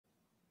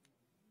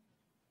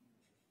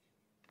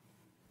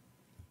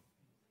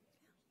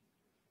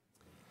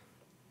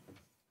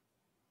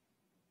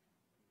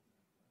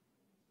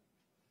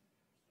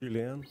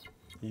Julianne,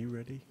 are you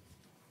ready?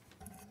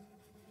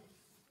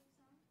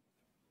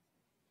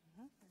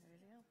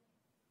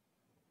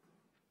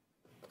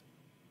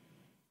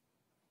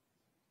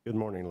 Good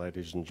morning,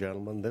 ladies and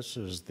gentlemen. This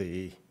is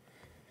the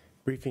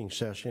briefing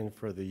session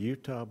for the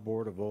Utah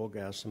Board of Oil,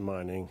 Gas, and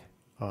Mining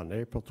on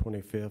April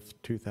 25th,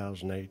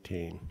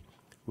 2018.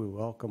 We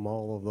welcome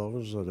all of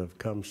those that have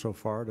come so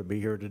far to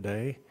be here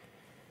today,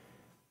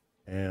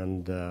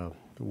 and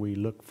we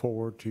look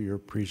forward to your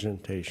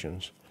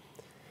presentations.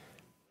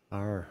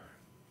 Our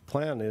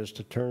plan is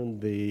to turn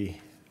the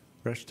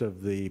rest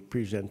of the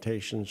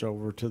presentations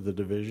over to the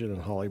division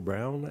and Holly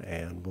Brown,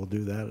 and we'll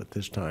do that at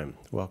this time.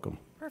 Welcome.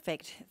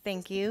 Perfect.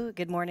 Thank you.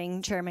 Good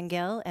morning, Chairman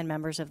Gill and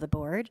members of the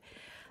board.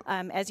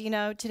 As you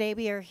know, today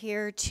we are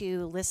here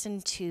to listen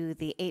to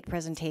the 8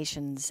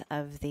 presentations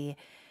of the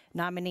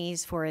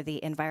nominees for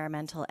the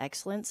Environmental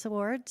Excellence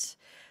Awards.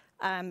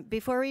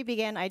 Before we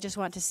begin, I just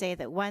want to say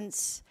that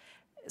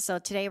so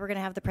today we're going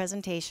to have the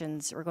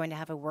presentations, we're going to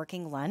have a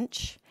working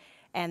lunch,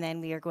 and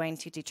then we are going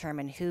to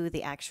determine who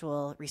the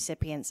actual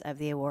recipients of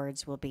the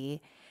awards will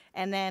be.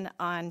 And then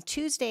on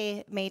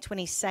Tuesday, May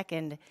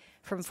 22nd,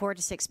 from 4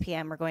 to 6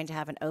 p.m., we're going to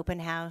have an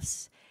open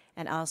house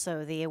and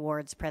also the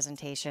awards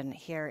presentation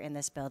here in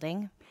this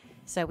building.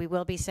 So we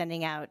will be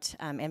sending out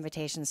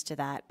invitations to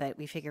that, but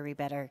we figure we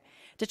better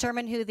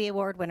determine who the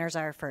award winners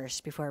are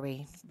first before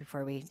we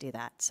do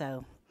that.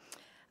 So,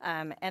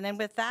 and then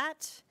with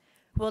that,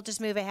 we'll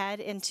just move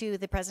ahead into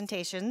the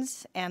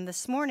presentations. And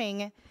this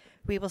morning,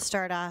 we will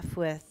start off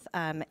with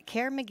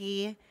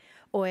Kerr-McGee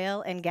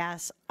Oil and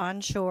Gas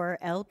Onshore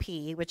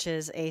LP, which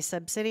is a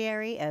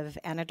subsidiary of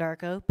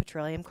Anadarko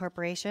Petroleum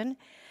Corporation.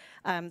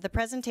 The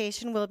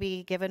presentation will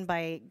be given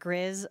by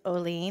Grizz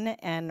Oline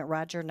and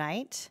Roger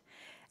Knight.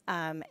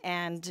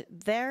 And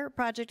their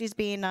project is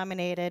being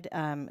nominated.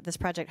 This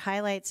project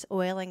highlights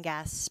oil and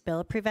gas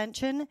spill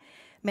prevention,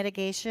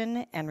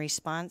 mitigation, and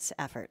response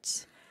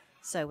efforts.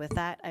 So with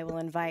that, I will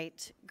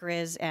invite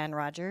Grizz and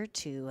Roger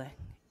to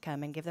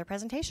come and give their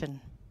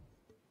presentation.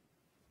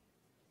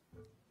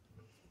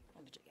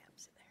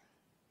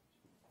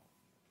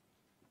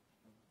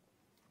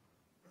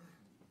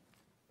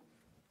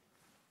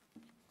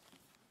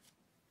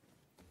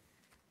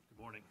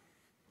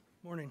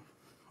 Morning.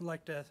 I'd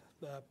like to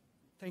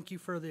thank you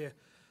for the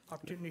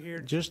opportunity here.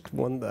 Just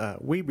one,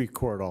 we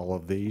record all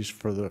of these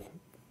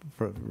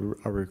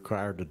are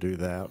required to do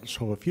that.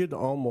 So if you'd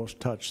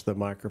almost touch the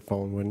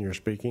microphone when you're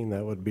speaking,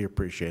 that would be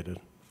appreciated.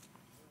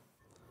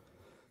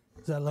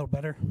 Is that a little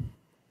better?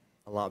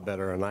 A lot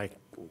better, and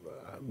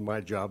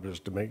my job is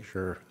to make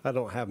sure, I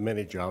don't have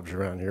many jobs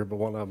around here, but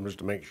one of them is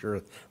to make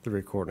sure the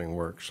recording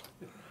works.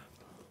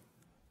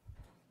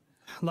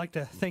 I'd like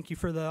to thank you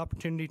for the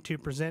opportunity to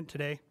present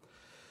today.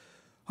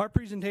 Our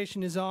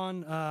presentation is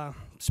on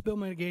spill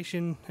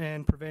mitigation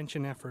and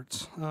prevention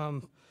efforts.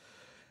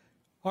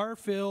 Our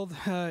field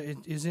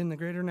is in the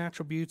Greater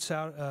Natural Buttes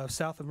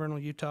south of Vernal,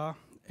 Utah,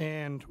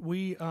 and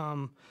we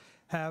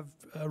have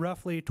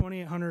roughly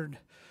 2,800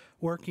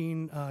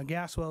 working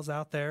gas wells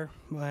out there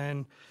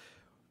and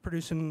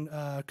producing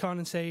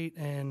condensate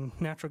and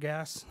natural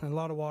gas and a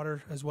lot of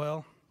water as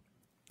well.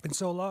 And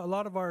so a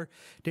lot of our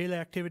daily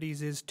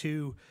activities is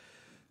to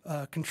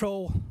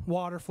control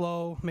water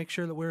flow, make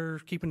sure that we're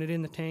keeping it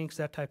in the tanks,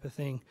 that type of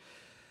thing.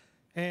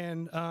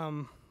 And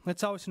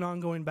it's always an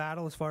ongoing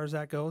battle as far as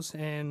that goes.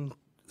 And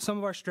some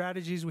of our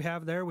strategies we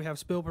have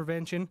spill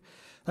prevention.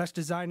 That's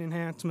design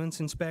enhancements,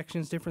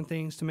 inspections, different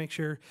things to make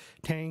sure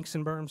tanks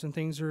and berms and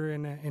things are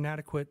in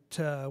adequate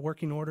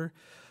working order.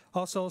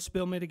 Also,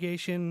 spill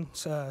mitigation,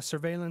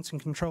 surveillance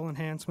and control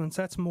enhancements.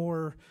 That's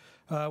more,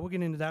 we'll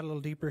get into that a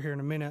little deeper here in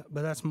a minute,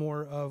 but that's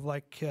more of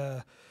like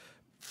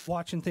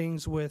watching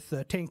things with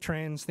tank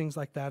trends, things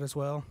like that as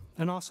well.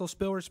 And also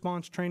spill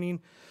response training,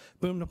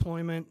 boom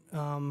deployment,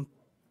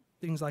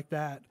 things like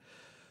that.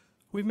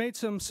 We've made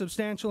some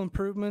substantial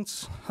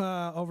improvements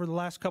over the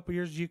last couple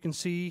years, as you can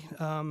see,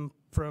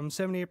 from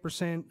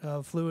 78%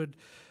 of fluid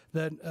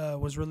that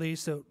was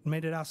released that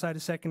made it outside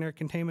of secondary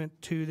containment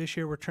to this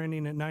year we're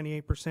trending at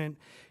 98%,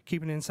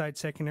 keeping it inside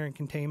secondary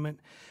containment.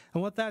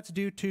 And what that's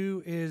due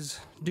to is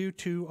due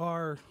to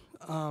our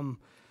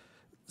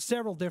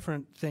several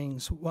different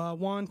things.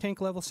 One,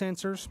 tank level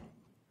sensors.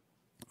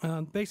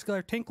 Basically,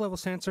 our tank level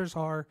sensors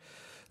are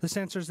the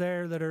sensors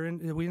there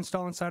that we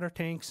install inside our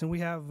tanks, and we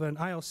have an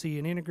IOC,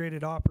 an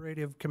Integrated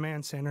Operative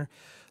Command Center,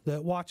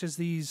 that watches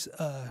these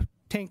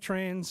tank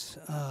trends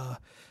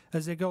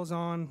as it goes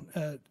on,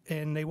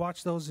 and they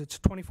watch those. It's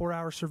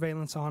 24-hour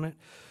surveillance on it,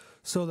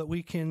 so that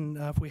we can,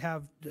 if we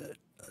have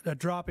a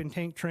drop in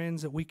tank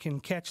trends, that we can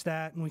catch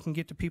that, and we can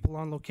get to people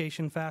on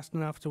location fast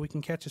enough so we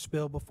can catch a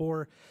spill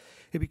before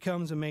it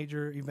becomes a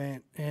major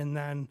event. And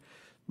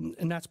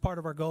that's part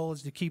of our goal,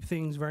 is to keep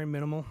things very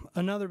minimal.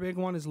 Another big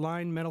one is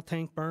lined metal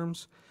tank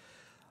berms.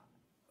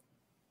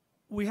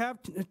 We have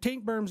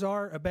tank berms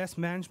are a best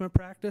management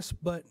practice,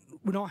 but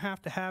we don't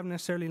have to have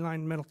necessarily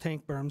lined metal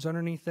tank berms.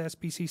 Underneath the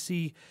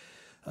SPCC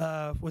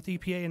with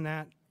EPA and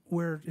that,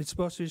 where it's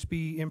supposed to just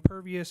be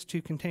impervious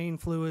to contain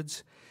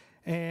fluids,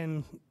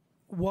 and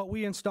what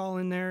we install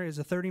in there is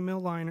a 30 mil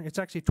liner. It's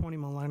actually a 20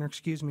 mil liner,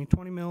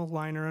 20 mil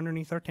liner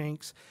underneath our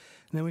tanks.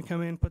 And then we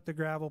come in, put the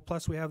gravel,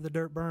 plus we have the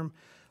dirt berm.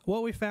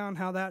 What we found,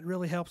 how that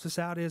really helps us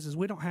out is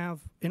we don't have,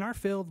 in our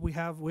field, we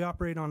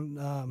operate on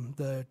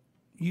the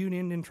Ute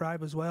Indian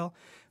tribe as well.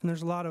 And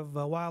there's a lot of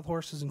wild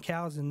horses and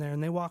cows in there,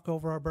 and they walk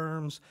over our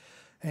berms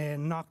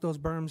and knock those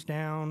berms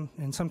down,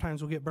 and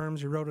sometimes we'll get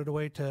berms eroded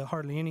away to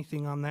hardly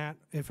anything on that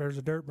if there's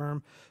a dirt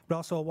berm. But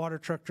also a water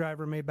truck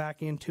driver may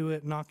back into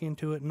it, knock your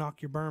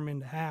berm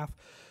into half.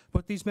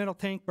 But these metal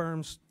tank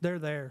berms, they're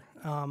there.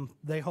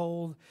 They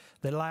hold,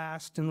 they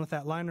last, and with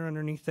that liner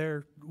underneath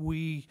there,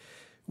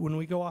 when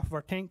we go off of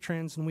our tank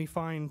trends and we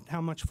find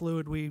how much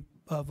fluid we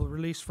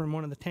release from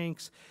one of the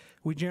tanks,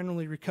 we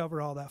generally recover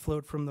all that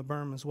fluid from the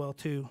berm as well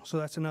too. So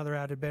that's another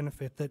added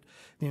benefit, that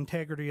the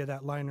integrity of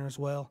that liner as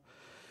well.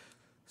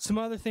 Some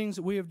other things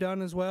that we have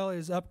done as well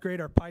is upgrade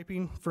our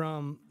piping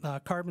from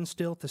carbon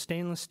steel to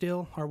stainless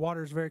steel. Our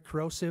water is very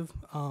corrosive,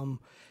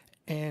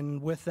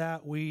 and with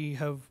that we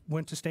have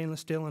went to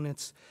stainless steel, and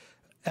it's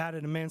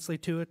added immensely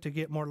to it to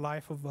get more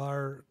life of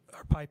our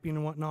piping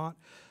and whatnot.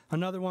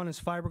 Another one is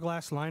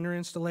fiberglass liner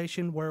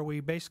installation, where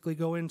we basically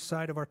go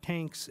inside of our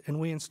tanks and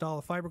we install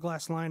a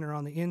fiberglass liner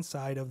on the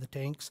inside of the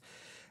tanks.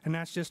 And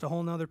that's just a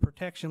whole nother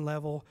protection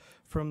level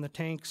from the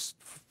tanks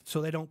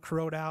so they don't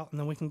corrode out, and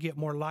then we can get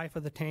more life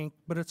of the tank,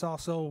 but it's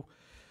also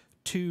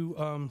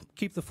to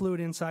keep the fluid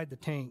inside the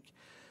tank.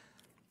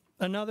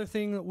 Another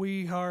thing that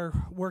we are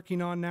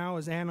working on now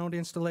is anode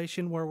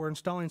installation, where we're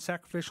installing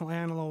sacrificial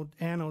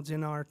anodes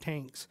in our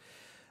tanks.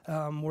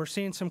 We're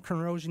seeing some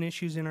corrosion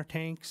issues in our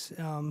tanks,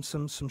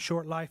 some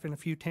short life in a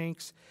few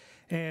tanks,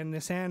 and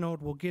this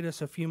anode will get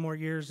us a few more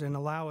years and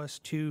allow us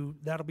to,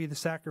 that'll be the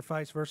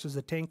sacrifice versus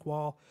the tank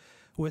wall.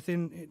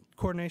 Within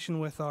coordination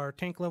with our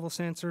tank level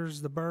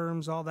sensors, the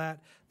berms, all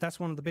that, that's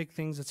one of the big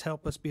things that's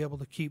helped us be able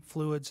to keep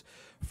fluids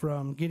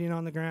from getting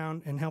on the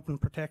ground and helping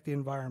protect the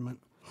environment.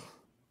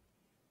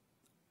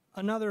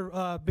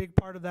 Another big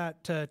part of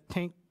that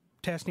tank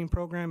testing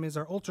program is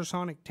our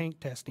ultrasonic tank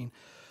testing.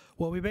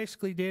 What we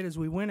basically did is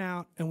we went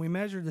out and we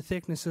measured the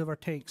thickness of our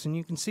tanks, and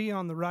you can see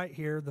on the right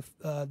here,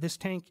 this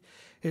tank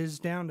is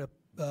down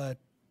to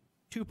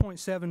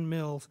 2.7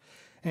 mils,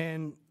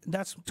 and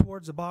that's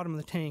towards the bottom of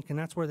the tank, and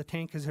that's where the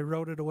tank is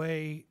eroded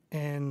away,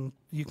 and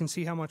you can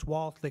see how much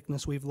wall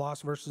thickness we've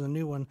lost versus a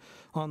new one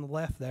on the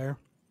left there.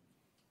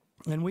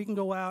 And we can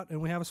go out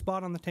and we have a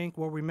spot on the tank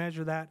where we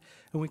measure that,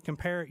 and we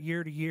compare it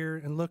year to year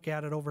and look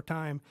at it over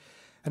time,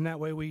 and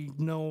that way we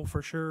know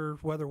for sure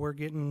whether we're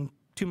getting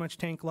too much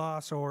tank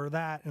loss or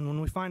that. And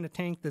when we find a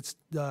tank that's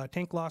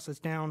tank loss that's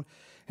down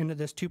into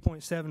this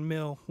 2.7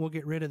 mil, we'll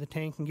get rid of the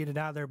tank and get it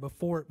out of there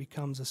before it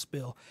becomes a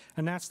spill.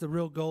 And that's the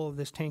real goal of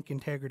this tank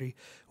integrity.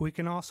 We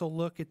can also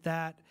look at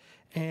that,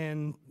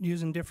 and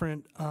using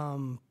different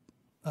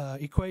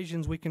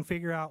equations, we can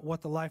figure out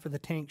what the life of the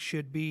tank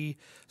should be,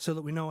 so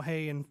that we know,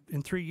 hey,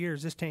 in 3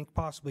 years this tank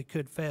possibly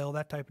could fail,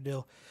 that type of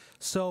deal.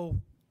 So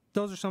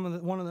those are some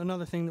of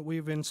another thing that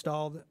we've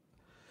installed.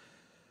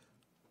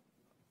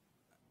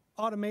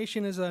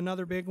 Automation is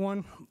another big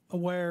one,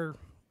 where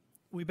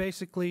we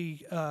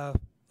basically,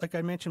 like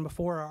I mentioned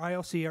before, our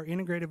IOC, our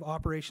Integrative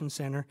Operations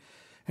Center,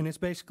 and it's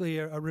basically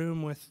a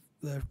room with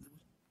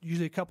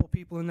usually a couple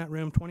people in that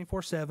room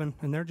 24/7,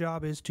 and their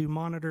job is to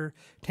monitor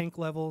tank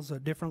levels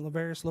at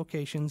various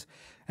locations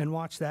and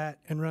watch that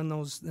and run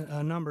those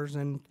numbers.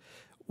 And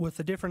with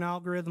the different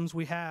algorithms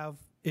we have,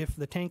 if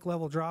the tank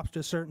level drops to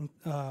a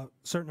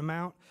certain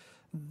amount,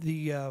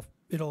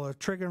 it'll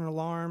trigger an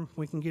alarm.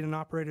 We can get an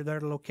operator there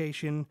to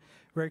location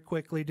very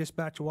quickly,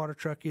 dispatch a water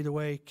truck either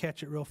way,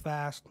 catch it real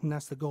fast, and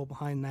that's the goal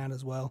behind that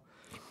as well.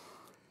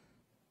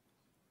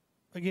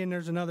 Again,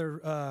 there's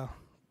another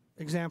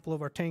example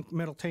of our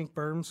metal tank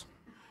berms.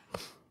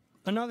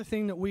 Another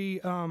thing that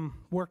we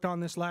worked on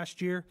this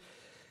last year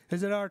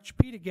is at our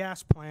Chipeta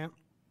gas plant,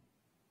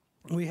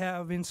 we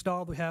have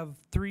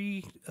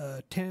 3,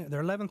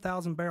 they're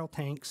 11,000 barrel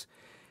tanks,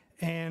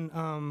 and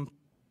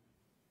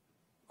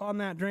on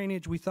that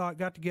drainage, we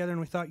got together and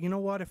we thought, you know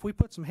what, if we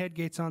put some head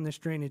gates on this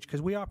drainage, because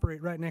we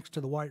operate right next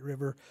to the White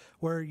River,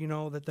 where you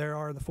know that there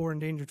are the 4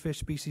 endangered fish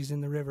species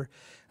in the river,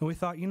 and we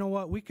thought, you know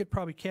what, we could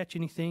probably catch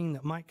anything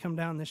that might come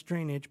down this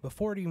drainage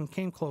before it even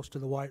came close to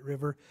the White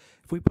River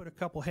if we put a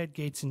couple head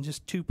gates in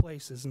just 2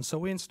 places. And so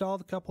we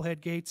installed a couple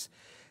head gates,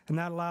 and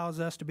that allows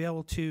us to be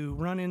able to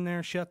run in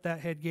there, shut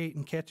that head gate,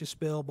 and catch a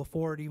spill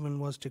before it even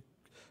was to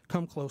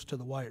come close to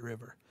the White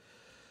River.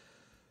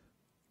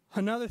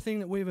 Another thing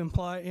that we've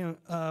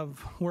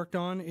worked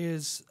on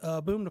is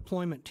a boom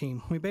deployment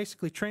team. We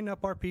basically trained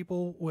up our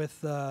people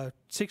with a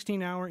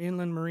 16-hour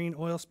inland marine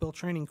oil spill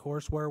training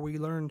course, where we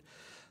learned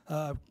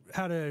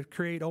how to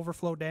create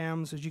overflow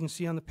dams, as you can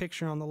see on the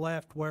picture on the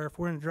left, where if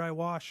we're in a dry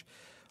wash,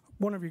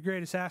 one of your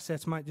greatest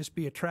assets might just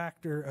be a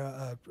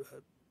tractor,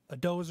 a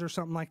dozer,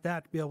 something like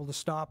that, to be able to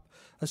stop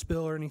a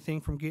spill or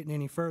anything from getting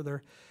any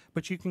further.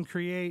 But you can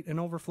create an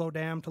overflow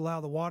dam to allow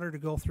the water to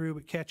go through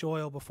but catch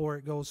oil before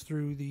it goes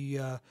through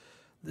the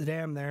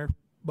dam there.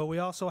 But we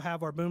also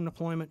have our boom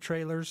deployment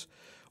trailers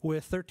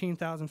with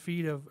 13,000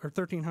 feet of, or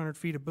 1,300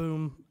 feet of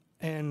boom,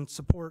 and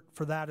support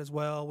for that as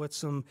well, with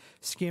some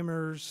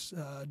skimmers,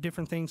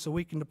 different things, so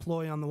we can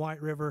deploy on the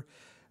White River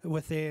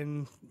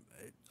within.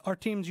 Our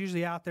team's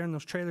usually out there, and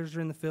those trailers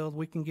are in the field.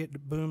 We can get the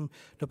boom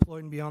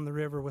deployed and beyond the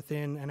river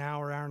within an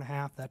hour, hour and a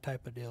half, that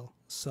type of deal.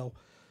 So,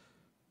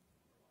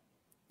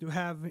 do you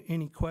have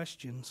any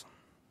questions?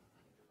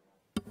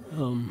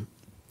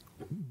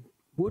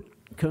 What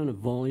kind of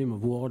volume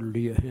of water do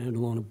you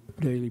handle on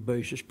a daily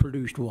basis,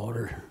 produced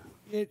water?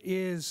 It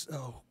is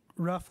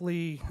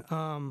roughly,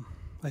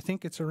 I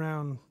think it's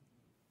around,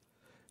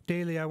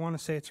 daily, I want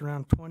to say it's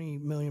around 20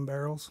 million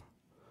barrels.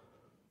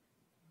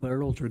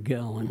 Barrels or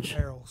gallons?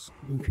 Barrels.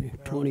 Okay,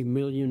 Barrels. 20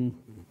 million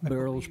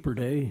barrels per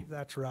day?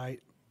 That's right.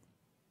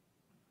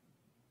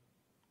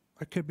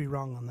 I could be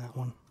wrong on that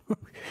one.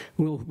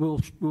 We'll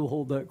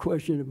hold that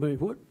question. But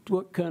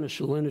what kind of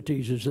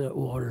salinities is that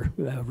water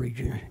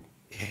averaging?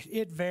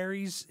 It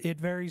varies. It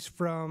varies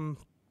from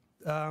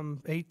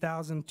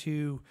 8,000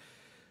 to,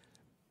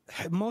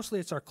 mostly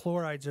it's our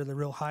chlorides are the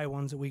real high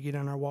ones that we get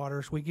in our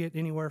waters. We get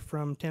anywhere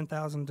from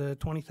 10,000 to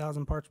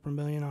 20,000 parts per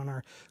million on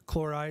our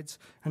chlorides,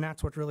 and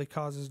that's what really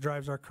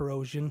drives our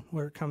corrosion,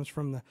 where it comes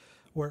from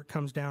where it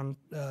comes down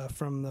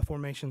from the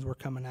formations we're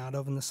coming out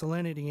of. And the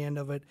salinity end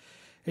of it,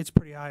 it's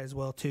pretty high as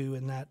well too,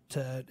 in that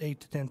 8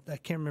 to 10. I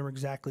can't remember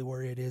exactly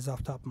where it is off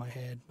the top of my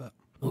head, but.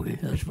 Okay,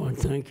 that's fine.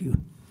 Thank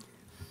you.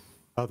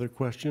 Other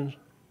questions?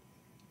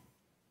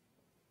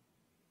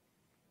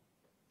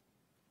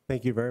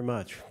 Thank you very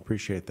much.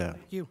 Appreciate that.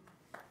 Thank you.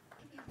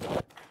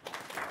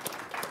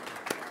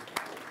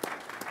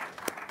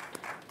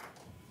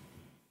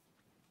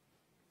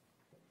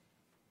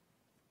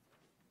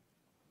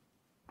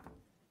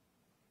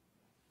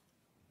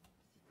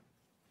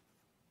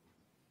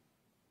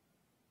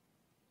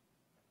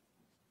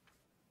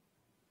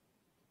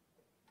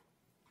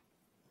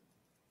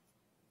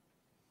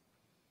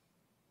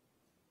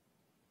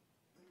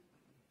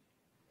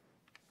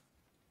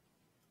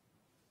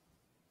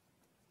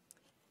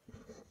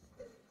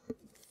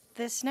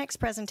 This next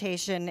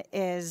presentation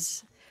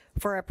is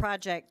for a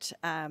project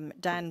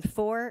done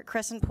for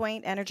Crescent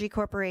Point Energy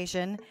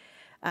Corporation,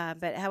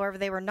 but however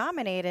they were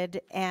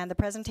nominated, and the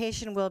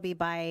presentation will be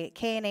by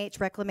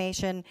K&H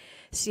Reclamation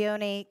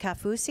Sione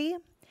Kafusi.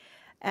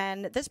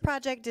 And this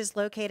project is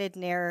located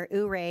near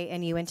Ouray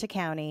in Uintah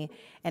County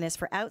and is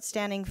for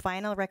outstanding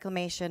final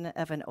reclamation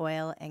of an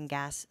oil and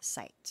gas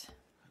site.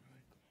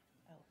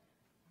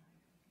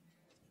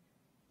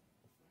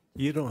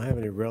 You don't have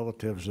any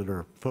relatives that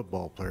are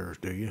football players,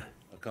 do you?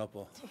 A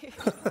couple. Do you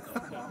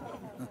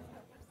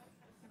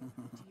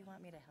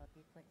want me to help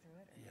you click through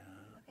it? Yeah.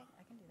 Okay,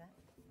 I can do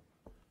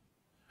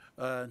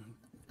that.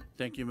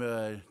 Thank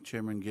you,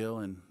 Chairman Gill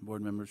and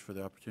board members, for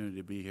the opportunity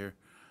to be here.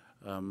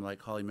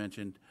 Like Holly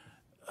mentioned,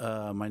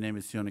 my name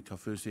is Sione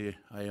Kafusi.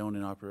 I own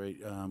and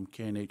operate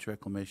K&H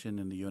Reclamation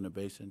in the Uintah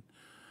Basin.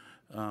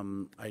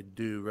 I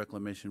do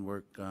reclamation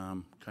work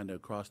kind of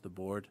across the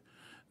board.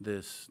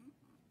 This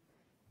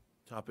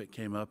topic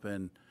came up,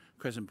 and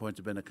Crescent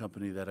Point's been a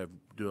company that I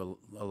do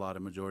a lot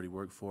of majority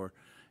work for,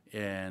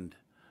 and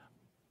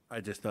I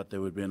just thought they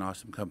would be an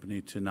awesome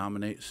company to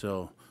nominate.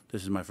 So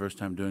this is my first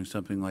time doing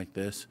something like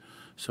this,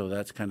 so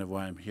that's kind of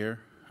why I'm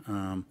here.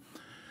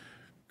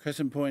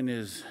 Crescent Point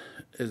is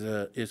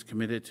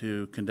committed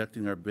to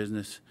conducting our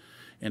business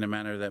in a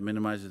manner that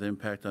minimizes the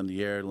impact on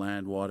the air,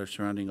 land, water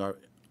surrounding our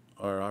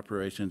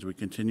operations. We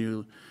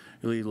continually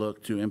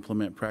look to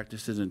implement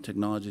practices and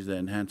technologies that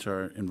enhance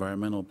our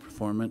environmental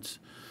performance.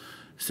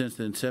 Since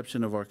the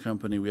inception of our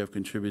company, we have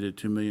contributed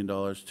 $2 million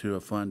to a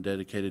fund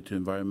dedicated to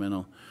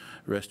environmental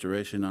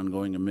restoration,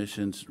 ongoing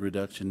emissions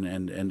reduction,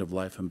 and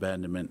end-of-life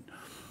abandonment.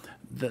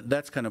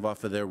 That's kind of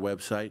off of their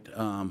website.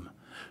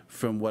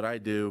 From what I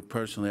do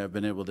personally, I've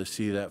been able to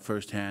see that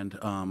firsthand.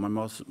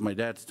 My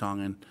dad's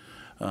Tongan,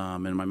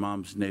 and my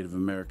mom's Native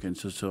American,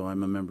 so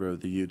I'm a member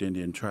of the Ute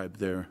Indian tribe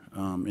there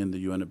in the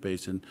Uintah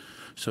Basin.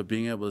 So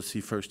being able to see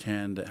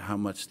firsthand how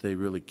much they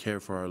really care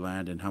for our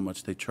land and how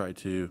much they try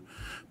to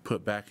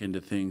put back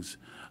into things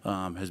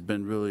has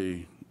been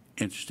really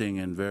interesting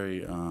and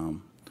very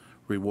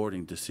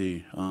rewarding to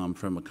see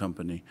from a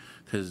company,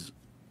 because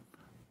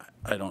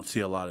I don't see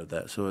a lot of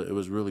that. So it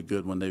was really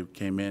good when they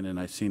came in and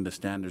I seen the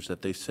standards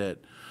that they set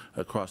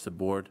across the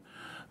board.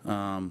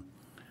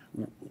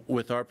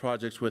 With our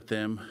projects with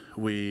them,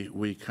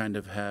 we kind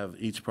of have,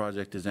 each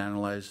project is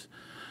analyzed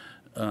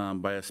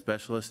by a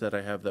specialist that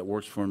I have that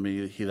works for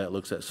me. That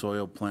looks at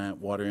soil, plant,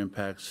 water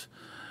impacts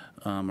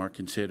are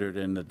considered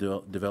in the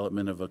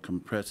development of a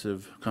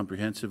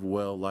comprehensive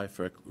well life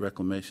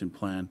reclamation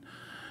plan.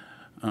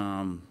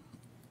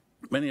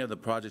 Many of the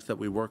projects that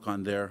we work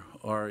on there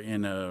are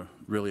in a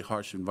really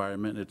harsh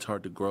environment. It's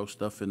hard to grow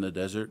stuff in the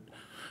desert.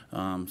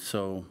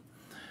 So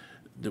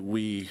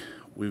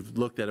we've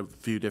looked at a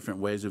few different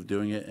ways of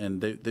doing it,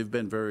 and they've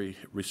been very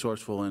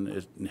resourceful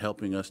in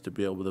helping us to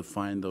be able to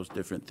find those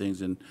different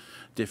things and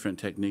different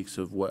techniques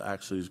of what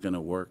actually is going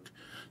to work.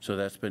 So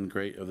that's been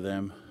great of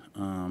them.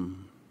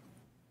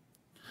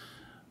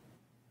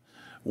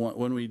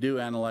 when we do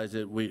analyze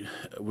it, we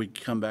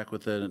come back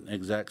with an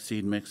exact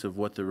seed mix of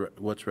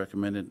what's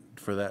recommended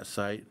for that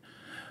site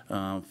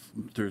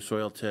through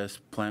soil tests,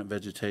 plant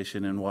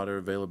vegetation, and water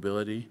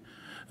availability.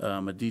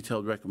 A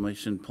detailed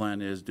reclamation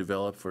plan is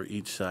developed for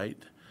each site.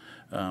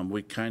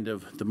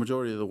 The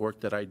majority of the work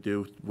that I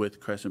do with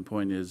Crescent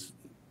Point is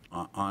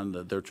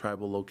on their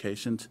tribal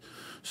locations.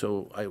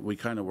 So we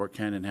kind of work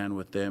hand in hand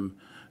with them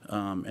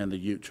and the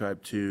Ute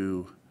tribe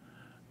to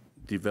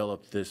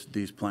develop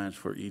these plans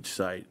for each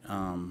site.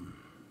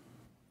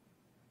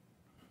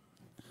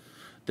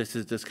 This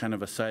is just kind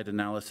of a site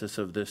analysis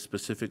of this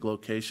specific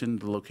location.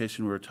 The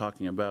location we were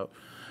talking about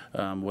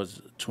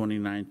was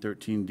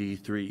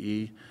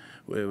 2913D3E.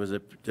 It was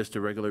just a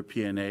regular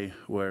P&A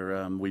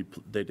where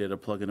they did a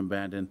plug and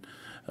abandon.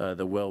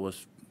 The well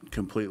was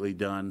completely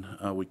done.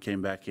 We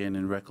came back in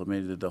and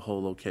reclamated the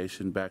whole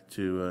location back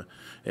to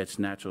its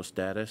natural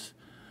status.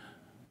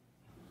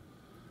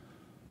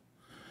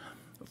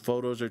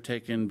 Photos are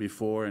taken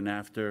before and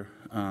after.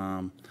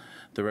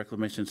 The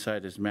reclamation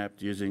site is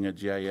mapped using a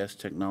GIS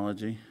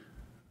technology.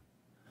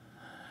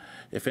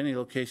 If any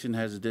location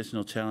has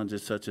additional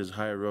challenges such as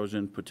high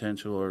erosion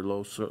potential or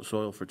low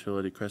soil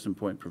fertility, Crescent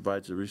Point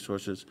provides the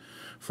resources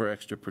for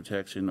extra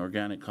protection.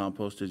 Organic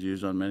compost is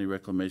used on many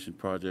reclamation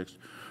projects,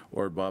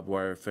 or barbed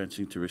wire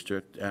fencing to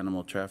restrict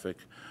animal traffic.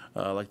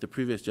 Like the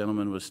previous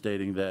gentleman was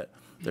stating, that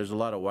there's a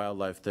lot of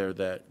wildlife there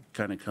that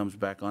kind of comes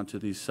back onto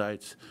these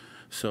sites.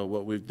 So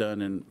what we've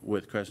done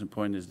with Crescent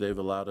Point is they've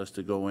allowed us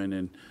to go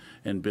in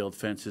and build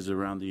fences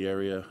around the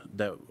area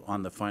that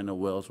on the final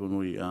wells when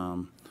we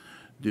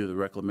do the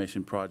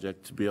reclamation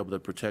project, to be able to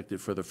protect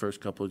it for the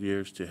first couple of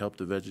years, to help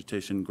the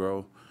vegetation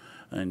grow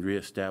and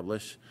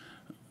reestablish.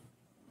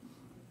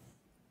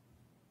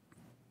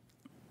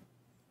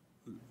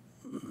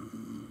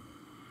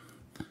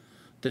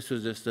 This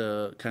was just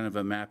a kind of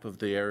a map of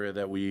the area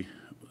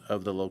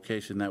of the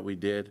location that we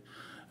did.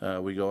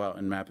 We go out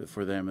and map it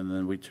for them, and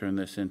then we turn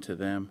this into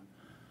them.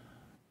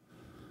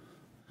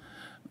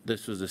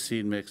 This was a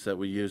seed mix that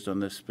we used on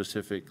this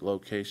specific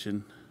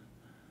location.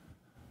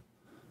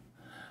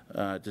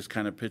 Just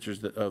kind of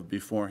pictures of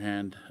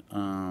beforehand.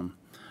 On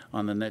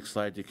the next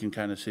slide, you can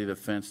kind of see the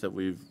fence that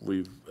we've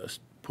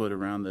put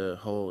around the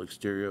whole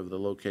exterior of the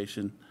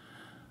location.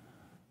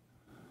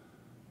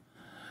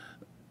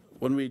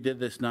 When we did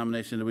this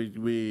nomination,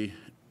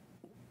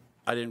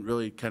 I didn't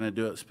really kind of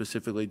do it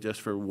specifically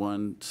just for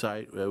one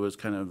site. It was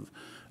kind of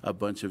a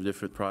bunch of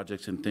different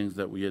projects and things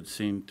that we had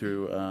seen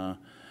through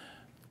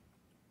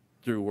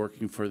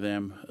working for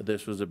them.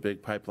 This was a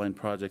big pipeline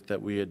project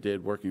that we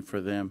did working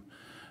for them.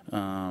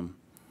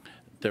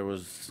 There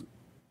was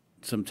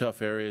some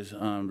tough areas,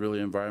 really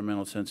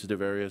environmental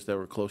sensitive areas that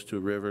were close to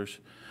rivers.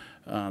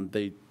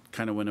 They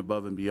kind of went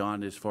above and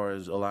beyond as far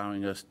as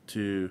allowing us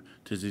to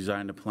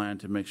design a plan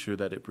to make sure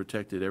that it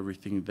protected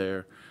everything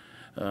there.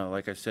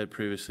 Like I said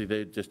previously,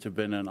 they just have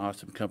been an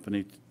awesome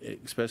company,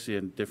 especially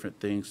in different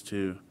things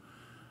to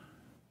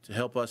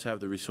help us have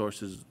the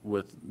resources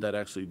that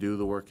actually do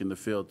the work in the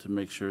field to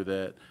make sure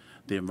that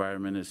the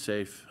environment is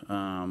safe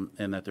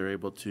and that they're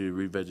able to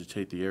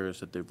revegetate the areas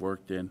that they've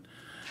worked in.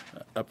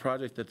 A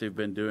project that they've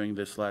been doing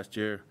this last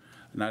year,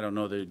 and I don't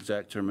know the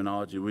exact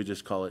terminology, we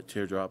just call it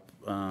teardrop,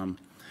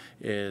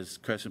 is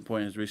Crescent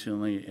Point has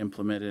recently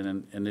implemented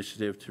an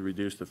initiative to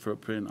reduce the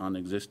footprint on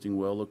existing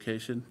well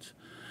locations.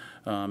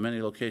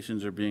 Many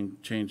locations are being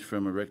changed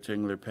from a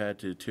rectangular pad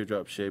to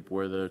teardrop shape,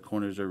 where the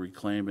corners are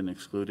reclaimed and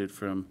excluded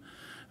from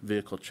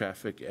vehicle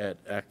traffic at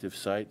active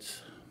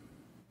sites.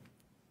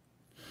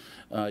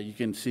 You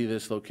can see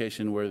this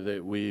location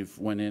where we've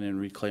went in and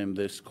reclaimed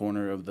this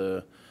corner of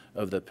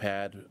the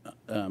pad.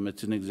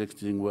 It's an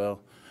existing well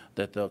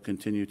that they'll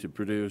continue to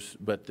produce,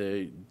 but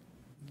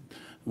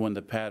when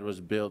the pad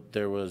was built,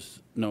 there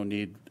was no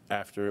need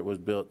after it was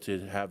built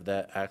to have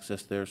that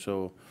access there.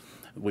 So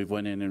we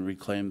went in and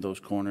reclaimed those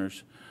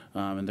corners,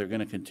 and they're going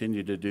to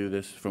continue to do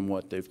this from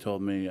what they've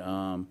told me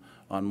on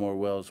more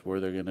wells, where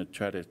they're going to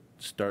try to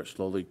start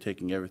slowly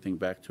taking everything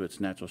back to its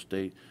natural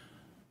state.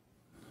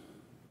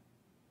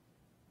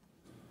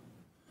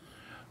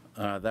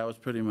 That was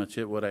pretty much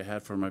it, what I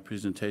had for my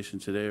presentation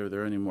today. Are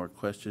there any more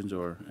questions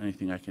or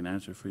anything I can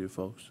answer for you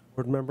folks?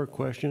 Board member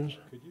questions?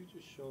 Could you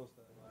just show us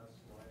that last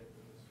slide,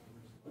 this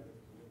slide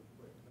really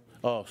quick?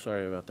 Oh,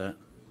 sorry about that.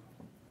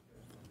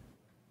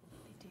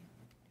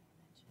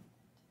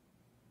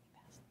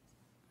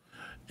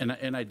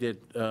 And I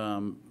did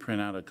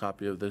print out a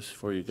copy of this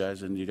for you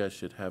guys, and you guys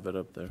should have it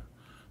up there,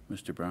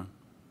 Mr. Brown.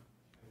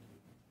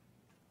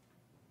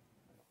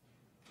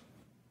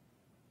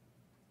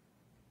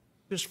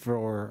 Just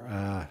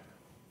for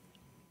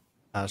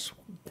us,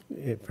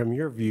 from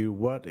your view,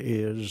 what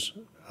is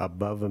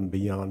above and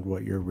beyond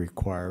what you're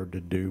required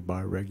to do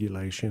by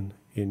regulation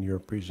in your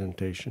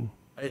presentation?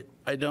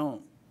 I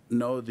don't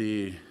know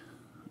the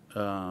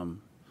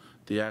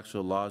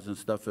actual laws and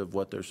stuff of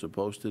what they're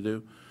supposed to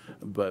do,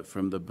 but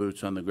from the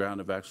boots on the ground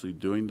of actually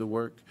doing the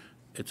work,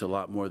 it's a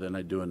lot more than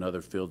I do in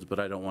other fields. But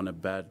I don't want to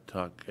bad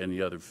talk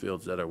any other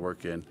fields that I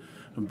work in,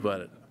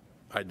 but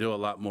I do a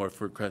lot more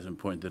for Crescent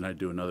Point than I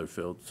do in other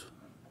fields.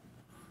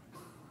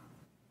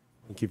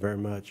 Thank you very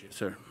much. Yes,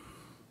 sir.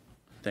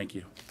 Thank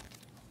you.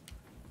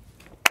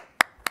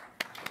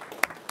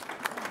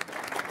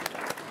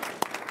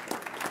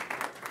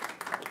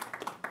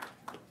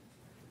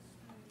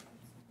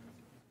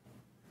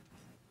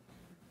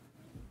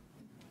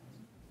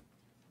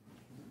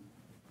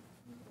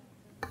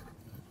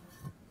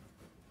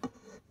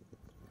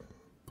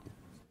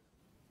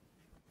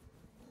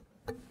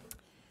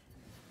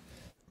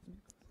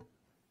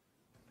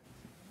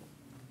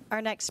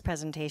 Our next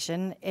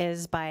presentation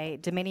is by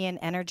Dominion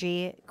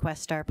Energy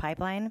Questar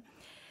Pipeline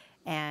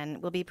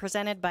and will be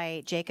presented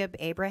by Jacob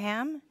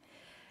Abraham.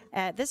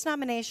 This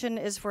nomination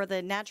is for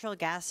the Natural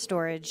Gas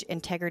Storage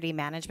Integrity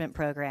Management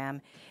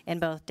Program in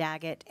both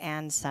Daggett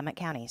and Summit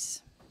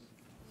counties.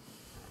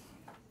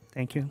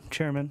 Thank you,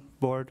 Chairman,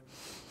 Board,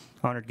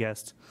 honored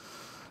guests.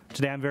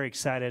 Today I'm very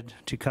excited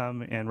to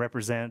come and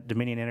represent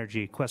Dominion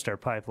Energy Questar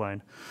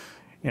Pipeline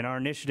in our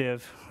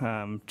initiative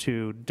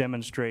to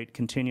demonstrate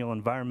continual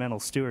environmental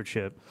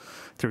stewardship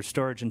through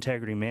storage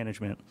integrity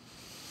management.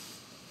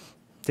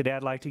 Today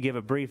I'd like to give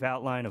a brief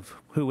outline of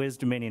who is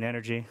Dominion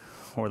Energy,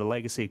 or the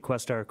legacy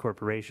Questar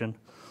Corporation,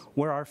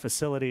 where our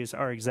facilities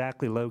are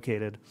exactly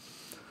located,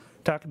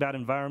 talk about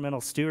environmental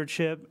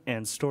stewardship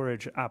and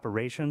storage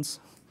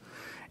operations,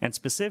 and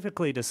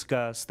specifically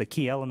discuss the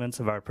key elements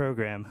of our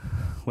program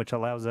which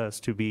allows us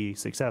to be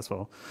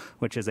successful,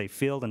 which is a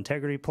field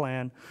integrity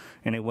plan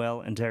and a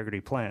well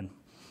integrity plan.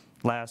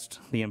 Last,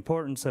 the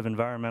importance of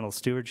environmental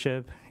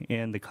stewardship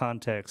in the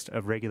context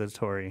of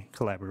regulatory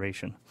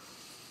collaboration.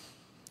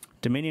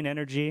 Dominion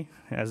Energy,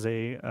 as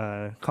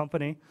a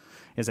company,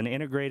 is an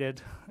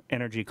integrated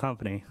energy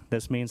company.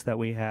 This means that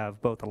we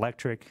have both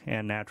electric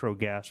and natural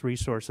gas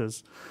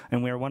resources,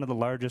 and we are one of the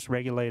largest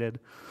regulated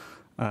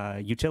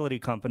utility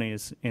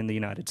companies in the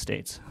United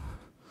States.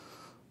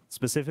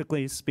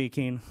 Specifically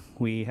speaking,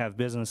 we have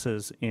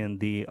businesses in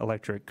the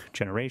electric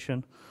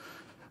generation.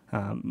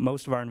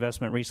 Most of our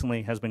investment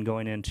recently has been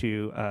going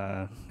into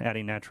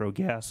adding natural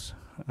gas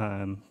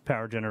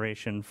power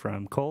generation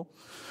from coal,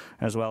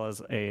 as well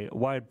as a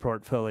wide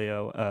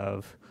portfolio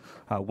of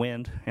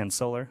wind and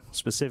solar.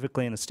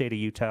 Specifically in the state of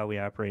Utah, we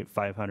operate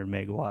 500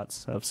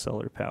 megawatts of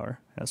solar power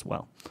as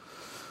well.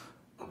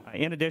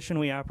 In addition,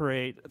 we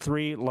operate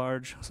 3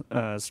 large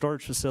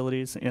storage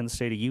facilities in the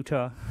state of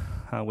Utah,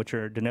 which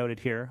are denoted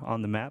here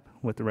on the map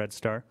with the red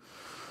star.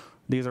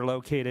 These are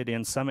located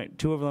in Summit.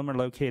 2 of them are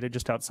located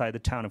just outside the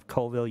town of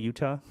Colville,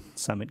 Utah,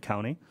 Summit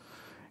County.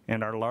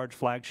 And our large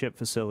flagship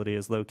facility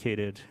is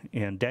located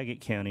in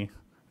Daggett County,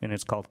 and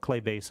it's called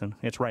Clay Basin.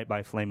 It's right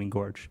by Flaming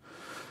Gorge.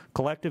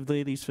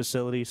 Collectively, these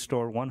facilities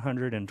store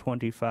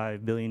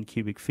 125 billion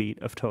cubic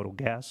feet of total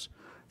gas,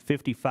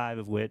 55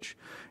 of which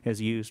is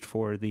used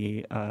for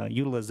the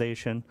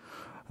utilization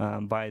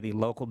by the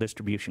local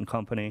distribution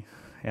company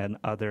and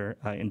other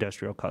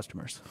industrial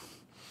customers.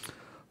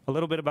 A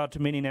little bit about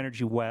Dominion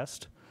Energy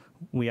West.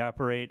 We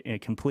operate a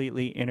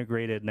completely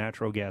integrated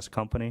natural gas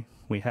company.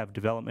 We have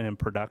development and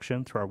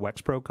production through our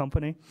Wexpro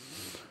company.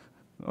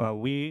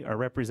 We are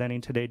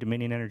representing today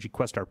Dominion Energy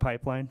Questar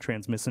Pipeline,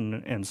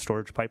 transmission and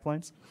storage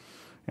pipelines.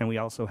 And we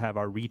also have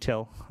our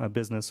retail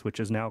business,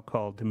 which is now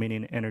called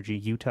Dominion Energy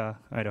Utah,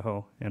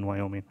 Idaho, and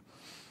Wyoming.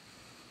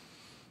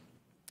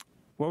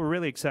 What we're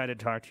really excited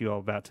to talk to you all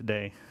about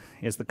today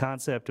is the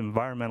concept of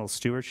environmental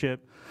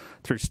stewardship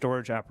through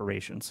storage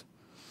operations.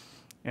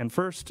 And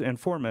first and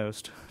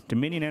foremost,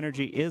 Dominion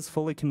Energy is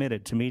fully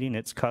committed to meeting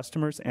its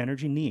customers'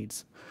 energy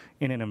needs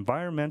in an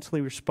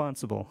environmentally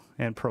responsible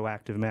and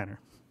proactive manner.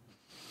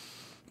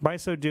 By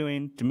so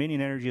doing,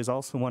 Dominion Energy is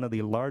also one of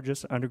the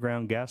largest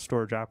underground gas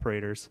storage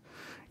operators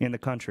in the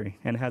country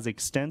and has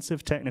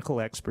extensive technical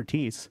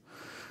expertise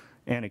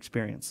and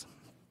experience.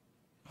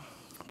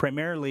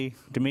 Primarily,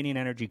 Dominion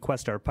Energy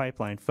Questar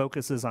Pipeline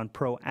focuses on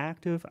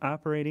proactive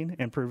operating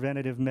and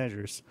preventative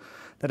measures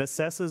that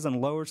assesses and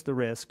lowers the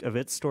risk of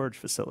its storage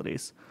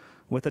facilities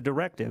with a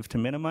directive to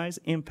minimize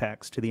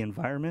impacts to the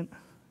environment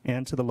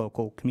and to the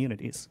local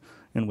communities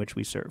in which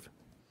we serve.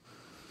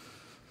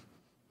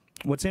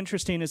 What's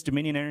interesting is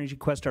Dominion Energy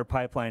Questar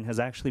Pipeline has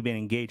actually been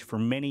engaged for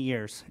many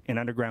years in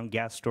underground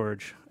gas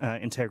storage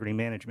integrity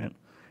management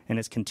and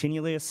is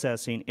continually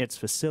assessing its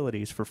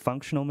facilities for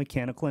functional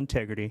mechanical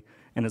integrity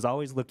and is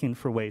always looking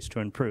for ways to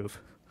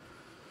improve.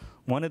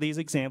 One of these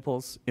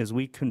examples is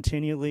we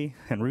continually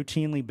and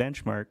routinely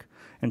benchmark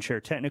and share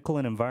technical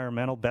and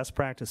environmental best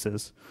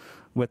practices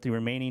with the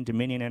remaining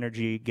Dominion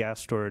Energy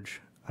Gas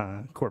Storage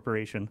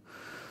Corporation.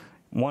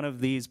 One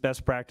of these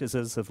best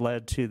practices have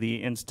led to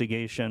the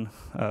instigation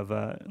of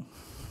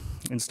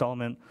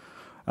installment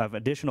of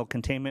additional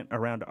containment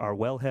around our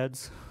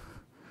wellheads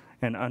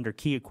and under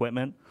key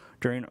equipment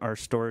during our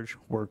storage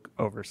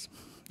workovers,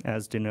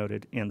 as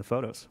denoted in the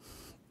photos.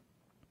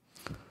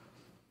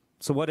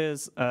 So what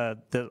is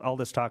all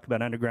this talk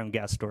about underground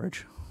gas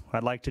storage?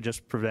 I'd like to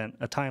just present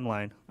a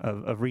timeline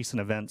of recent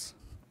events.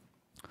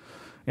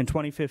 In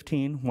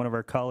 2015, one of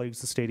our colleagues,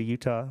 the state of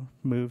Utah,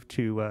 moved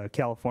to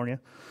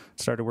California,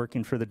 started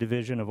working for the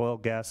Division of Oil,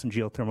 Gas, and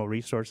Geothermal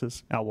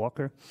Resources, Al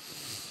Walker.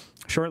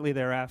 Shortly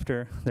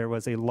thereafter, there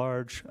was a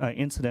large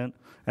incident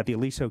at the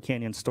Aliso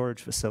Canyon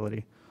Storage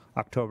Facility,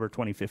 October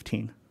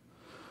 2015.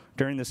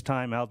 During this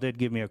time, Al did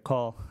give me a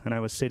call, and I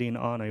was sitting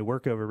on a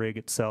workover rig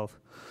itself,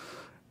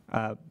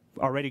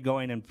 already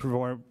going and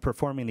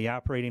performing the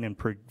operating and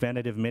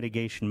preventative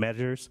mitigation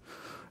measures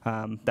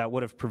that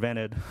would have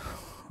prevented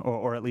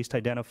or at least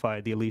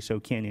identified the Aliso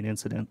Canyon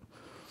incident.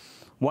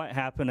 What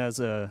happened as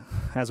a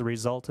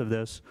result of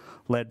this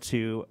led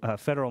to a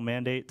federal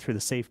mandate through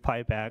the Safe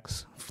Pipe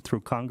Acts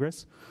through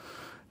Congress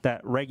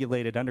that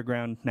regulated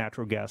underground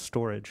natural gas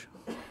storage.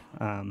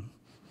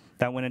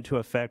 That went into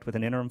effect with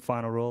an interim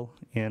final rule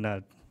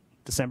in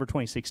December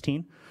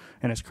 2016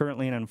 and is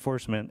currently in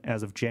enforcement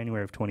as of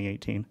January of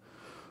 2018.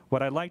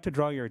 What I'd like to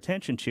draw your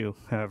attention to,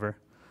 however,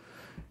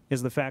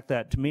 is the fact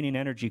that Dominion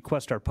Energy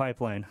Questar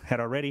Pipeline had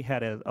already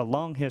had a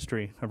long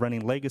history of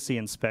running legacy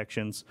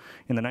inspections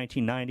in the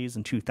 1990s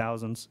and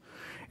 2000s,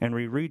 and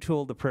we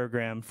retooled the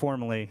program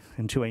formally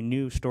into a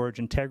new storage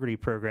integrity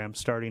program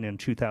starting in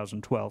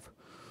 2012,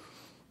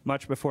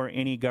 much before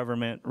any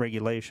government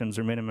regulations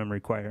or minimum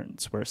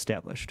requirements were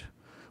established.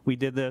 We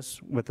did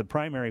this with the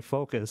primary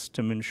focus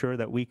to ensure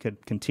that we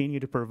could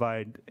continue to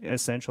provide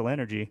essential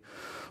energy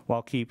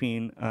while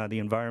keeping the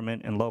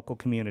environment and local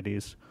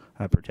communities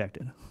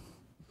protected.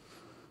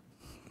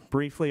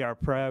 Briefly, our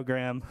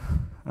program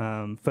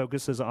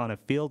focuses on a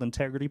field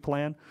integrity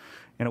plan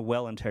and a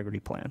well integrity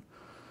plan.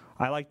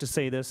 I like to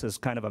say this as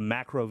kind of a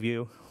macro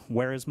view.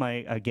 Where is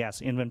my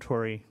gas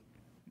inventory?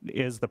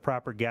 Is the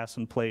proper gas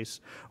in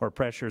place or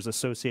pressures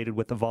associated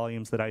with the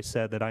volumes that I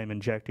said that I'm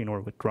injecting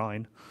or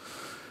withdrawing?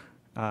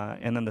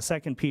 And then the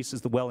second piece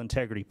is the well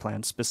integrity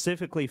plan,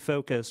 specifically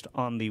focused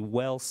on the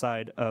well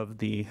side of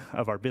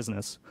our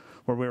business,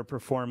 where we're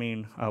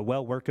performing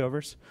well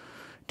workovers,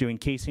 doing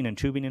casing and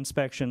tubing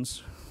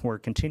inspections. We're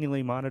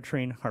continually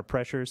monitoring our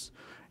pressures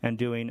and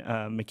doing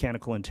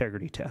mechanical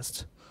integrity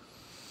tests.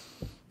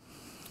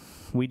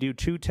 We do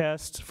 2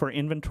 tests for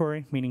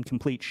inventory, meaning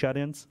complete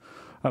shut-ins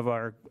of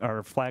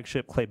our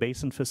flagship Clay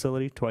Basin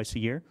facility twice a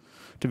year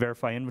to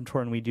verify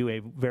inventory, and we do a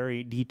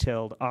very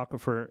detailed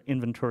aquifer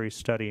inventory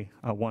study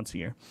once a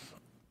year.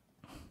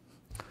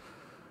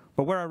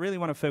 But where I really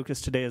want to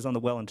focus today is on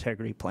the well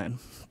integrity plan.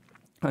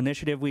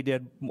 Initiative we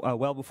did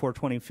well before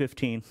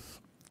 2015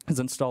 is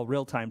install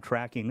real-time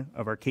tracking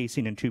of our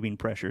casing and tubing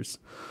pressures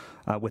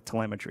with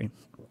telemetry.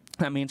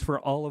 That means for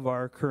all of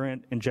our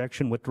current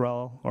injection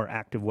withdrawal or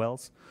active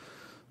wells,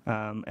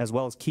 as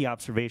well as key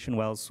observation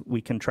wells, we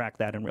can track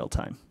that in real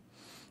time.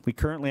 We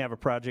currently have a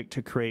project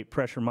to create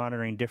pressure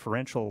monitoring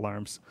differential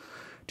alarms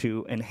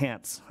to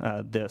enhance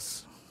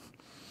this.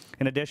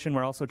 In addition,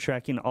 we're also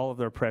tracking all of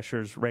their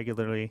pressures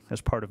regularly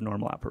as part of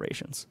normal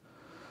operations.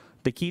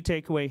 The key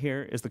takeaway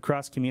here is the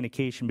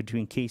cross-communication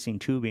between casing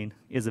and tubing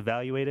is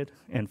evaluated,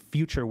 and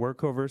future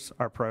workovers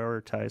are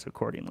prioritized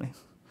accordingly.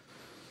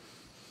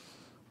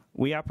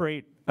 We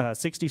operate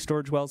 60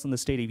 storage wells in the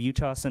state of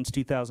Utah. Since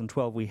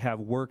 2012, we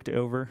have worked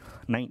over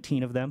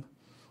 19 of them.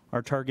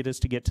 Our target is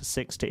to get to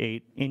 6 to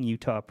 8 in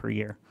Utah per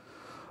year.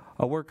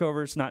 A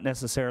workover is not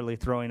necessarily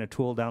throwing a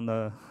tool down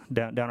our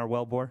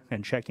wellbore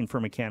and checking for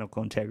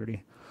mechanical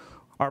integrity.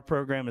 Our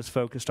program is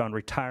focused on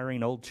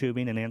retiring old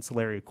tubing and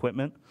ancillary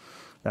equipment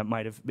that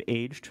might have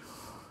aged.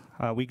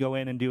 We go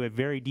in and do a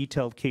very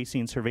detailed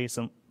casing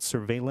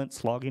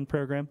surveillance logging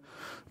program,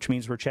 which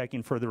means we're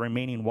checking for the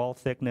remaining wall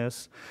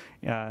thickness.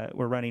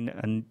 We're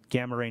running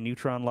gamma ray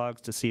neutron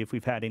logs to see if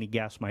we've had any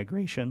gas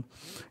migration,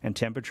 and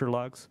temperature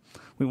logs.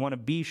 We want to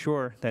be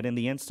sure that in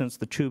the instance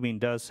the tubing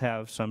does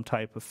have some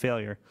type of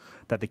failure,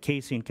 that the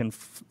casing can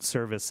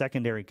serve as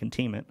secondary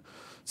containment,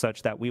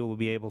 such that we will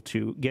be able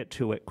to get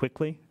to it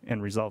quickly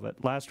and resolve it.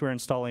 Last, we're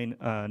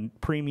installing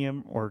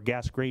premium or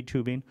gas grade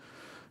tubing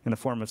in the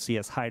form of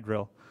CS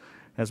hydro,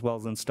 as well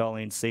as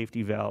installing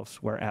safety valves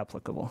where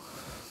applicable.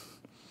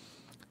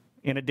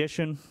 In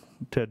addition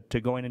to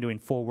going and doing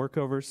full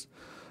workovers,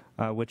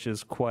 which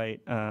is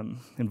quite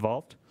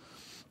involved,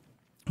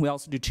 we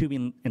also do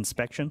tubing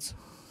inspections,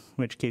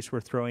 in which case we're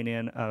throwing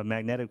in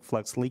magnetic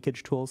flux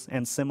leakage tools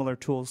and similar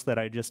tools that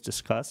I just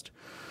discussed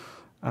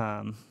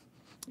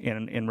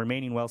in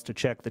remaining wells to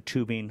check the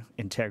tubing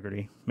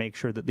integrity, make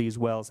sure that these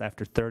wells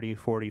after 30,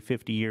 40,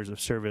 50 years of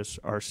service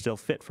are still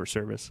fit for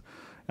service,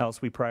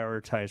 else we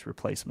prioritize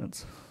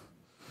replacements.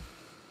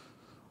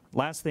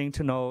 Last thing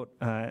to note,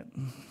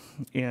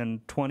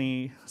 in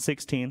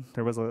 2016,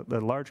 there was a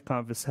large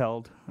conference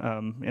held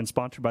and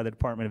sponsored by the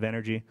Department of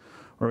Energy,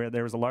 where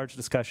there was a large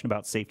discussion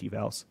about safety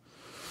valves.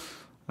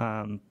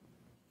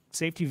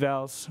 Safety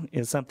valves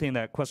is something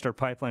that Questar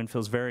Pipeline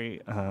feels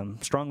very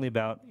strongly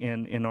about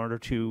in order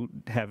to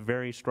have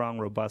very strong,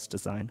 robust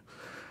design.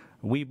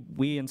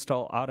 We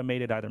install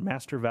automated either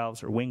master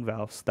valves or wing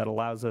valves that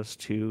allows us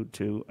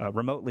to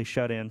remotely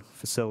shut in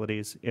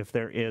facilities if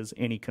there is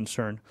any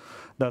concern,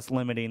 thus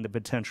limiting the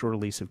potential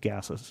release of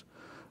gases.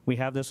 We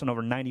have this in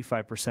over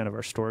 95% of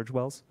our storage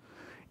wells.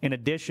 In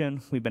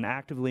addition, we've been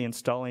actively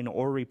installing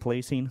or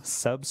replacing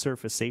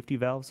subsurface safety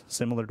valves,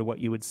 similar to what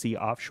you would see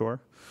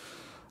offshore.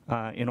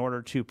 In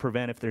order to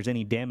prevent if there's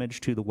any damage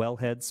to the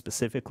wellhead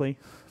specifically,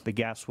 the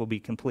gas will be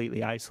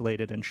completely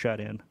isolated and shut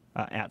in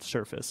at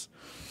surface.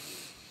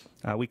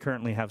 We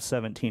currently have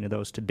 17 of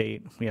those to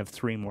date. We have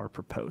 3 more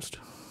proposed.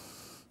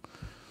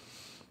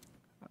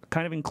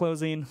 Kind of in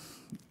closing,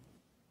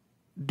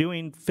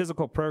 doing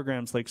physical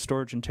programs like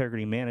storage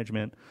integrity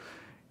management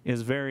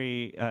is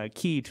very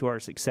key to our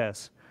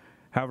success.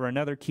 However,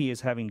 another key is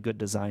having good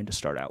design to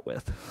start out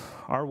with.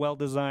 Our well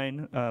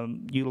design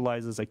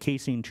utilizes a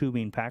casing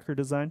tubing packer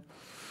design,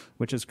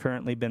 which has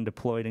currently been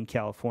deployed in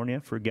California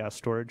for gas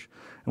storage.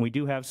 And we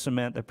do have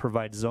cement that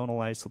provides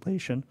zonal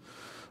isolation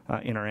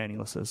in our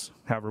annuluses.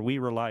 However, we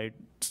rely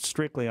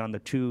strictly on the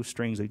 2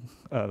 strings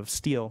of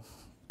steel,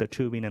 the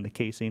tubing and the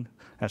casing,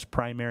 as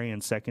primary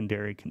and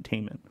secondary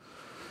containment.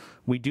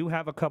 We do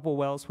have a couple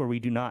wells where we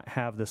do not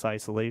have this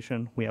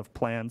isolation. We have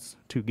plans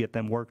to get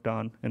them worked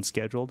on and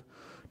scheduled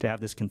to have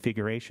this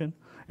configuration.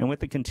 And with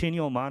the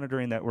continual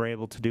monitoring that we're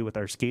able to do with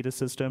our SCADA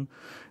system,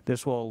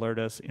 this will alert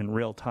us in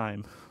real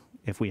time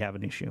if we have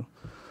an issue.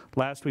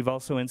 Last, we've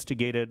also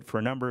instigated for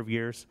a number of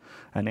years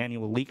an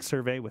annual leak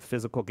survey with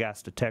physical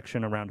gas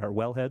detection around our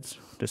wellheads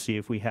to see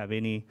if we have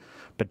any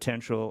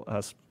potential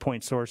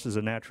point sources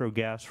of natural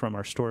gas from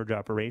our storage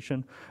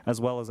operation, as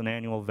well as an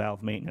annual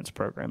valve maintenance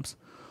programs,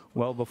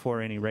 well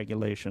before any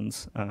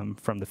regulations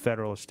from the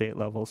federal or state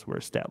levels were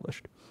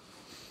established.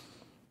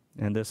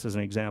 And this is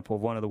an example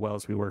of one of the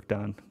wells we worked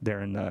on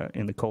there in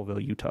the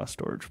Colville, Utah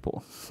storage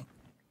pool.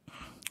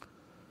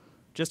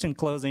 Just in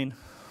closing,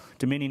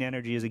 Dominion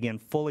Energy is again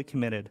fully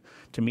committed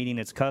to meeting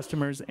its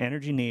customers'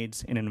 energy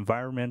needs in an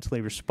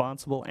environmentally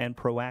responsible and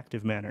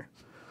proactive manner.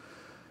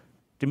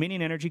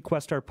 Dominion Energy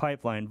Questar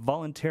Pipeline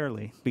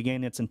voluntarily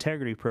began its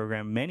integrity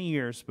program many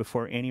years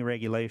before any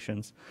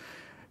regulations,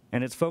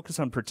 and its focus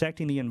on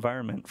protecting the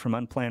environment from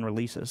unplanned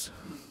releases.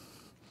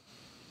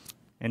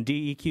 And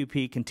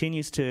DEQP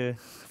continues to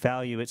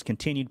value its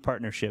continued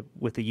partnership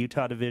with the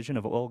Utah Division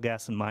of Oil,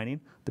 Gas, and Mining,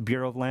 the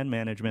Bureau of Land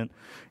Management,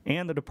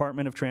 and the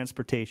Department of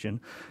Transportation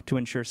to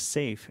ensure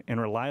safe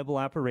and reliable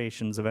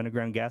operations of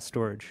underground gas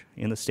storage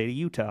in the state of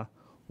Utah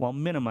while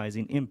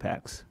minimizing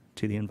impacts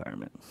to the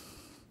environment.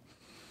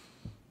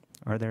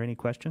 Are there any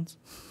questions?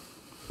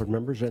 Board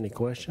members, any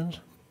questions?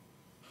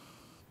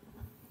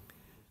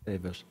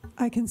 Davis.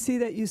 I can see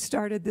that you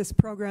started this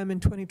program in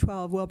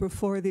 2012, well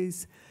before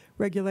these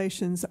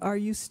regulations. Are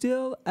you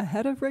still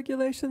ahead of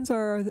regulations,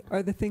 or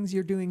are the things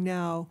you're doing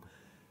now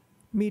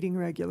meeting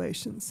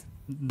regulations?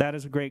 That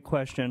is a great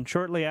question.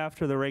 Shortly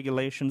after the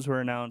regulations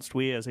were announced,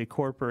 we as a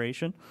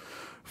corporation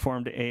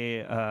formed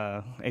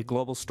a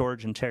global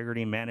storage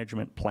integrity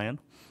management plan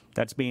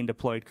that's being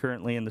deployed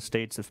currently in the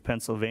states of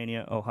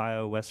Pennsylvania,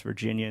 Ohio, West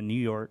Virginia, New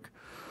York,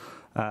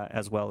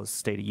 as well as the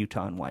state of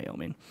Utah and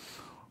Wyoming.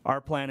 Our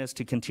plan is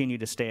to continue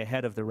to stay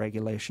ahead of the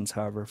regulations,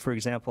 however. For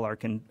example,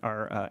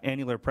 our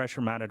annular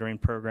pressure monitoring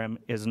program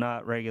is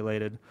not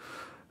regulated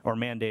or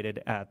mandated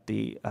at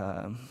the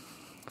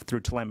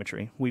through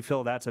telemetry. We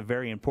feel that's a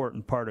very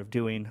important part of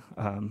doing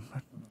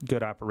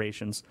good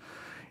operations,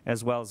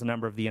 as well as a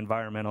number of the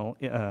environmental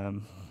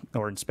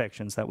or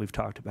inspections that we've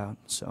talked about.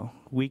 So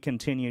we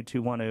continue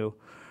to want to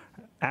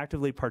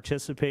actively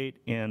participate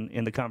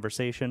in the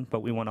conversation, but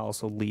we want to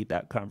also lead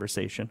that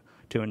conversation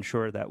to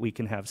ensure that we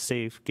can have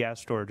safe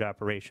gas storage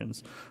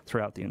operations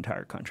throughout the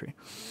entire country.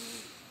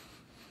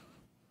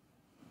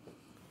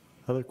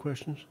 Other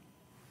questions?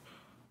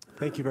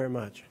 Thank you very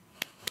much.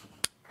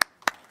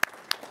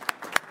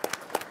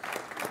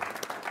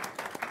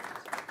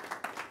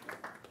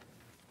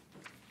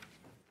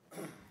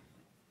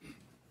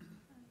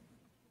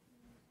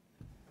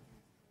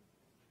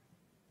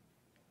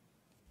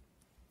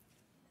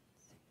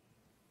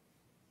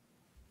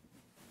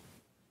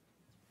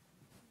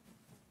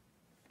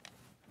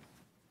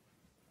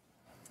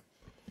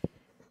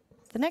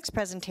 The next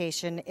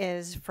presentation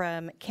is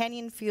from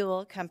Canyon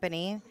Fuel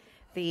Company,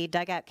 the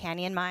Dugout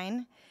Canyon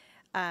Mine.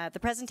 The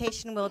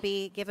presentation will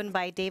be given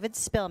by David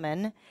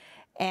Spillman,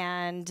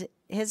 and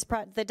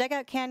the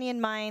Dugout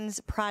Canyon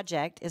Mine's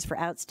project is for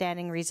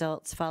outstanding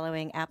results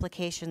following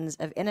applications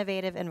of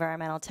innovative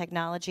environmental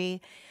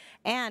technology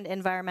and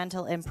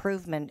environmental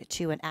improvement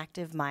to an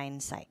active mine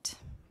site.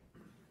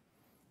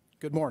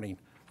 Good morning.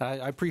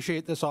 I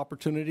appreciate this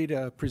opportunity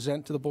to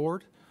present to the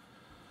board.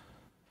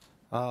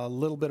 A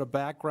little bit of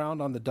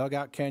background on the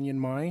Dugout Canyon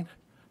Mine.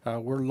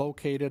 We're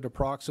located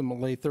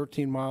approximately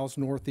 13 miles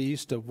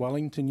northeast of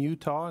Wellington,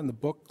 Utah in the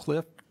Book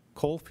Cliff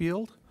coal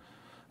field.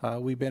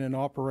 We've been in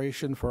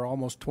operation for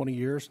almost 20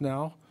 years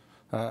now.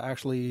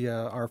 Actually,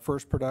 our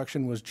first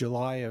production was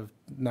July of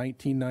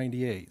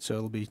 1998, so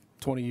it'll be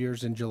 20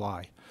 years in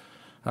July.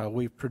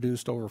 We've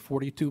produced over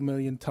 42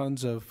 million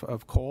tons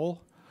of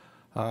coal.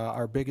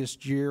 Our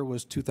biggest year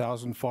was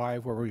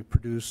 2005, where we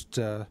produced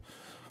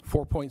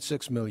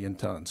 4.6 million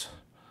tons.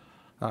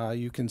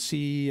 You can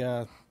see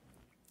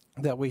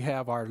that we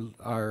have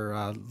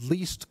our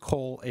leased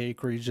coal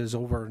acreage is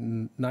over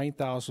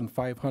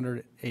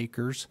 9,500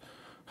 acres.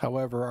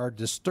 However, our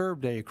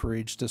disturbed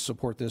acreage to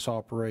support this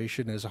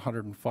operation is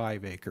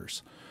 105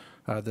 acres.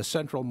 The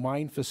central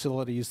mine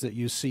facilities that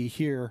you see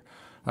here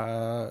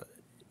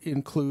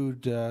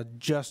include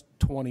just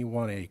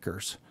 21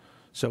 acres.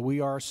 So we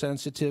are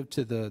sensitive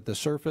to the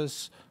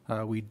surface.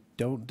 We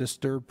don't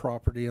disturb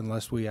property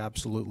unless we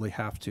absolutely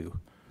have to.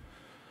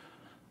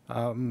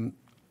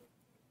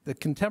 The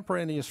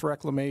contemporaneous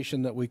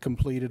reclamation that we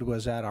completed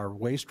was at our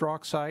waste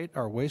rock site.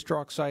 Our waste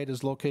rock site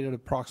is located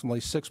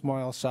approximately 6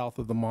 miles south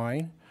of the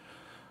mine.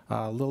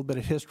 A little bit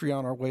of history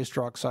on our waste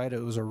rock site.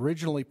 It was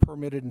originally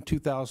permitted in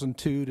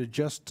 2002 to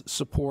just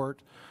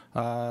support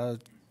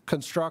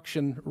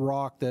construction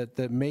rock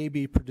that may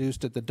be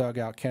produced at the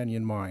Dugout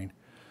Canyon mine.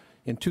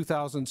 In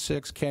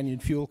 2006, Canyon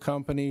Fuel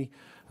Company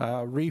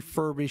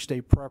refurbished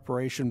a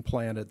preparation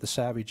plant at the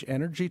Savage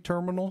Energy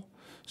Terminal.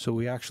 So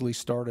we actually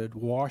started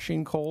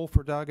washing coal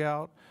for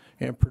Dugout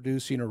and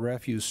producing a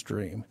refuse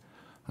stream.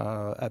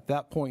 At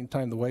that point in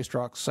time, the waste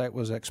rock site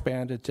was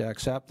expanded to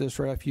accept this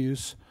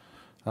refuse.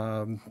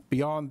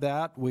 Beyond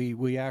that,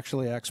 we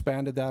actually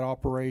expanded that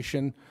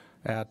operation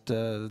at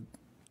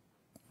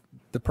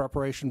the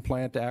preparation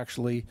plant to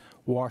actually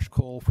wash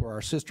coal for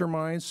our sister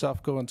mines,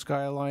 Sufco and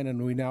Skyline,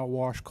 and we now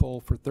wash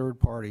coal for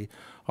third-party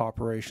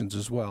operations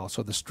as well.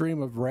 So the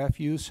stream of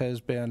refuse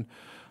has been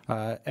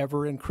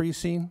ever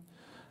increasing,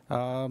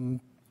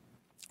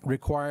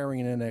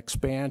 requiring an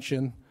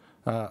expansion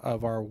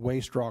of our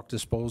waste rock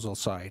disposal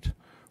site.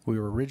 We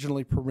were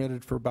originally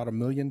permitted for about 1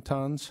 million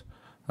tons.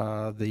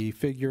 The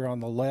figure on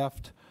the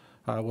left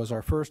was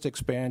our first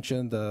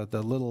expansion.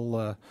 The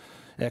little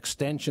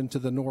extension to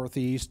the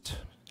northeast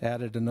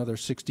added another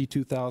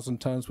 62,000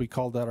 tons. We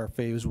called that our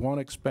phase 1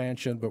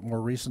 expansion, but more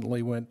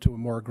recently went to a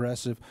more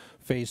aggressive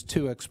phase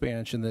 2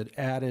 expansion that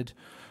added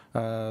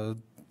an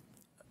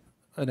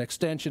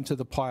extension to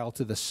the pile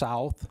to the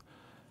south.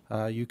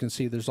 You can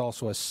see there's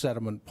also a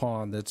sediment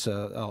pond that's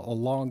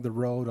along the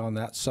road on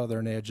that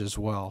southern edge as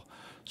well.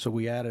 So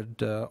we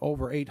added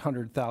over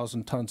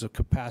 800,000 tons of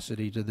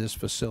capacity to this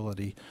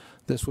facility.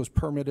 This was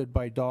permitted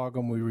by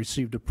DOGM. We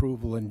received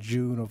approval in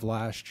June of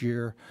last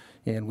year,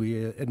 and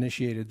we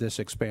initiated this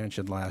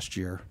expansion last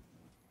year.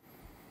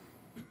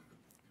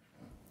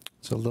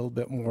 It's a little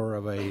bit more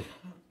of a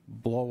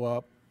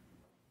blow-up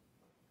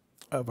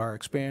of our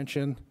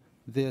expansion.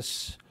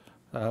 This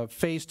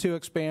phase 2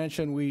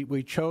 expansion,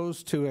 we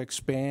chose to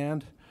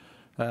expand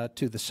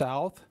to the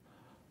south.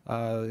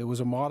 It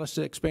was a modest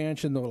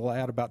expansion that will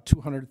add about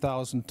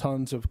 200,000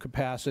 tons of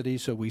capacity,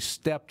 so we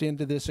stepped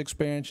into this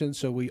expansion,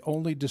 so we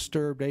only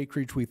disturbed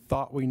acreage we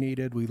thought we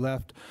needed. We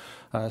left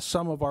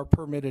some of our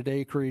permitted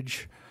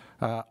acreage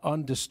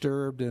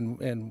undisturbed,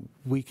 and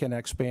we can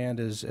expand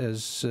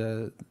as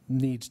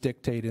needs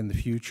dictate in the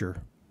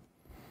future.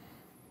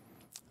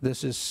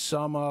 This is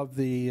some of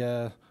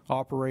the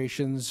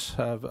operations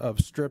of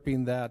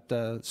stripping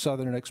that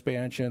southern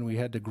expansion. We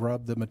had to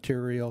grub the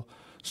material,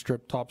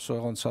 strip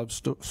topsoil and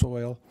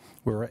subsoil.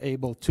 We were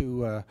able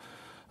to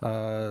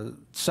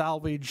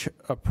salvage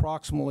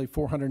approximately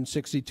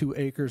 462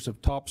 acres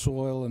of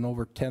topsoil and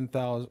over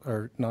 10,000,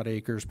 or not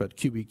acres, but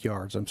cubic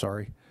yards, I'm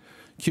sorry.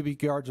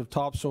 Cubic yards of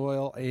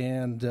topsoil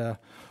and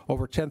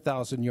over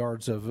 10,000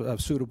 yards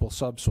of suitable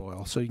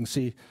subsoil. So you can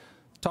see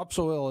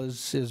topsoil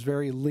is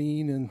very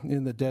lean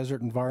in the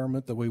desert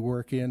environment that we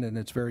work in, and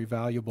it's very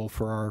valuable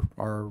for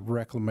our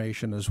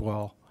reclamation as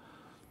well.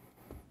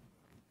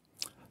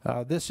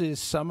 This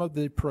is some of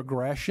the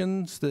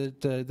progressions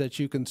that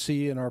you can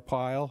see in our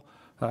pile.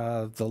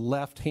 The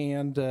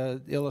left-hand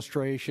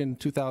illustration,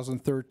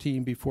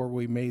 2013, before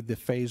we made the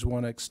phase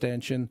 1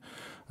 extension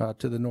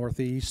to the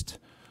northeast.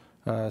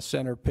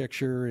 Center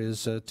picture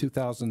is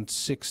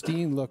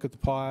 2016 look at the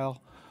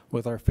pile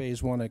with our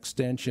phase 1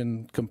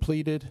 extension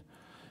completed.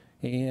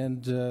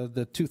 And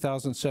the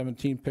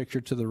 2017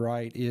 picture to the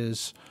right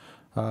is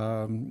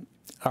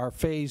our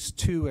phase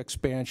 2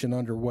 expansion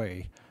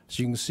underway.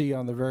 So you can see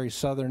on the very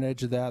southern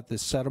edge of that, the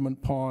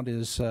sediment pond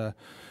is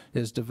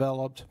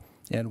developed,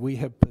 and we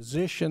have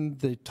positioned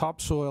the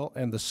topsoil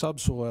and the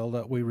subsoil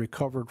that we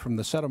recovered from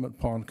the sediment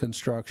pond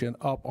construction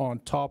up on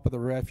top of the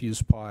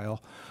refuse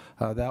pile.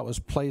 That was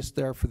placed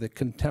there for the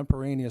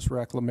contemporaneous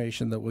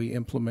reclamation that we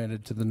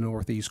implemented to the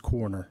northeast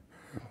corner.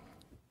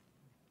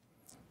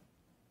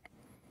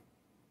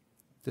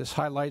 This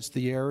highlights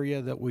the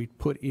area that we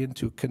put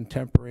into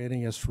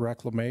contemporaneous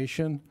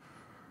reclamation,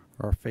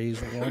 our phase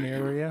 1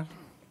 area.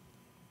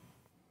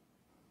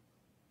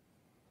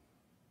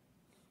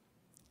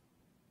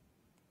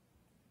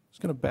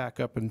 I'm going to back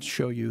up and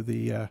show you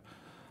the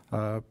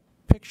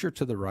picture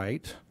to the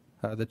right,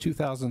 the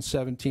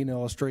 2017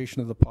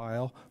 illustration of the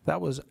pile.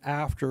 That was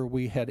after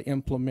we had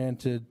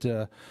implemented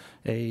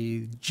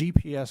a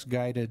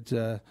GPS-guided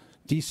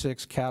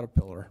D6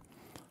 Caterpillar.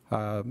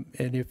 And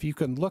if you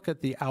can look at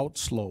the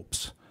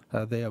outslopes,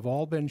 they have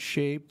all been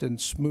shaped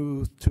and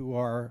smoothed to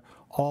our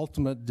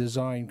ultimate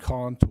design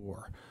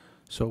contour.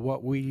 So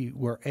what we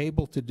were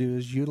able to do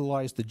is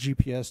utilize the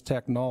GPS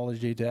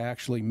technology to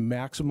actually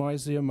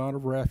maximize the amount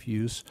of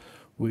refuse.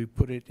 We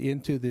put it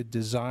into the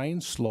design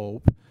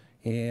slope,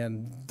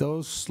 and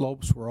those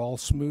slopes were all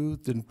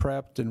smoothed and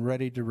prepped and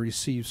ready to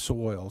receive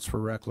soils for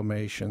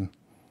reclamation.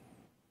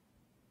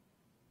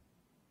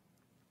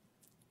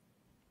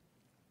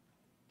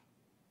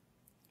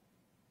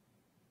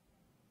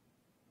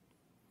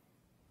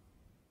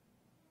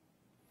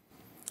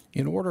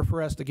 In order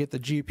for us to get the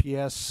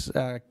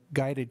GPS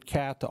guided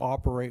CAT to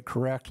operate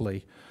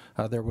correctly,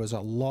 there was a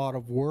lot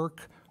of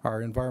work.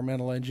 Our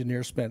environmental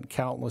engineer spent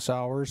countless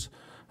hours.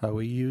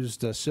 We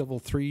used Civil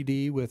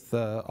 3D with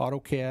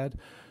AutoCAD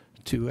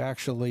to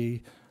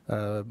actually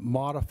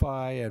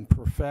modify and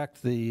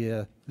perfect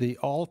the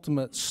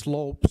ultimate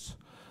slopes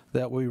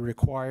that we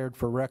required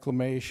for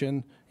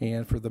reclamation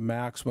and for the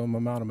maximum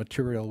amount of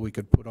material we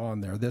could put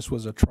on there. This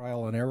was a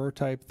trial and error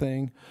type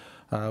thing.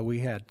 We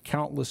had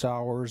countless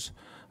hours.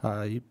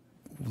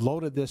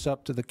 Loaded this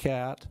up to the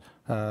CAT.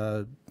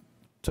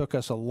 Took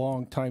us a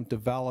long time to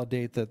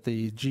validate that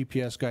the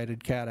GPS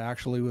guided CAT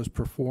actually was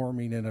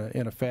performing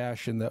in a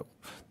fashion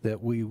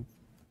that we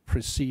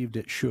perceived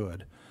it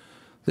should.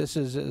 This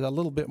is a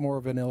little bit more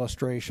of an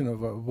illustration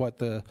of what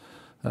the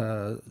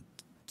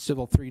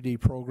Civil 3D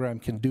program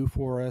can do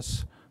for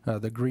us.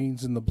 The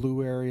greens and the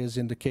blue areas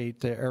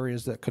indicate the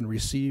areas that can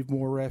receive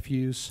more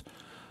refuse.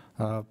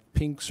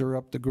 Pinks are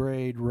up to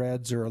grade,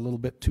 reds are a little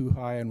bit too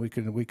high, and we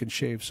can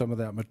shave some of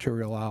that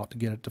material out to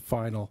get it to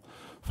final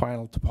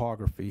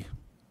topography.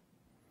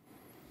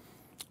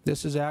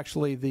 This is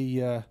actually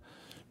the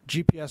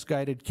GPS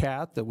guided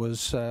CAT that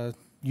was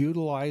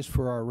utilized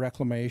for our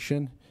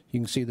reclamation.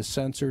 You can see the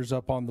sensors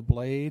up on the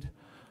blade.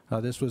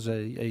 This was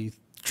a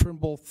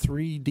Trimble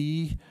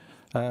 3D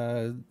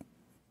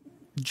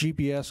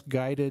GPS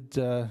guided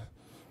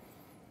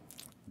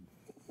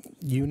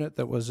unit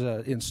that was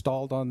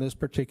installed on this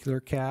particular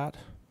CAT.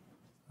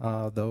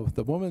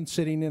 The woman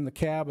sitting in the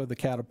cab of the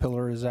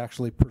Caterpillar is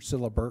actually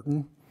Priscilla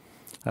Burton.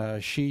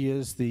 She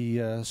is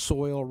the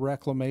soil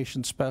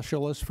reclamation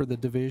specialist for the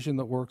division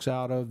that works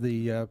out of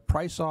the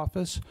Price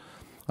office.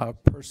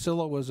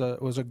 Priscilla was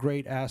a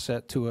great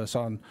asset to us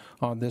on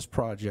this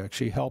project.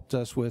 She helped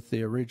us with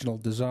the original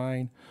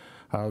design,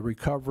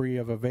 recovery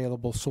of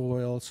available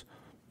soils,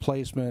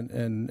 placement,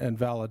 and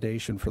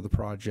validation for the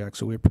project.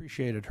 So we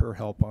appreciated her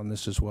help on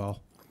this as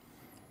well.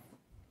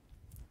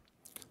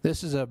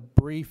 This is a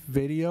brief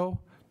video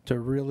to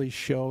really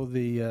show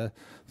the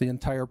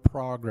entire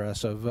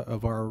progress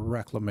of our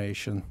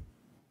reclamation.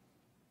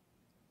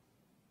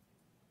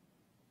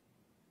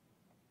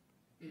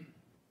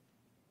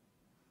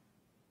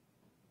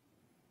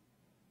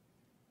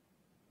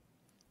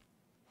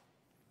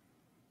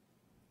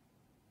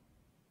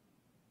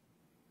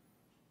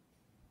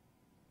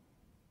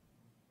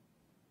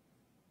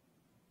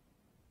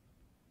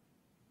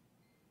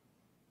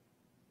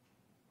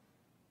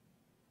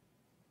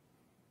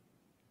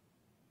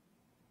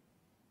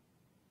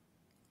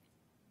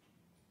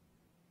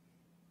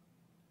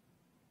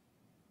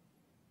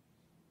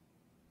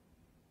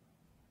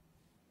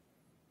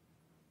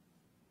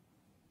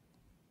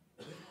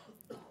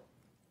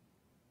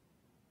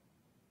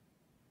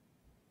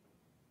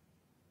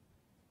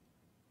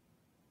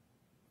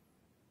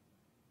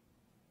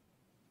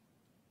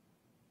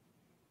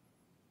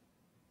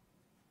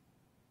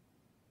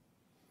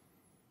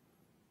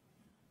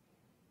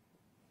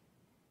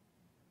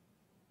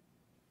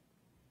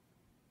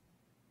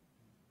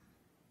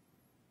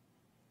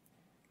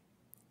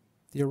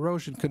 The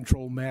erosion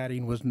control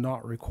matting was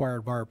not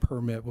required by our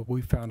permit, but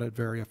we found it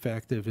very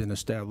effective in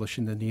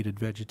establishing the needed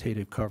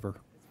vegetative cover.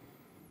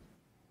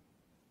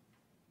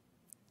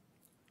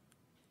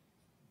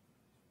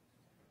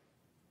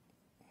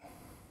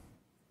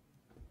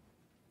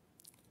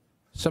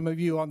 Some of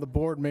you on the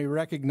board may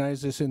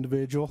recognize this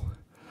individual.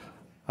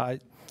 I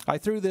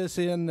threw this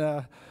in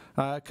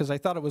because I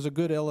thought it was a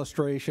good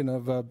illustration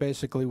of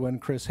basically when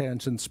Chris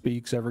Hansen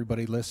speaks,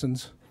 everybody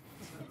listens.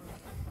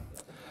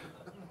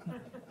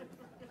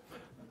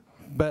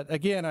 But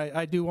again,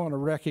 I do want to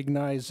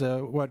recognize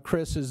what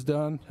Chris has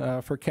done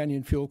for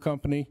Canyon Fuel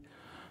Company.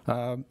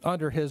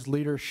 Under his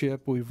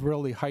leadership, we've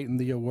really heightened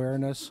the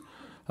awareness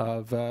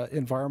of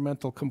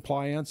environmental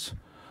compliance.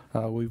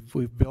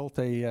 We've built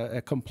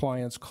a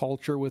compliance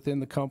culture within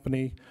the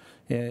company,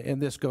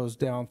 and this goes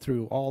down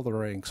through all the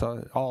ranks.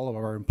 All of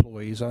our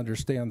employees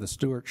understand the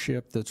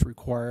stewardship that's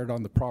required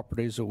on the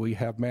properties that we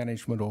have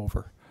management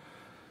over.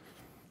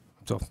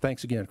 So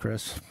thanks again,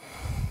 Chris.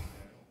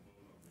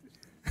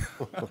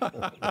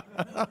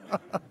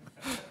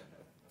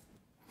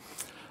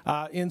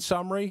 In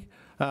summary,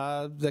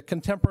 the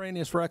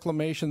contemporaneous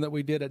reclamation that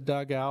we did at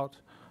Dugout,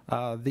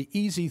 the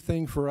easy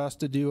thing for us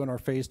to do in our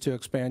Phase 2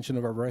 expansion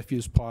of our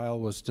refuse pile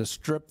was to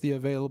strip the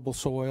available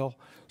soil,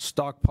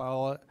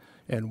 stockpile it,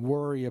 and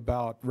worry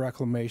about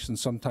reclamation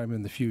sometime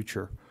in the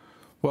future.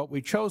 What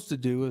we chose to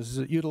do is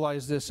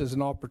utilize this as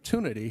an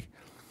opportunity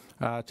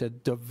to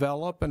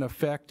develop an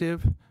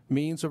effective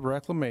means of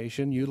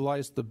reclamation,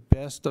 utilize the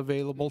best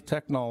available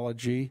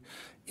technology,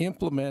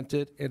 implement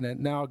it, and it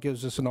now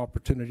gives us an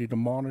opportunity to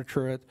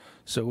monitor it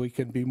so we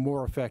can be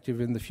more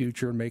effective in the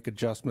future and make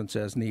adjustments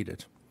as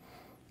needed.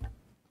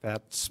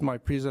 That's my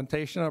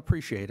presentation. I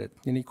appreciate it.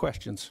 Any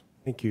questions?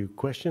 Thank you.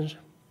 Questions?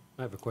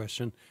 I have a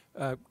question.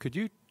 Could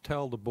you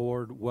tell the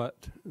board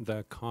what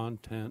the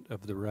content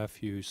of the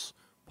refuse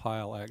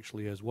pile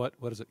actually is? What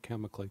is it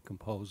chemically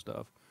composed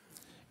of?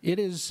 It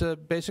is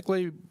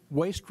basically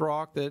waste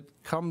rock that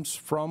comes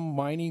from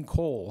mining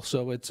coal.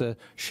 So it's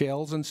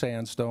shales and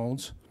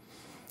sandstones.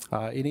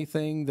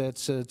 Anything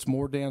that's it's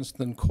more dense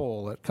than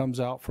coal. It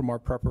comes out from our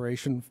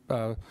preparation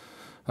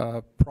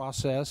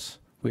process.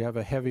 We have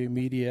a heavy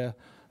media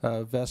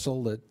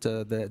vessel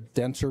that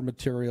denser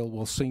material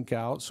will sink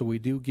out. So we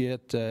do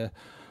get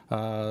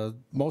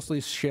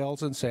mostly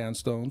shales and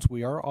sandstones.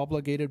 We are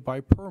obligated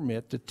by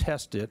permit to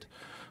test it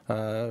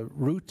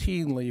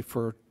routinely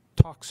for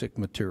toxic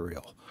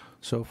material.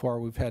 So far,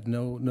 we've had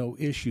no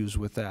issues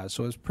with that.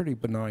 So it's pretty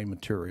benign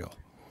material.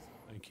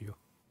 Thank you.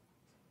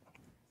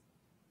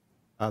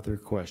 Other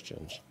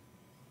questions?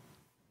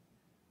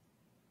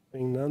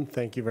 Seeing none,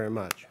 thank you very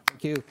much.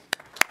 Thank you.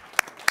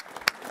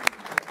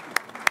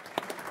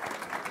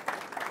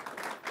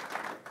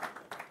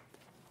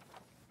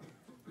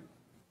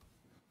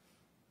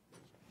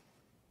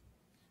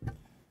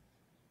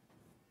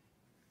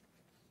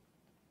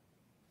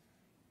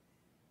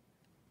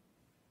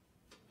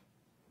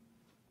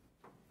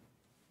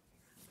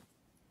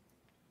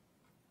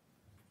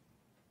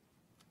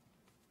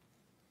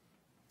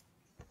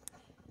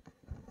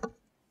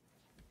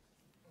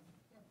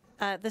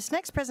 This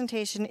next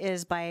presentation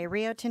is by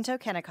Rio Tinto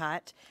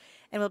Kennecott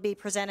and will be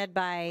presented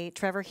by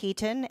Trevor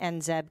Heaton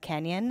and Zeb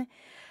Kenyon.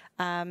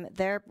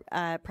 Their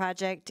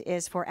project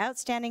is for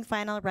outstanding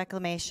final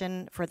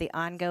reclamation for the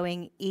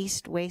ongoing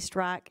East Waste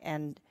Rock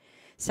and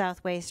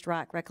South Waste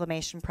Rock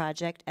Reclamation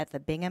Project at the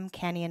Bingham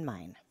Canyon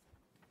Mine.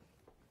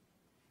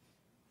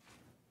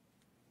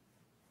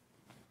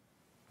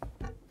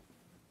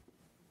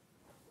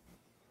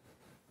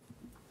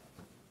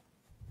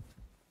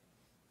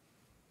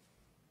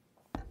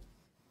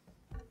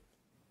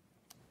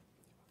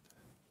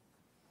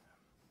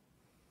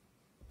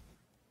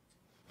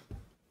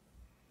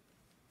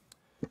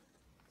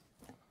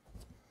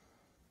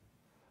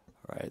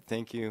 All right,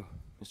 thank you,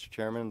 Mr.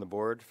 Chairman and the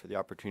board, for the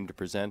opportunity to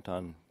present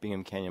on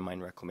Bingham Canyon Mine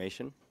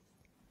reclamation.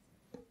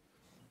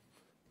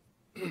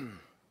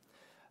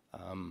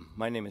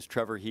 My name is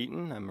Trevor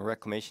Heaton. I'm a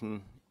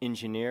reclamation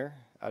engineer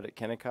out at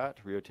Kennecott,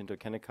 Rio Tinto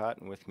Kennecott,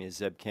 and with me is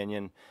Zeb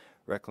Kenyon,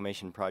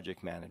 reclamation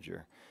project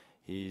manager.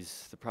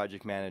 He's the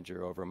project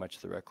manager over much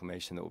of the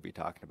reclamation that we'll be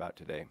talking about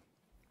today.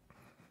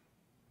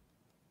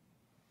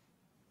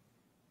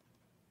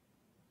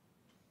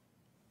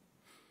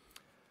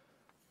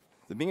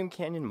 The Bingham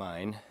Canyon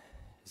Mine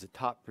is a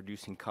top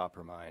producing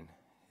copper mine.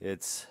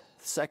 It's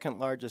the second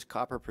largest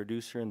copper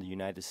producer in the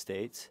United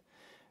States.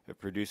 It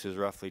produces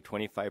roughly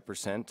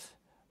 25%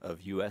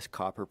 of U.S.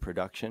 copper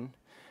production,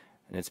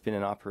 and it's been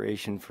in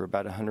operation for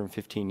about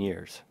 115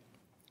 years.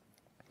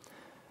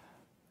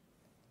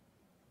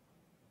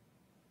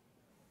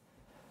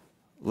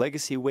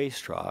 Legacy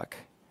waste rock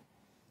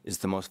is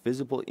the most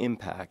visible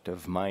impact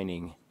of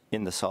mining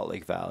in the Salt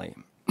Lake Valley.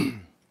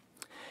 In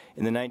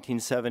the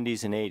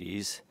 1970s and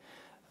 80s,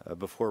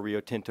 before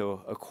Rio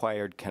Tinto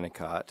acquired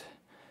Kennecott,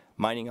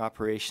 mining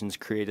operations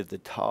created the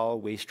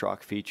tall waste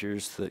rock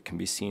features that can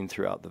be seen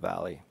throughout the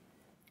valley.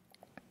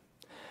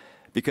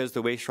 Because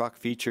the waste rock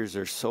features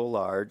are so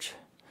large,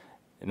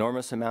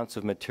 enormous amounts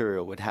of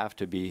material would have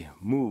to be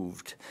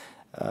moved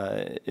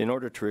in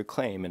order to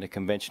reclaim in a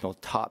conventional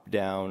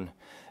top-down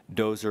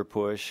dozer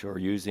push or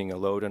using a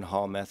load and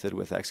haul method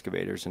with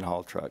excavators and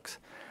haul trucks.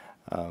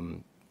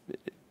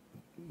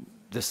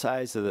 The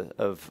size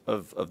of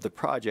the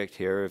project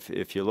here,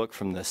 if you look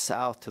from the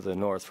south to the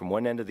north, from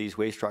one end of these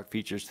waste rock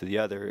features to the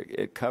other,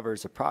 it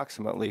covers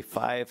approximately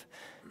 5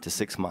 to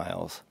 6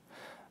 miles.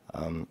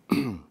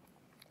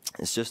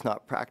 It's just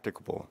not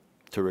practicable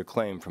to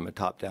reclaim from a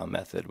top-down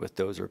method with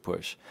dozer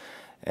push.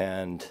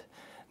 And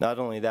not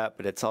only that,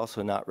 but it's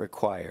also not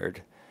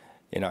required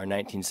in our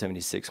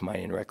 1976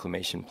 mining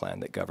reclamation plan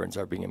that governs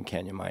our Bingham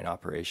Canyon Mine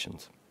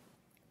operations.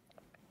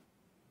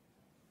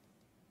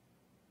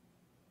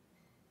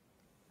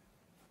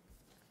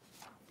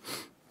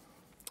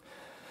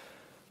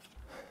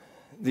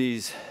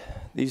 These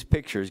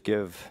pictures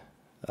give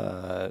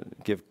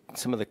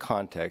some of the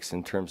context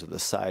in terms of the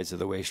size of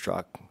the waste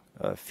rock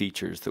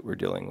features that we're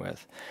dealing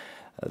with.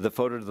 The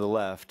photo to the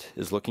left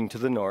is looking to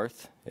the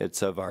north.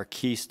 It's of our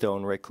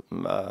Keystone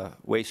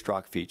waste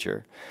rock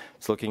feature.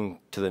 It's looking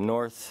to the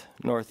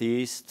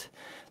northeast.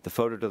 The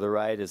photo to the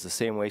right is the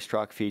same waste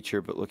rock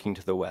feature but looking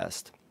to the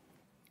west.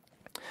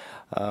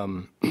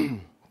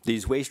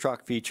 These waste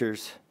rock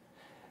features,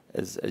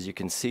 as you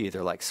can see,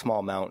 they're like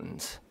small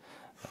mountains.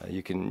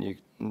 You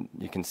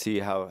can see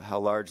how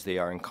large they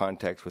are in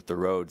context with the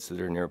roads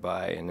that are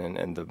nearby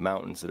and the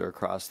mountains that are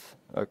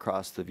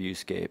across the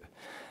viewscape.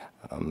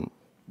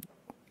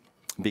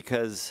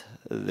 Because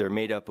they're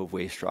made up of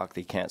waste rock,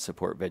 they can't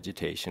support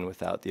vegetation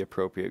without the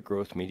appropriate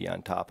growth media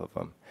on top of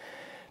them.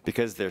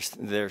 Because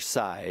their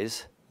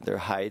size, their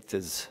height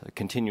is a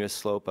continuous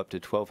slope up to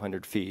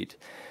 1,200 feet,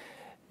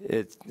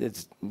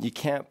 you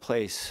can't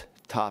place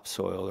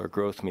topsoil or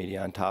growth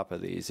media on top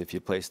of these. If you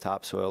place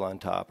topsoil on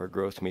top or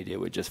growth media, it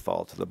would just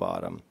fall to the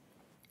bottom.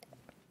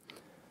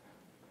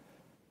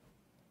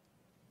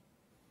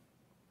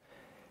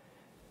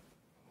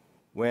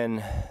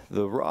 When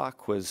the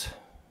rock was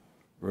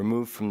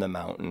removed from the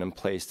mountain and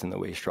placed in the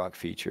waste rock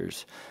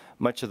features.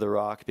 Much of the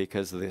rock,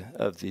 because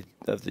of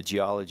the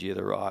geology of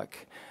the rock,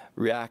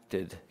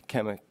 reacted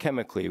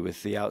chemically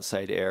with the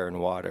outside air and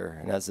water,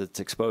 and as it's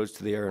exposed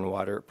to the air and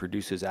water, it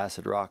produces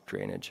acid rock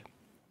drainage.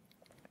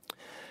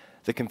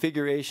 The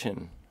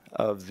configuration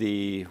of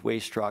the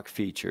waste rock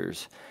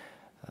features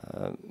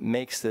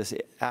makes this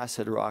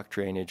acid rock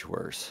drainage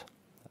worse.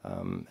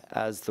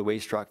 As the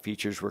waste rock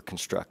features were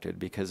constructed,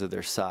 because of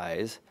their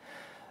size,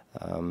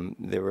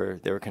 they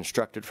were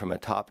constructed from a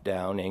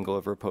top-down angle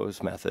of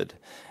repose method,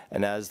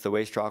 and as the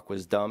waste rock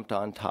was dumped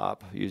on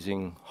top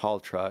using haul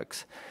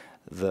trucks,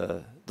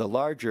 the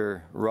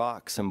larger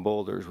rocks and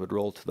boulders would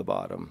roll to the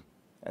bottom,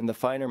 and the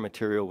finer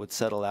material would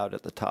settle out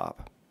at the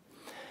top.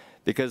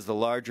 Because the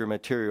larger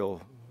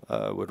material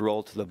would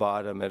roll to the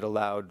bottom, it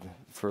allowed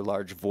for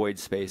large void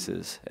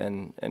spaces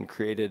and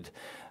created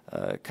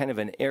kind of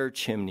an air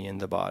chimney in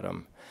the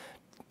bottom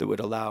that would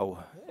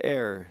allow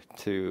air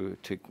to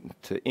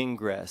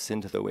ingress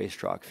into the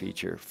waste rock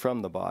feature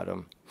from the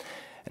bottom.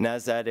 And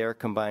as that air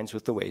combines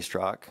with the waste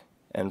rock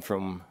and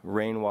from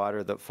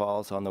rainwater that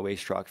falls on the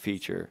waste rock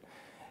feature,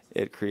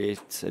 it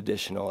creates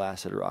additional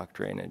acid rock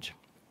drainage.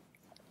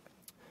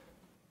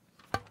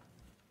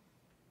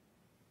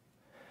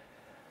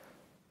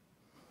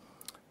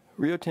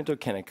 Rio Tinto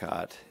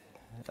Kennecott,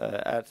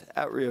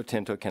 at Rio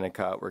Tinto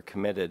Kennecott, we're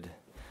committed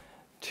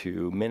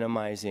to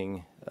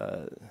minimizing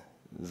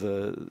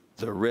the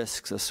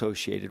risks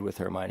associated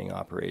with our mining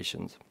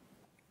operations.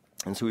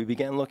 And so we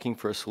began looking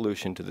for a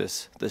solution to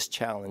this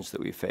challenge that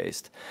we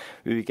faced.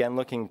 We began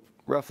looking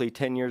roughly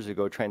 10 years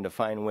ago, trying to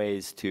find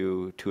ways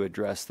to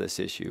address this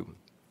issue.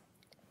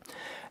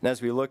 And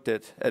as we looked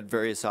at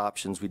various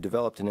options, we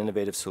developed an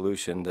innovative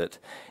solution that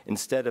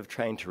instead of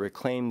trying to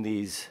reclaim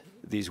these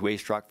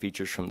waste rock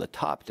features from the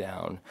top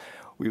down,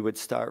 we would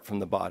start from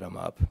the bottom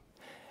up.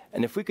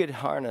 And if we could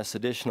harness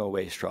additional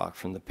waste rock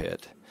from the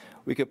pit,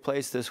 we could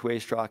place this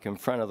waste rock in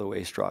front of the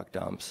waste rock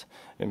dumps,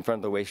 in front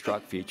of the waste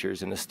rock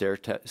features in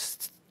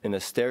a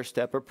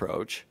stair-step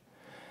approach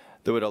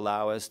that would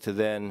allow us to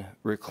then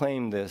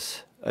reclaim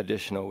this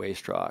additional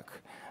waste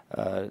rock.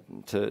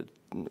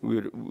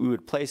 We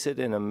would place it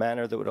in a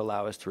manner that would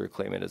allow us to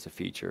reclaim it as a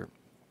feature.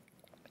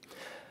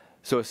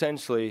 So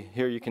essentially,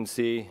 here you can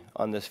see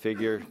on this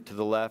figure to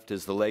the left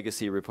is the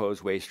legacy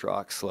repose waste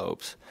rock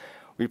slopes.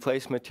 We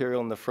place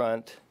material in the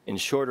front in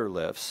shorter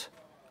lifts.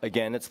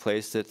 Again, it's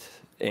placed at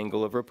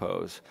angle of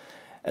repose.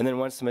 And then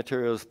once the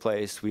material is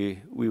placed,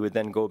 we would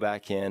then go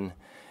back in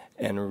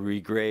and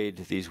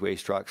regrade these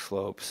waste rock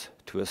slopes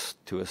to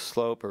a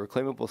slope, a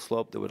reclaimable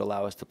slope that would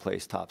allow us to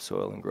place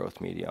topsoil and growth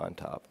media on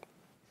top.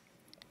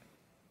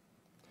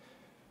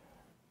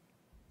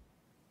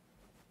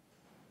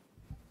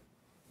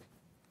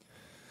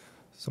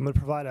 So I'm going to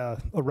provide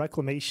a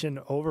reclamation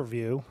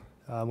overview.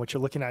 What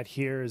you're looking at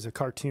here is a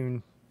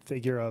cartoon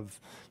figure of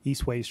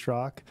East Waste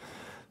Rock.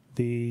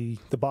 The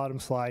bottom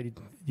slide,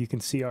 you can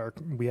see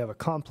we have a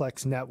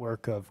complex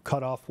network of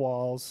cutoff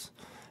walls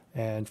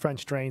and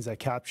French drains that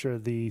capture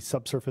the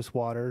subsurface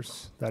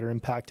waters that are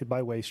impacted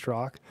by waste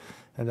rock,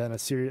 and then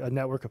a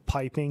network of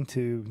piping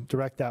to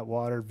direct that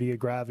water via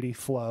gravity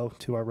flow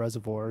to our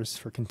reservoirs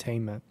for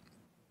containment.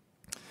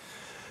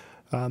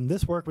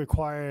 This work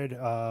required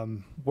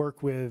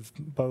work with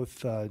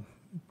both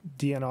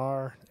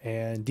DNR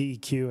and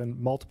DEQ and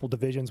multiple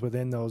divisions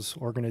within those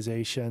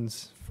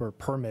organizations for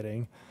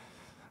permitting.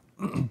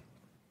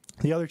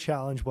 The other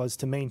challenge was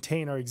to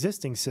maintain our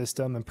existing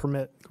system and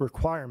permit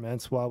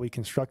requirements while we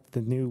constructed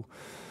the new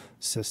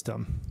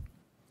system.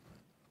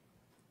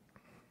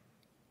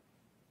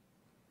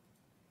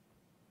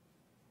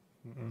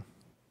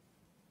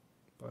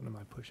 Button am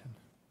I pushing?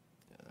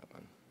 Yeah, that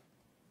one.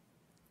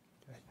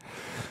 Okay.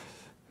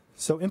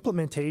 So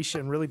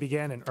implementation really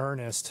began in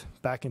earnest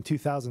back in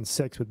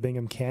 2006 with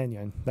Bingham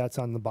Canyon. That's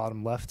on the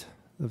bottom left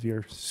of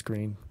your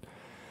screen.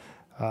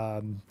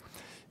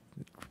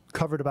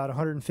 Covered about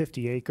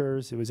 150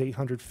 acres. It was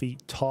 800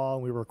 feet tall,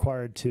 and we were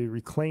required to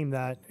reclaim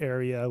that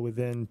area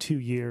within 2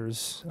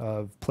 years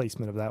of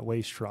placement of that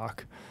waste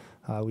rock.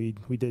 We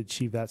did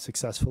achieve that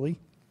successfully.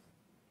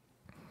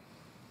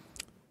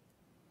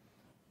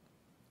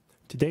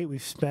 To date,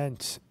 we've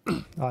spent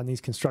on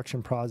these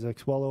construction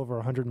projects well over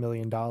 $100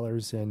 million in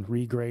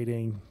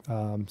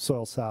regrading,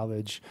 soil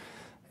salvage,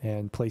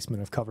 and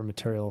placement of cover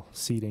material,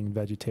 seeding,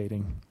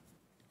 vegetating.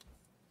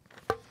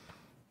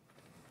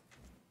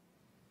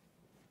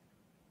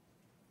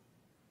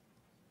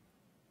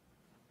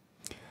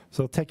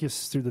 So I'll take you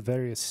through the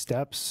various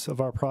steps of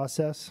our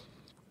process.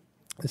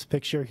 This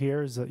picture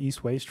here is the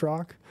East Waste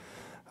Rock.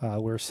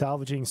 We're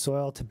salvaging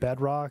soil to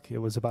bedrock. It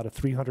was about a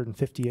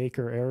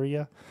 350-acre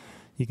area.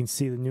 You can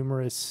see the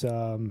numerous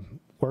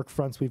work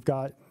fronts we've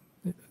got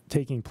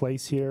taking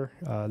place here.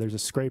 There's a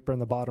scraper in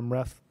the bottom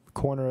left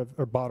corner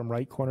or bottom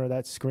right corner of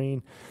that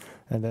screen,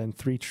 and then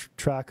 3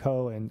 track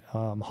hoe and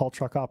haul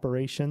truck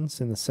operations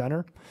in the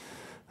center.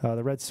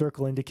 The red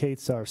circle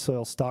indicates our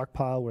soil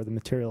stockpile where the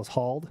material is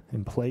hauled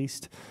and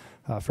placed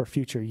for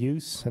future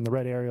use, and the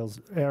red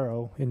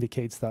arrow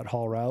indicates that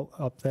haul route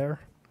up there.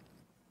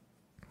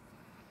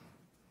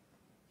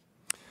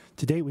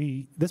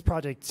 date, this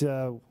project,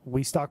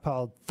 we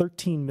stockpiled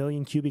 13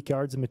 million cubic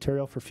yards of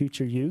material for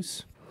future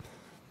use.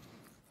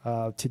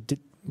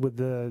 With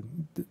the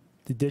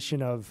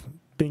addition of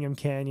Bingham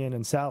Canyon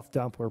and South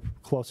Dump, we're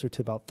closer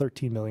to about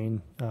 13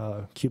 million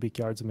cubic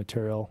yards of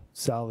material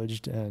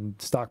salvaged and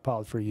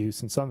stockpiled for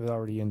use, and some of it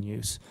already in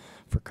use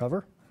for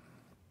cover.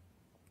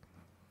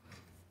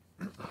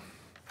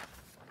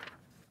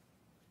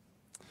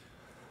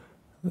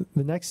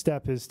 The next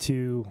step is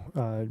to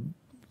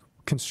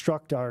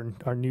construct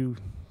our new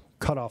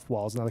cutoff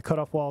walls. Now, the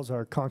cutoff walls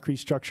are concrete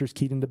structures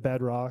keyed into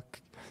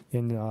bedrock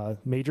in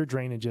major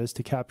drainages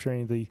to capture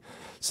any of the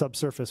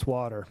subsurface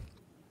water.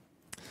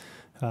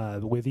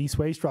 With East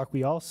Waste Rock,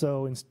 we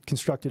also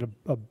constructed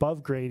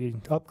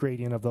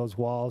upgrading of those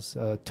walls,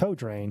 toe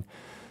drain,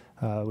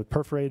 with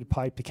perforated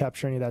pipe to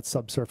capture any of that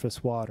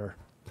subsurface water.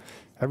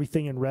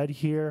 Everything in red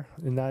here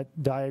in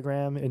that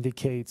diagram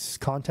indicates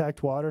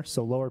contact water,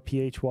 so lower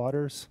pH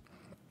waters.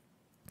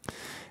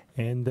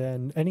 And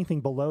then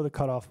anything below the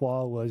cutoff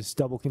wall was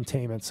double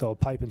containment, so a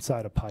pipe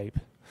inside a pipe.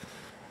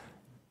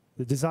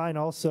 The design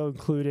also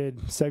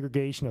included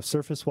segregation of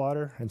surface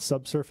water and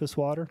subsurface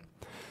water.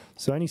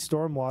 So any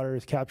storm water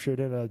is captured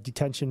in a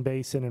detention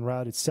basin and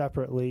routed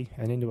separately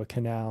and into a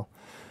canal.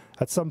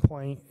 At some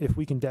point, if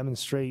we can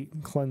demonstrate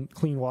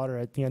clean water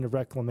at the end of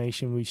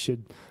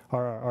reclamation,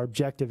 our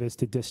objective is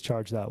to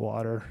discharge that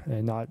water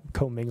and not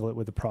commingle it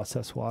with the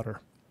processed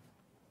water.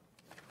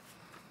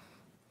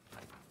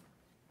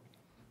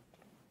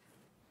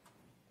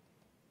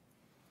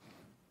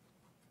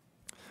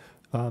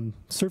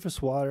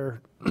 Surface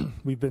water,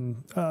 we've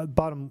been,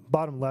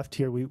 bottom left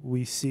here,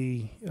 we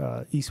see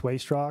East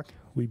Waste Rock.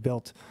 We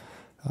built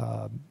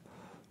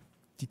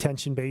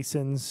detention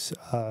basins,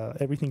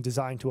 everything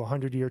designed to a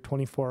 100-year,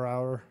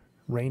 24-hour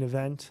rain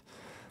event,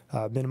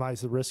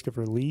 minimize the risk of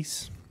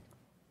release.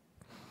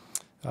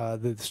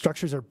 The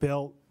structures are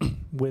built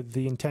with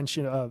the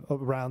intention of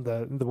around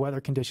the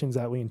weather conditions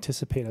that we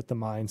anticipate at the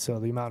mine. So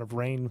the amount of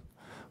rain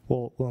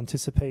we'll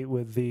anticipate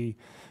with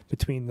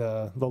between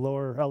the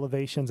lower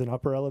elevations and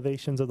upper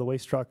elevations of the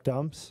waste rock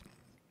dumps.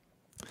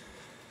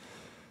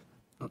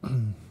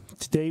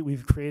 To date,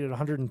 we've created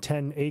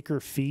 110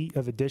 acre-feet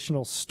of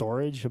additional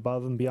storage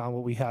above and beyond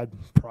what we had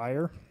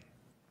prior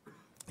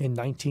in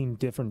 19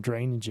 different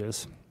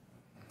drainages.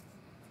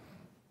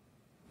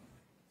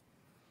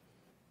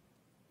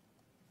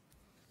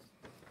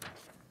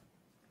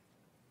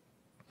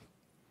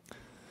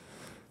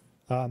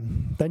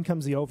 Then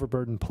comes the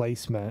overburden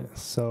placement.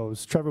 So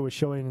as Trevor was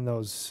showing in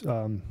those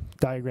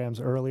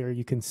diagrams earlier,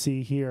 you can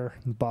see here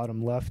in the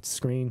bottom left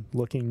screen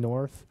looking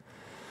north,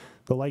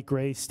 the light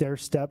gray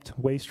stair-stepped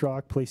waste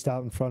rock placed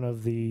out in front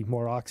of the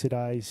more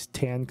oxidized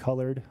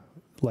tan-colored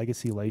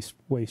legacy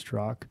waste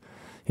rock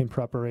in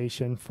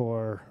preparation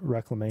for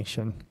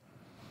reclamation.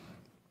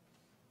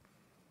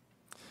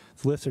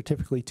 The lifts are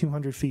typically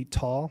 200 feet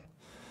tall.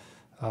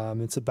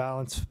 It's a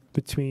balance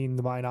between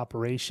the mine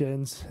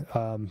operations,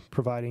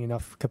 providing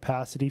enough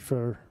capacity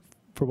for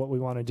what we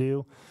want to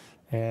do,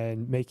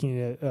 and making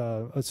it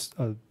a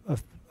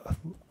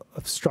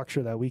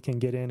structure that we can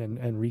get in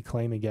and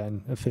reclaim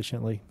again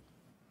efficiently.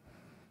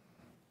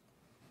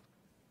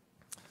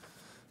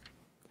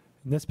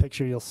 In this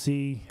picture, you'll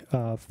see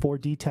 4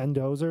 D10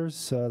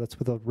 dozers, that's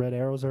what the red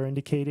arrows are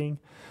indicating,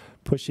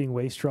 pushing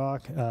waste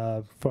rock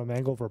from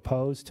angle of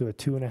repose to a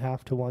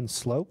 2.5 to 1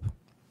 slope.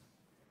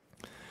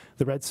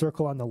 The red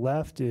circle on the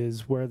left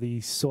is where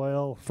the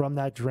soil from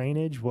that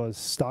drainage was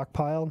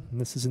stockpiled, and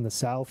this is in the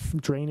south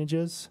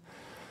drainages.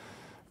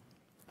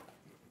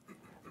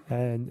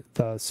 And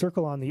the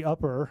circle on the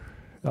upper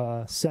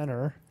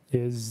center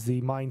is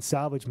the mine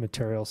salvage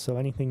material, so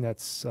anything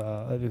that's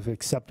of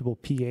acceptable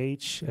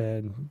pH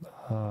and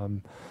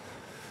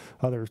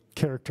other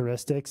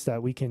characteristics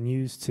that we can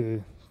use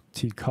to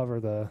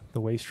cover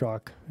the waste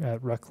rock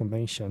at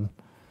reclamation.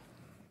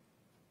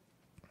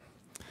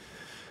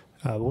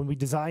 When we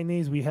design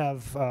these, we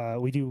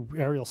do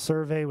aerial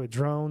survey with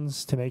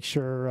drones to make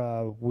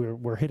sure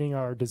we're hitting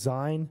our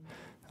design.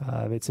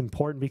 It's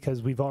important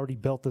because we've already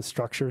built the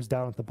structures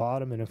down at the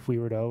bottom, and if we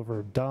were to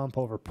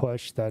over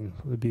push, then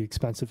it would be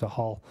expensive to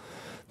haul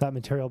that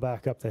material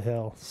back up the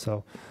hill.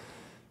 So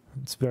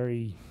it's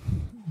very,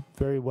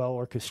 very well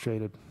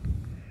orchestrated.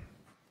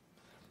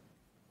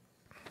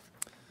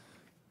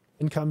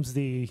 In comes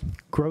the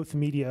growth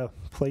media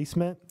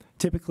placement.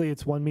 Typically,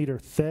 it's 1 meter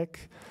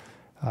thick.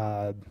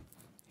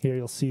 Here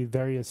you'll see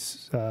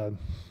various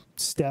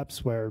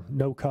steps where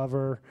no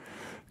cover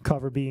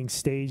being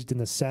staged in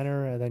the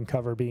center, and then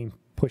cover being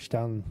pushed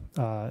down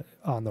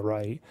on the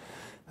right.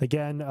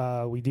 Again,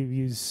 we do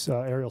use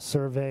aerial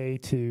survey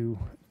to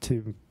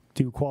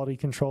do quality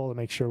control to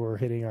make sure we're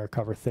hitting our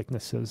cover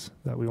thicknesses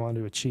that we want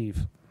to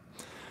achieve.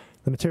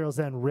 The material is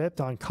then ripped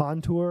on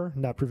contour,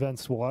 and that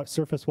prevents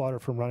surface water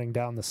from running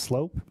down the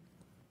slope,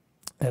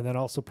 and then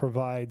also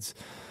provides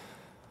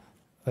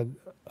a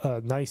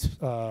nice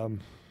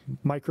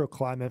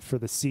microclimate for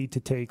the seed to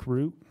take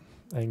root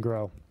and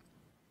grow.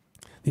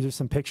 These are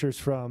some pictures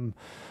from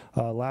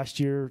last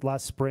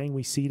spring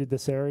we seeded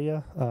this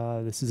area.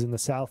 This is in the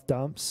south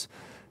dumps.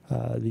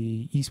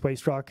 the East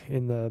Waste Rock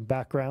in the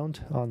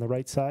background on the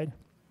right side,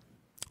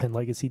 and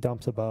legacy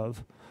dumps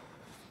above.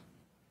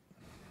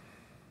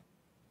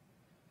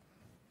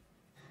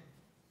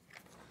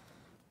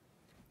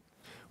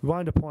 We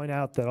wanted to point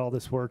out that all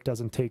this work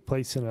doesn't take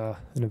place in a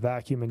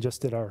vacuum and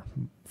just at our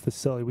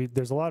facility.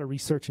 There's a lot of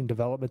research and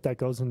development that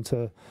goes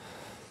into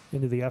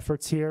the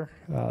efforts here.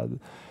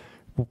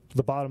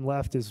 The bottom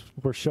left is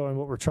we're showing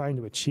what we're trying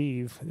to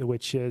achieve,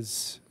 which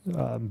is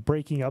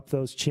breaking up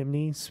those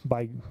chimneys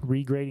by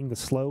regrading the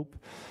slope,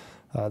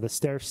 the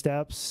stair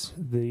steps,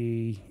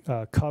 the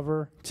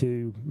cover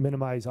to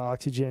minimize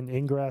oxygen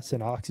ingress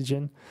and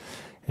oxygen,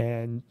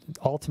 and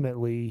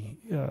ultimately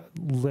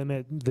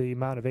limit the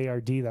amount of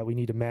ARD that we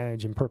need to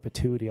manage in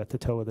perpetuity at the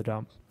toe of the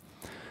dump.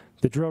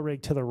 The drill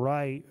rig to the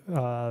right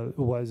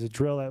was a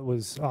drill that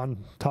was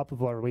on top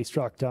of our waste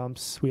rock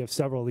dumps. We have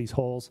several of these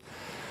holes,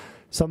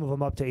 some of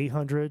them up to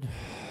 800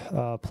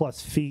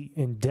 plus feet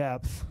in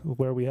depth,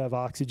 where we have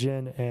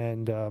oxygen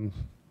and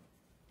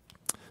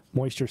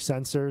moisture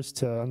sensors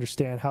to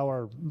understand how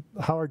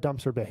our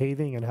dumps are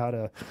behaving and how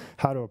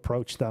to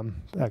approach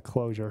them at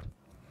closure.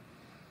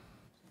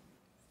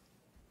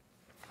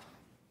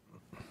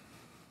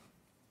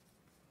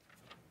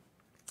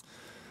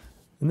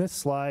 In this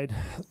slide,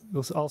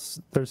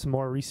 there's some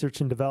more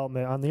research and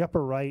development. On the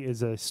upper right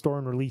is a store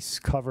and release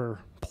cover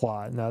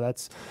plot. Now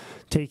that's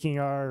taking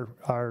our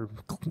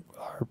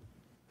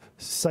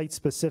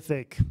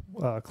site-specific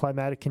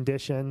climatic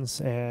conditions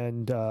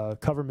and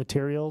cover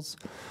materials,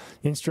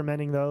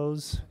 instrumenting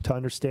those to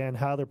understand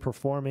how they're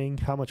performing,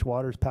 how much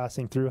water is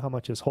passing through, how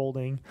much is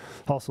holding.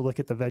 Also look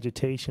at the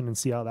vegetation and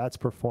see how that's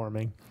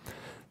performing.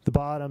 The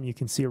bottom, you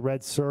can see a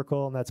red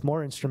circle, and that's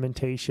more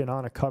instrumentation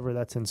on a cover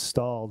that's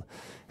installed.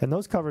 And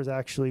those covers,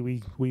 actually,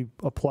 we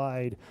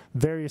applied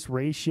various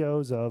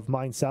ratios of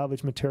mine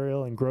salvage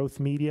material and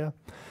growth media.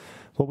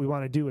 What we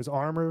want to do is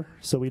armor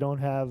so we don't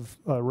have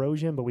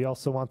erosion, but we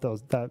also want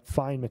that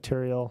fine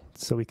material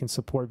so we can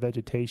support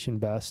vegetation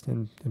best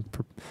and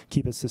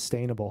keep it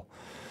sustainable.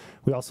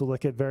 We also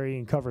look at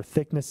varying cover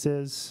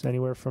thicknesses,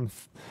 anywhere from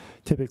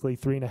typically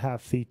 3.5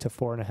 feet to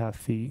 4.5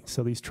 feet.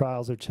 So these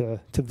trials are to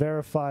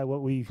verify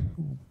what we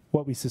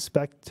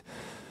suspect.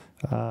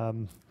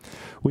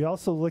 We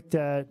also looked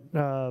at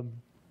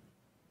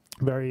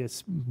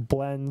various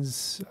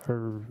blends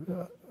or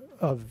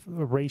of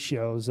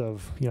ratios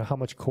of how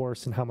much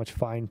coarse and how much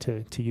fine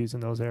to use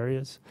in those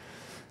areas.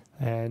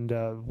 And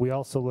we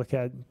also look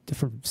at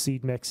different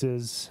seed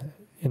mixes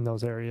in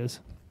those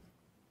areas.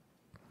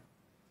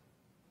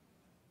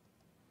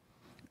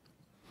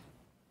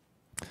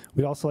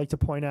 We'd also like to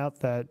point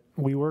out that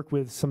we work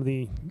with some of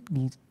the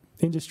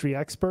industry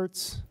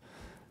experts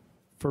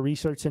for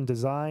research and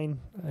design,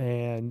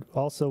 and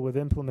also with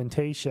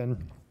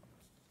implementation.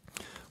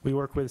 We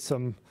work with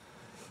some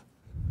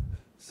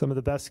of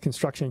the best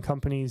construction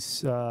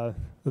companies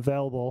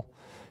available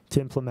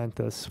to implement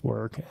this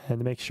work and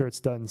to make sure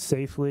it's done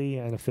safely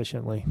and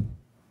efficiently.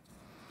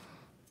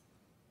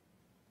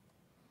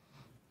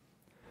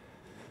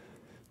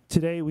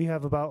 Today, we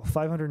have about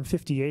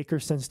 550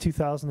 acres since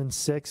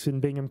 2006 in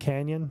Bingham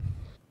Canyon,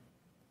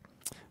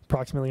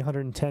 approximately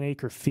 110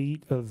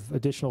 acre-feet of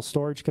additional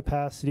storage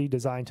capacity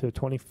designed to a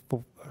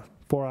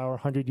 24-hour,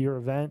 100-year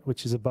event,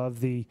 which is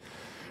above the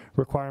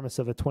requirements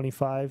of a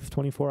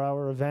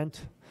 24-hour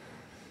event.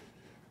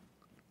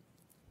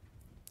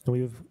 And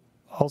we've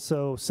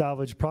also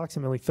salvaged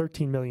approximately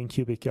 13 million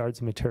cubic yards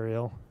of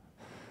material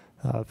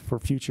for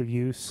future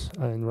use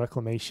and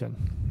reclamation.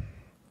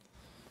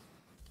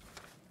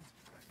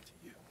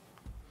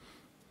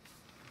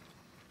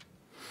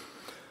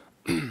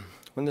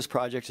 When this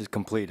project is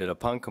completed,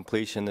 upon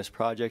completion, this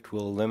project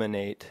will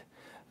eliminate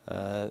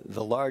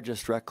the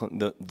largest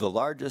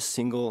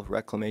single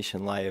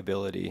reclamation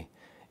liability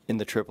in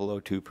the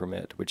 0002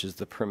 permit, which is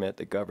the permit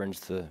that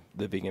governs the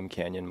Bingham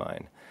Canyon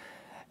mine.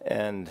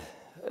 And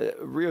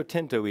Rio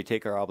Tinto, we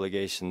take our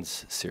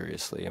obligations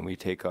seriously, and we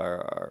take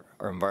our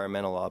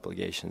environmental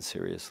obligations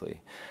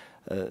seriously.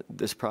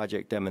 This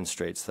project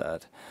demonstrates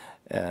that.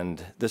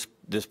 And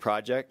this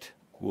project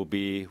will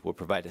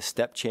provide a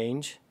step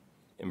change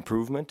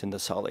improvement in the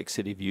Salt Lake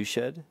City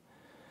viewshed.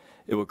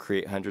 It will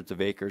create hundreds of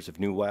acres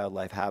of new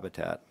wildlife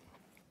habitat.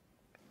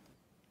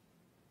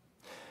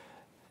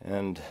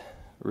 And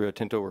Rio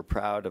Tinto, we're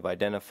proud of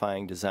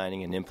identifying,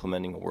 designing, and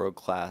implementing a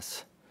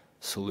world-class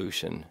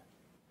solution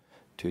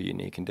to a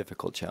unique and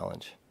difficult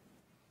challenge.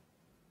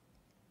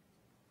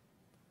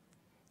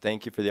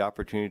 Thank you for the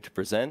opportunity to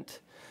present.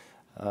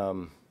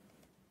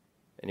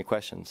 Any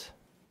questions?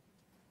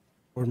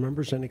 Board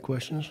members, any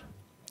questions?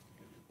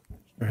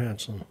 Mr.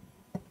 Hanson.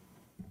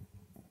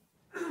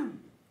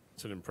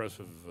 It's an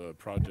impressive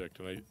project,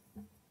 and I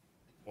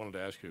wanted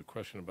to ask you a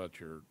question about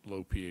your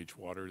low pH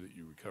water that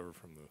you recover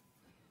from the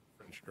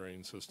French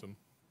drain system.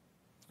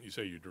 You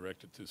say you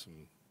direct it to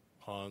some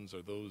ponds.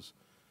 Are those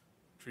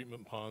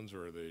treatment ponds,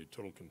 or are they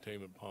total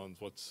containment ponds?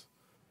 What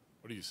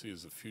do you see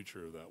as the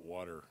future of that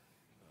water,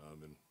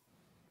 and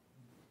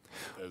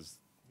as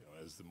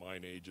the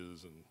mine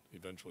ages and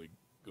eventually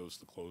goes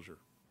to closure?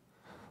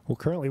 Well,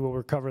 currently we'll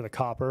recover the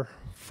copper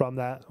from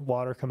that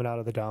water coming out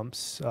of the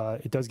dumps.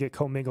 It does get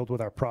commingled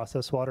with our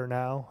process water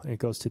now. It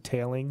goes to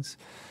tailings.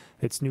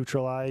 It's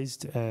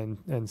neutralized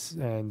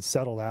and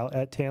settled out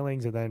at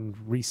tailings and then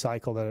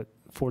recycled at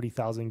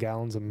 40,000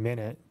 gallons a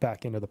minute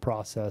back into the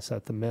process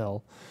at the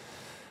mill.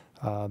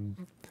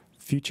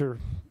 Future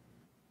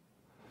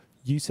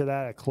use of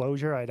that at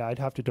closure, I'd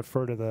have to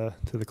defer to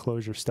the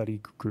closure study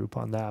group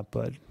on that,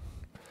 but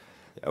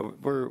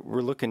we're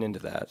looking into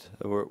that.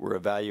 We're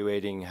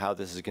evaluating how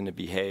this is going to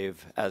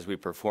behave as we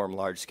perform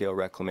large-scale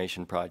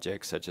reclamation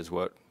projects such as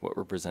what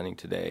we're presenting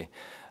today.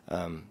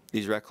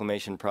 These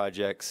reclamation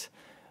projects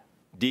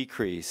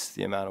decrease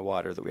the amount of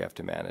water that we have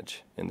to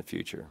manage in the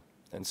future.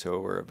 And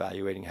so we're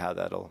evaluating how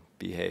that'll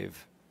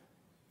behave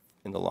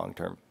in the long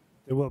term.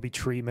 there will be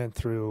treatment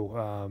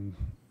through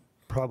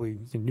probably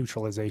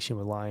neutralization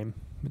with lime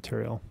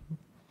material.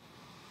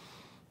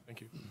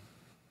 Thank you.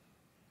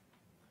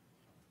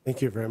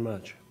 Thank you very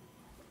much.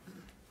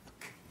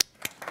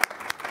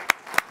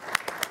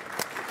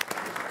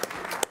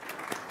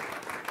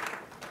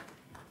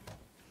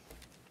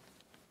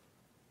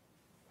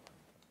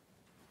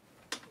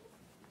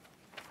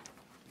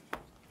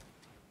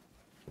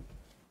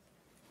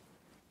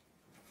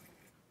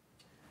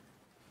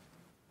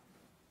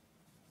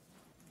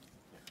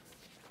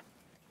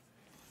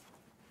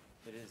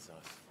 It is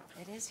us.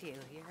 It is you.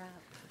 You're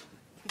up.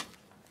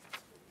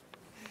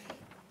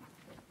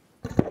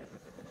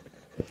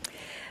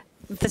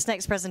 This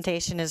next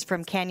presentation is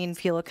from Canyon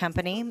Fuel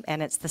Company,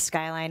 and it's the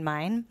Skyline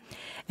Mine.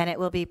 And it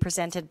will be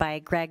presented by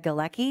Greg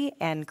Galecki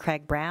and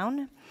Craig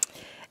Brown.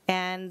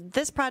 And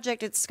this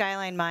project at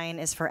Skyline Mine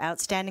is for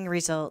outstanding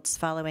results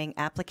following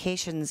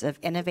applications of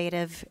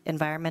innovative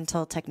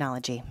environmental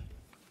technology.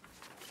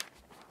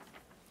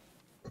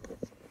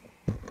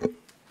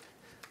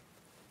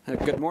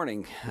 Good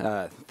morning.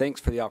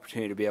 Thanks for the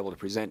opportunity to be able to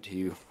present to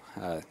you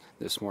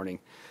this morning.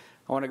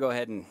 I want to go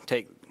ahead and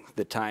take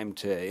the time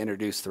to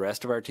introduce the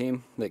rest of our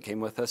team that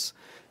came with us.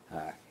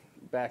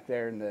 Back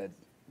there in the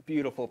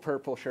beautiful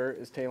purple shirt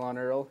is Talon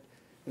Earl,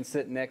 and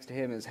sitting next to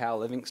him is Hal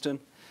Livingston.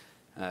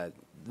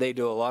 They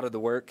do a lot of the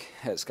work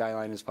at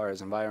Skyline as far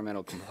as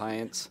environmental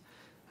compliance,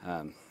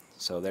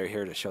 so they're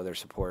here to show their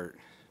support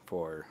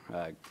for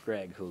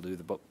Greg, who will do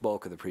the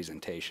bulk of the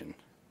presentation.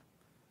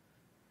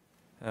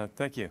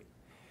 Thank you.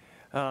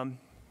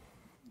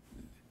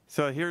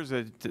 So here's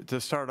to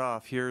start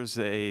off, here's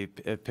a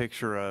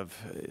picture of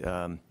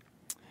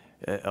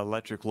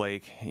Electric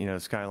Lake,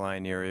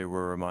 Skyline area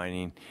where we're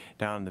mining.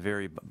 Down in the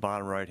very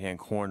bottom right-hand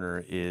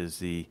corner is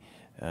the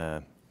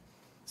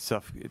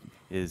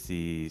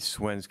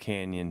Swens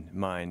Canyon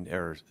mine,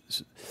 or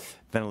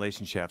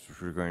ventilation shafts,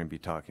 which we're going to be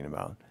talking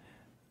about.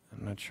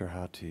 I'm not sure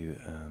how to...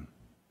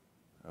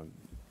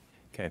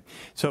 Okay,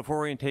 so for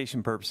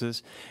orientation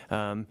purposes,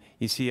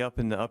 you see up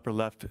in the upper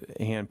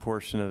left-hand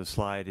portion of the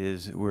slide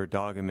is where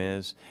Doggem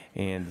is,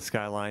 and the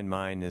Skyline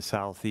Mine is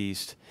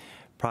southeast,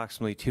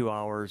 approximately 2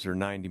 hours or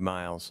 90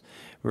 miles.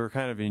 We're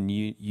kind of in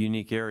a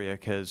unique area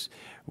because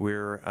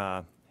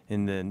we're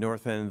in the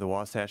north end of the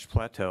Wasatch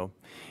Plateau,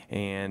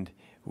 and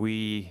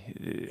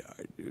we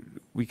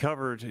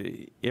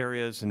covered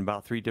areas in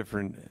about three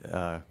different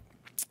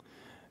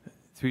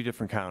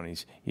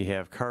counties. You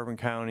have Carbon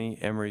County,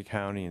 Emery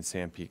County, and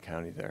Sanpete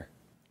County there.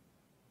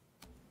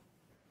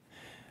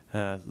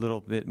 A little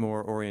bit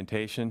more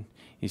orientation.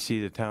 You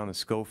see the town of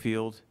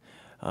Schofield,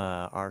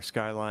 our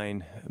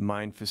Skyline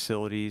mine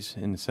facilities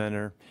in the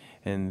center,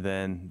 and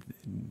then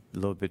a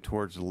little bit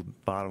towards the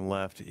bottom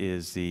left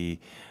is the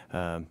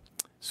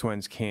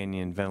Swens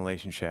Canyon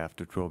ventilation shaft,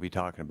 which we'll be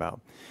talking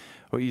about.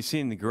 What you see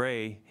in the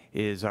gray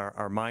is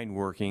our mine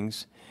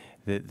workings.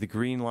 The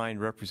green line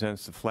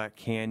represents the Flat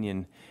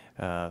Canyon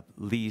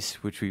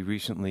lease, which we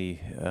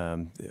recently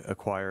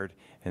acquired,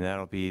 and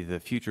that'll be the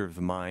future of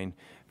the mine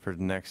for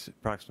the next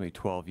approximately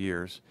 12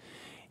 years.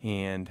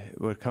 And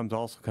what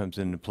also comes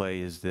into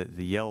play is that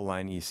the yellow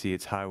line you see,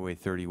 it's Highway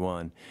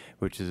 31,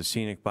 which is a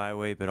scenic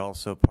byway, but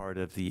also part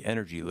of the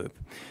energy loop.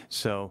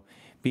 So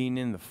being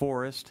in the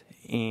forest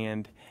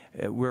and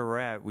where we're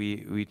at,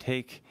 we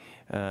take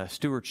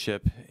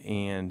stewardship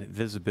and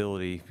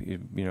visibility,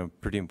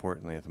 pretty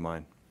importantly at the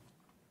mine.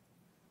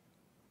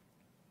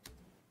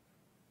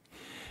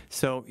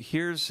 So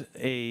here's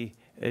a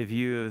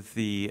view of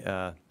the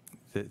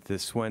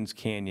Swens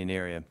Canyon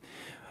area.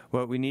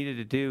 What we needed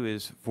to do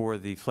is for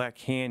the Flat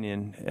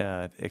Canyon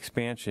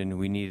expansion,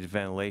 we needed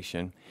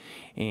ventilation,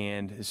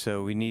 and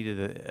so we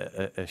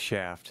needed a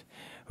shaft.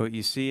 What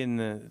you see in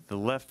the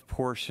left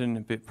portion,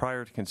 a bit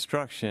prior to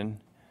construction,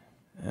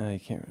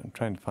 I'm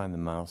trying to find the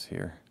mouse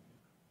here.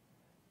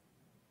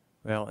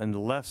 Well, in the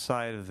left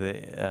side of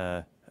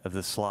the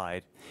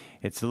slide,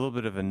 it's a little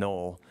bit of a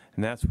knoll,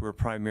 and that's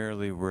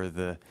primarily where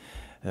the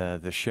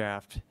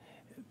shaft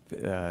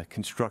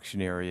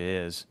construction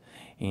area is.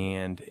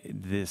 And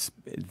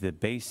the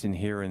basin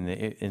here in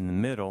the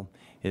middle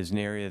is an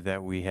area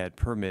that we had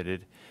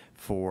permitted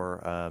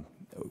for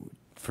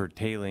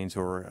tailings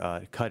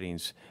or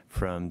cuttings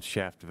from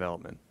shaft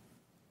development.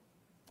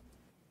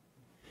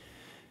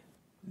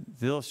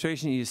 The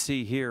illustration you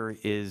see here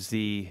is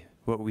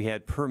what we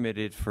had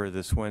permitted for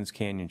the Swens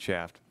Canyon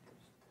shaft.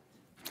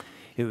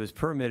 It was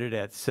permitted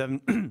at a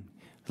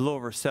little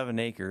over 7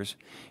 acres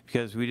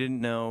because we didn't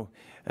know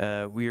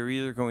we were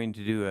either going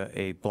to do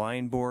a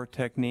blind bore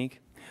technique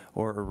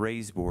or a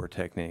raised bore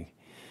technique.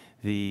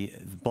 The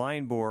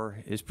blind bore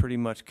is pretty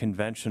much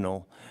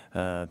conventional,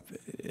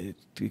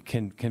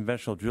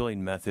 conventional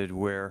drilling method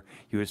where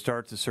you would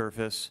start at the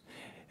surface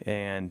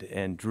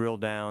and drill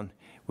down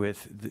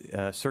with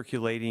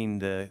circulating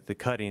the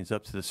cuttings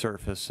up to the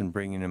surface and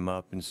bringing them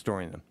up and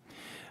storing them.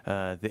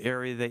 The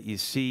area that you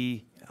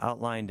see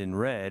outlined in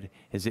red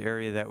is the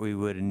area that we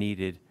would have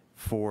needed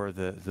for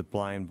the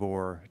blind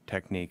bore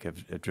technique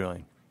of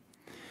drilling.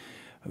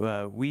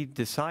 The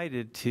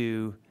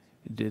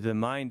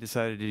mine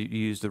decided to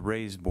use the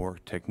raised bore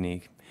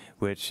technique,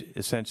 which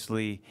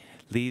essentially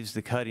leaves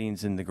the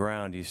cuttings in the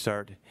ground. You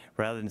start,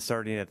 rather than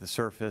starting at the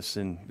surface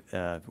and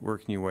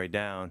working your way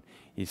down,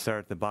 you start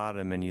at the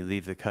bottom and you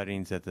leave the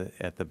cuttings at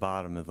the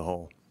bottom of the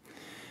hole.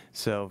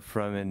 So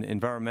from an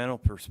environmental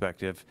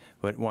perspective,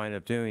 what we wind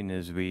up doing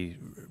is we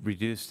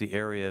reduce the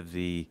area of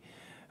the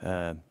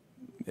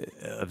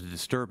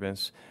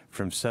disturbance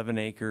from 7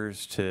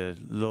 acres to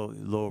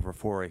little over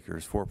 4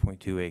 acres,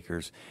 4.2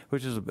 acres,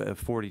 which is a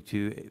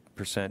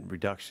 42%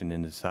 reduction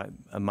in the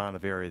amount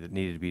of area that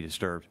needed to be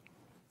disturbed.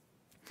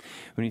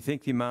 When you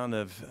think the amount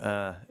of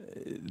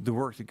the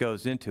work that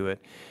goes into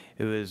it,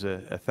 it was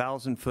a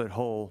 1,000-foot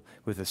hole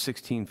with a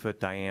 16-foot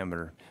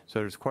diameter. So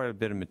there's quite a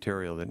bit of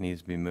material that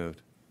needs to be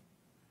moved.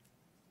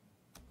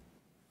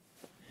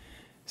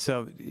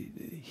 So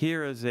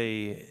here is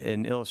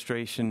an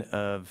illustration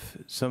of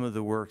some of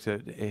the work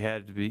that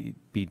had to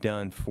be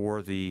done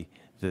for the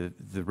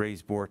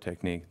raised bore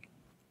technique.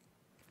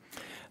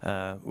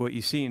 What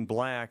you see in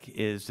black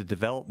is the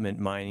development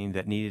mining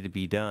that needed to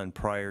be done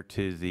prior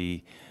to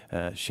the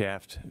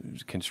shaft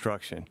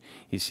construction.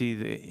 You see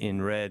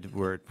in red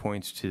where it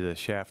points to the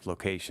shaft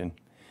location.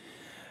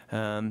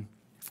 You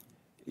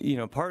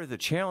know, part of the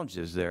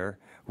challenges there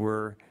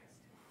were,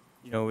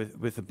 you know,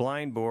 with the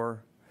blind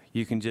bore,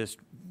 you can just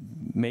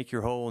make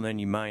your hole and then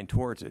you mine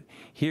towards it.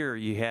 Here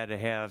you had to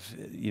have,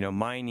 you know,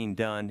 mining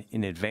done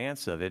in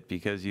advance of it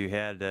because you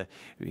had to,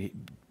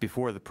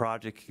 before the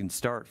project can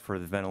start for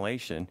the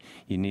ventilation,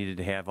 you needed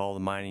to have all the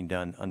mining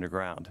done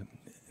underground,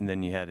 and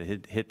then you had to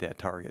hit that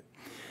target.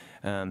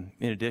 In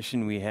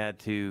addition, we had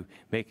to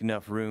make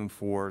enough room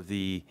for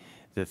the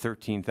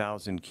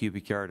 13,000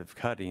 cubic yard of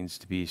cuttings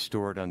to be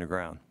stored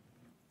underground.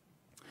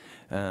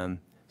 So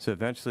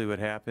eventually what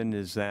happened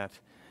is that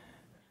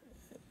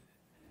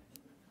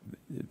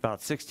about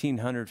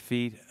 1,600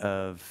 feet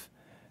of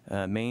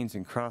mains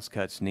and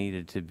crosscuts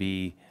needed to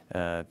be,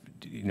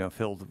 you know,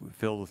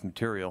 filled with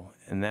material,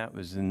 and that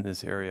was in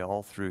this area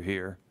all through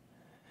here.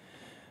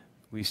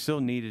 We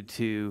still needed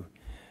to,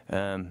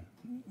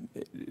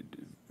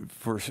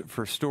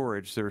 for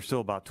storage, there were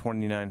still about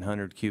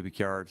 2,900 cubic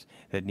yards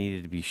that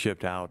needed to be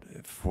shipped out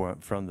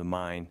from the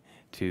mine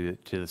to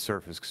the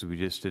surface because we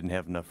just didn't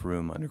have enough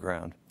room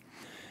underground.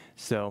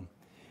 So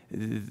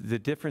the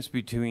difference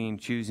between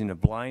choosing a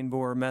blind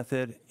bore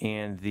method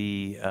and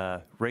the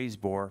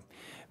raised bore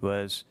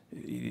was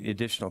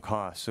additional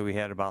costs. So we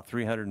had about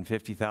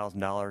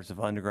 $350,000 of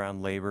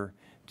underground labor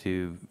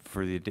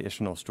for the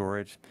additional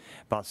storage,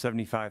 about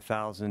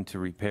 $75,000 to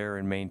repair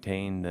and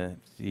maintain the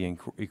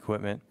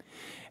equipment,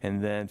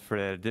 and then for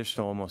that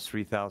additional almost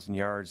 3,000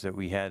 yards that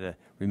we had to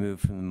remove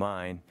from the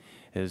mine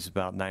is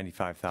about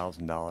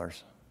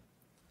 $95,000.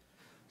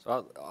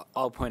 So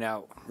I'll point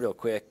out real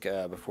quick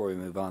before we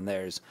move on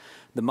there is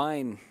the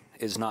mine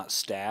is not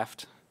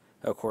staffed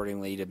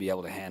accordingly to be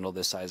able to handle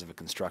this size of a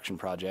construction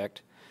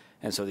project.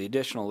 And so the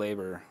additional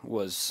labor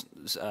was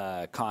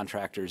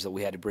contractors that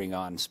we had to bring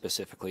on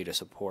specifically to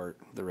support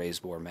the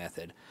raised bore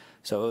method.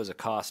 So it was a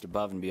cost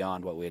above and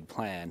beyond what we had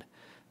planned.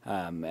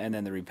 And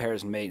then the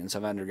repairs and maintenance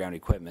of underground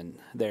equipment,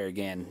 there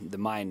again, the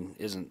mine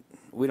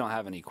we don't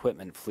have an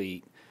equipment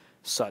fleet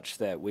such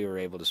that we were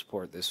able to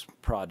support this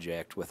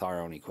project with our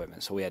own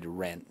equipment. So we had to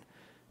rent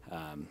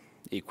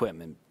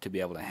equipment to be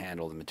able to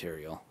handle the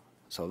material.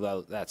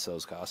 So that's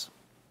those costs.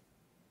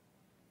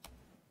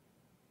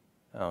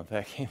 Oh,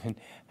 that came in.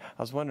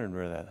 I was wondering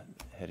where that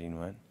heading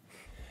went.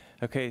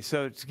 Okay,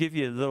 so to give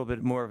you a little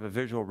bit more of a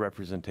visual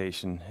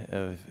representation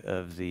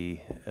of the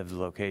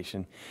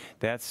location,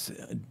 that's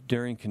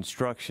during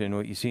construction.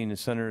 What you see in the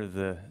center of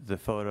the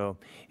photo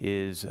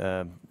is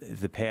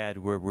the pad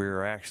where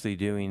we're actually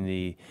doing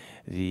the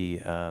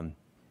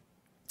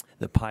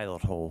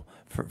pilot hole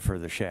for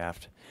the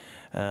shaft.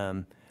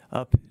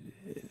 Up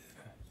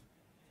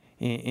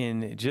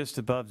in just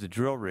above the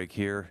drill rig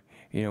here,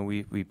 you know,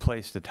 we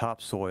placed the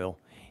topsoil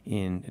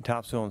and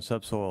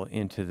subsoil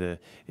into the,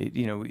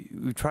 you know,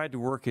 we tried to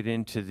work it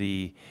into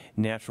the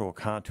natural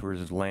contours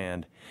of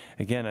land.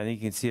 Again, I think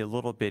you can see a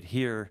little bit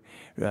here.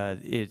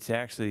 It's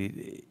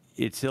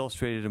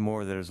illustrated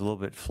more that there's a little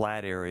bit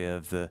flat area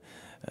of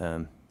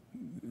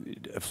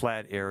a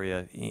flat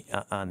area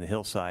on the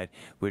hillside,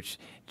 which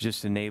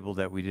just enabled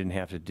that we didn't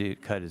have to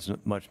cut as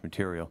much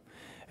material.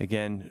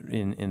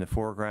 Again, in the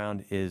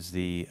foreground is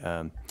the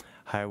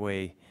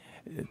Highway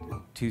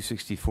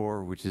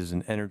 264, which is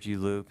an energy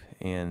loop,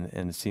 and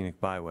the scenic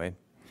byway.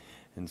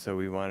 And so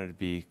we wanted to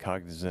be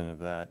cognizant of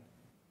that.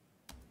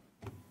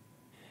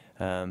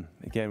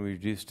 Again, we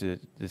reduced the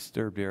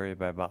disturbed area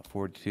by about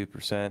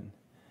 42%.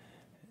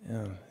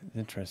 Oh,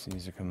 interesting,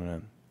 these are coming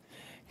up.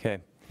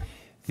 Okay.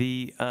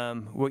 The,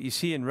 what you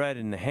see in red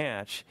in the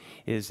hatch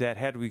is that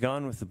had we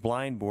gone with the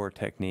blind bore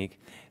technique,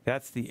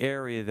 that's the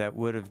area that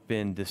would have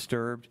been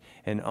disturbed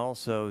and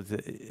also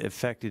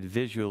affected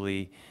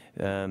visually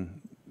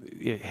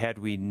had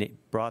we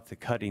brought the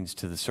cuttings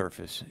to the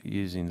surface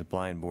using the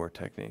blind bore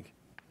technique.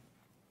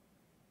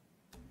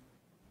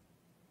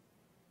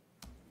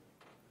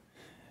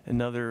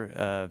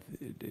 Another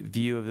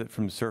view of it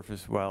from the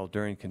surface while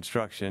during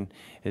construction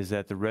is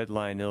that the red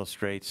line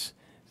illustrates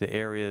the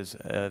areas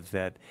of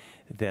that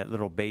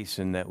little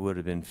basin that would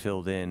have been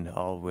filled in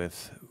all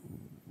with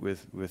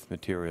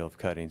material of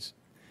cuttings.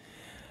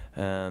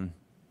 And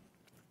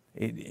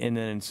then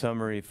in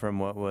summary from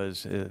what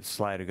was a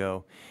slide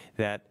ago,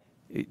 that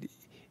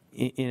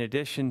in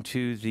addition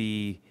to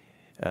the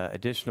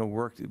additional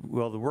work,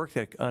 well, the work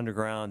that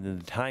underground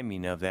and the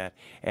timing of that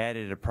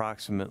added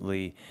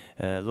approximately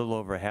a little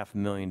over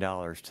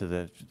 $500,000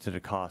 to the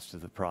cost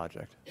of the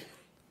project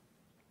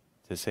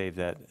to save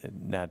that,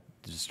 not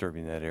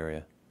disturbing that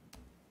area.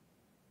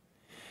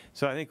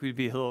 So I think we'd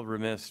be a little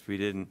remiss if we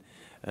didn't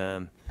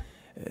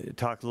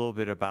talk a little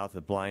bit about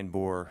the blind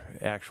bore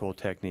actual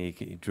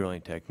technique,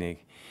 drilling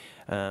technique.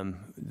 The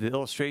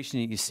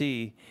illustration that you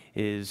see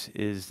is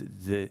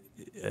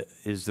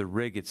the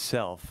rig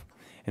itself.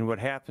 And what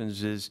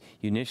happens is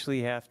you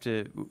initially have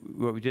to,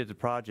 what we did at the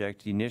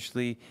project, you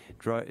initially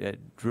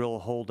drill a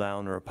hole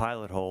down or a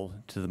pilot hole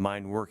to the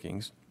mine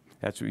workings.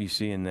 That's what you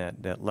see in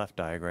that left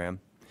diagram.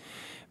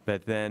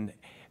 But then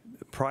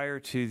prior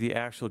to the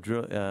actual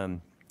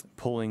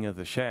pulling of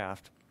the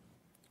shaft,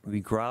 we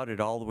grouted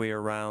all the way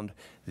around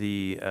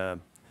the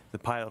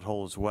pilot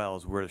hole as well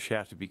as where the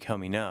shaft would be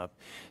coming up,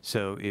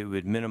 so it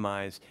would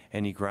minimize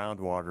any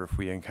groundwater if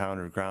we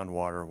encountered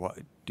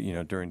groundwater,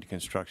 during the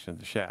construction of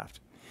the shaft.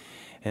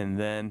 And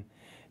then,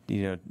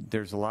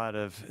 there's a lot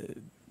of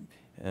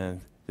the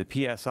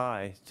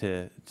PSI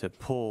to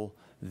pull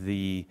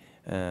the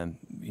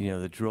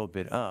the drill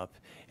bit up.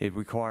 It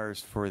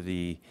requires for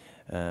the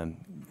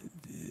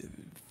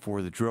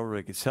drill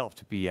rig itself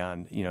to be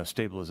on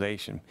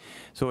stabilization.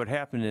 So what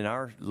happened in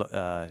our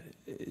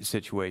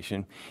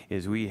situation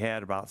is we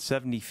had about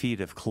 70 feet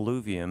of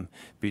colluvium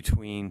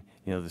between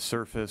the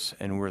surface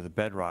and where the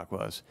bedrock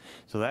was.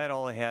 So that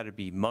all had to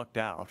be mucked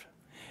out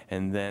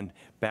and then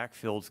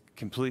backfilled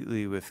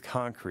completely with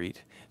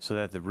concrete so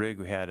that the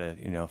rig had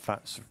a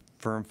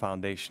firm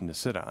foundation to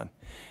sit on,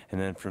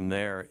 and then from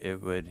there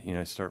it would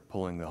start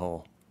pulling the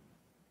hole.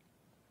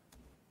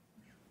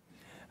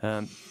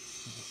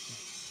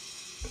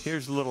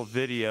 Here's a little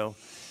video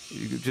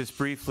just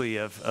briefly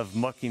of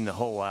mucking the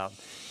hole out.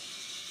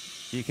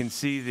 You can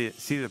see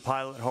the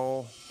pilot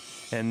hole,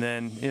 and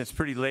then it's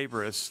pretty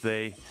laborious.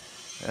 They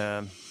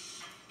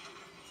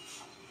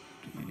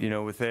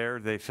with air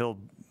they fill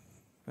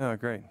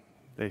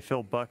they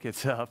fill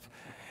buckets up,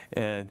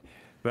 and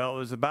well, it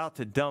was about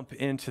to dump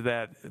into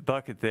that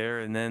bucket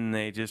there, and then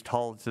they just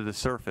haul it to the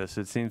surface.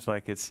 It seems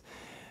like it's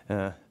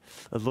a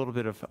little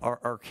bit of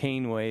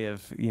arcane way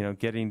of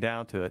getting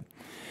down to it.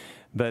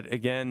 But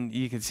again,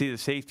 you can see the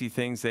safety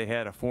things. They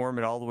had to form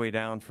it all the way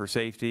down for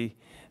safety.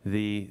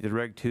 The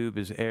reg tube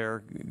is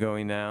air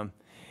going down,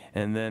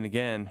 and then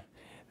again,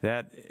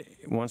 that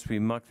once we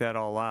mucked that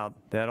all out,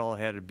 that all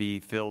had to be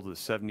filled with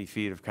 70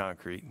 feet of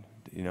concrete,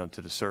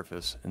 to the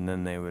surface, and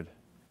then they would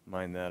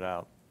mine that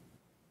out.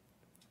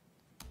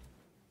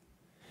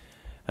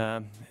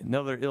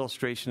 Another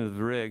illustration of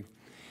the rig.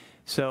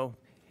 So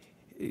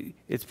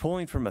it's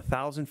pulling from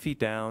 1,000 feet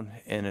down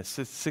and a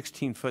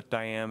 16-foot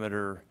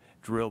diameter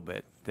drill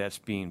bit that's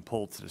being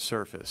pulled to the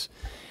surface.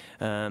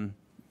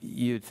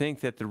 You'd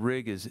think that the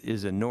rig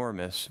is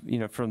enormous.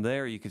 From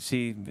there you could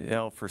see,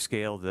 for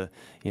scale, the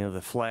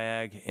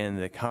flag and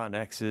the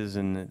connexes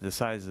and the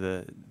size of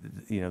the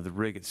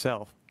rig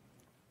itself.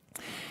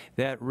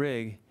 That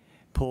rig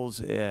pulls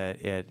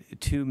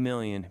at 2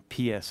 million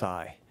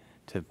PSI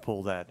to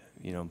pull that,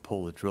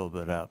 pull the drill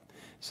bit up.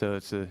 So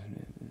it's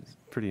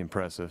pretty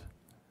impressive.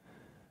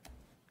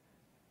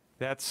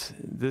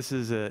 This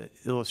is an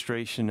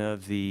illustration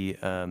of the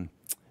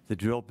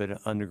drill bit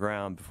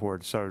underground before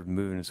it started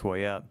moving its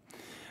way up.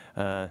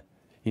 Augering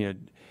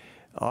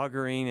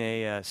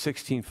a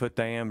 16-foot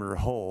diameter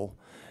hole,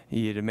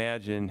 you'd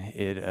imagine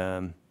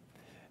it.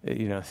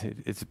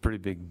 It's a pretty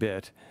big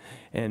bit,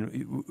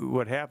 and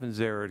what happens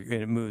there,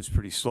 it moves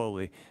pretty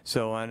slowly.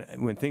 So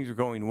when things are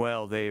going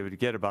well, they would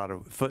get about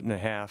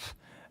 1.5 feet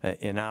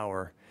an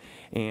hour,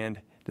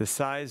 and the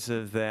size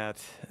of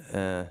that,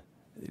 the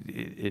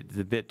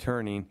bit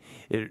turning,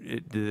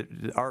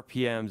 the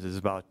RPMs is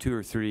about 2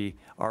 or 3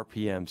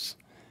 RPMs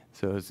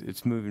So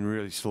it's moving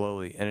really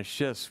slowly, and it's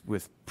just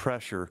with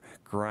pressure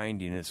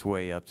grinding its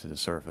way up to the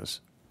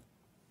surface.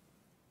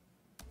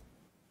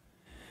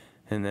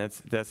 And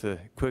that's a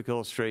quick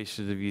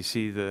illustration of, you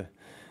see the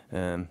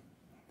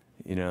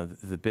you know,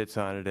 the bits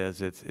on it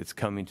as it's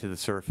coming to the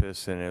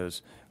surface, and it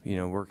was, you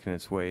know, working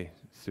its way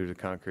through the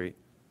concrete.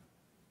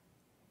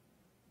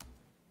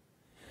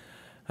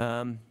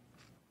 You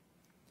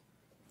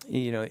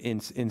know,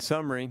 in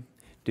summary,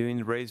 doing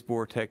the raised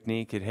bore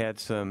technique, it had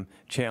some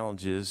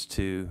challenges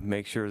to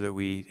make sure that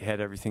we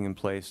had everything in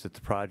place that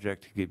the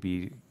project could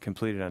be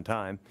completed on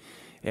time.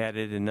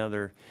 Added a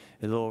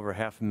little over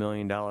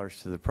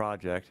 $500,000 to the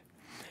project,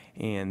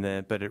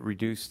 and but it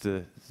reduced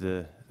the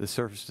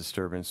surface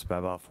disturbance by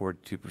about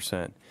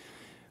 42%.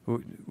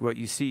 What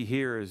you see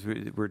here is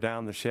we're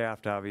down the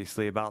shaft,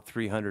 obviously, about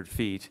 300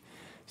 feet,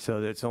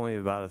 so that's only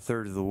about a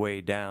third of the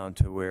way down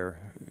to where,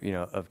 you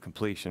know, of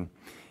completion.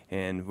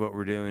 And what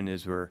we're doing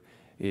is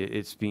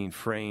it's being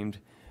framed,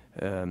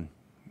 you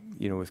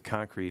know, with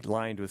concrete,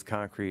 lined with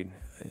concrete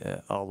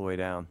all the way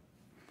down.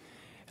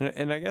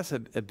 And I guess a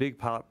big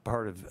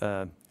part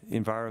of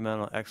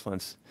environmental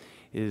excellence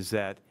is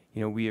that,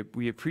 you know,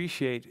 we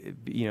appreciate,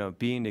 you know,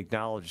 being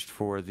acknowledged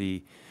for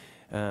the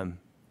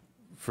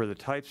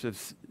types of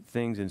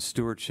things in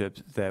stewardship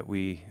that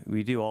we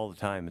do all the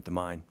time at the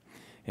mine,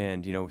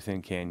 and, you know,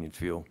 within Canyon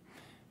Fuel.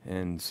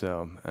 And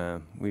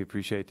so we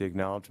appreciate the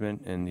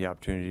acknowledgement and the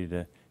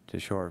opportunity to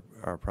show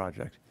our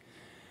project.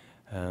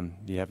 Do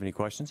you have any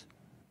questions?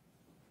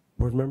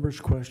 Board members,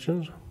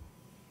 questions?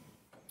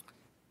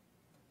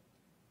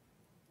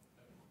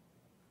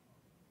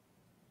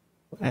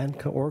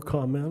 Or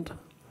comment?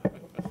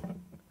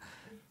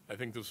 I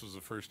think this was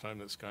the first time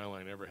that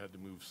Skyline ever had to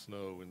move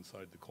snow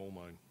inside the coal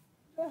mine.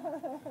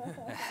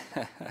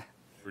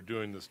 We're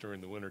doing this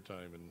during the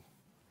wintertime, and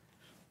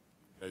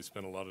I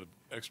spent a lot of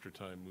extra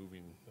time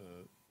moving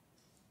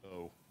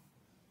snow.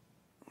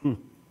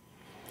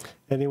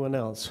 Anyone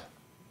else?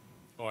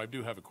 Oh, I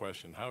do have a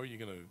question. How are you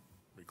going to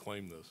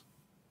reclaim this?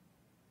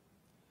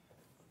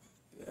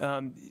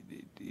 We'll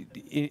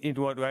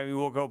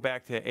go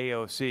back to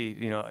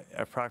AOC, you know,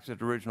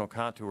 approximate original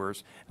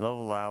contours,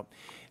 level out.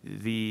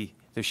 The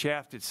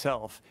shaft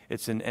itself,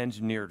 it's an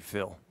engineered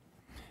fill.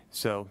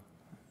 So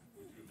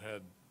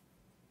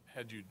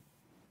had you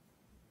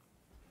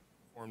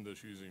formed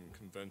this using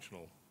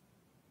conventional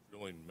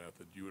drilling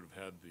method, you would have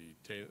had the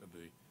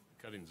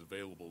cuttings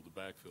available to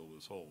backfill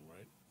this hole,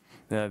 right?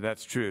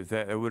 That's true.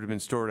 That would have been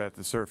stored at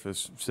the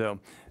surface. So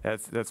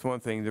that's one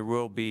thing. There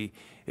will be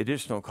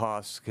additional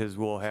costs because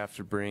we'll have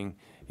to bring,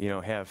 you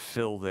know, have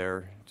fill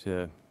there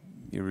to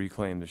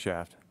reclaim the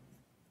shaft.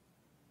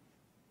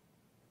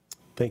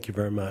 Thank you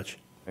very much.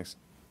 Thanks.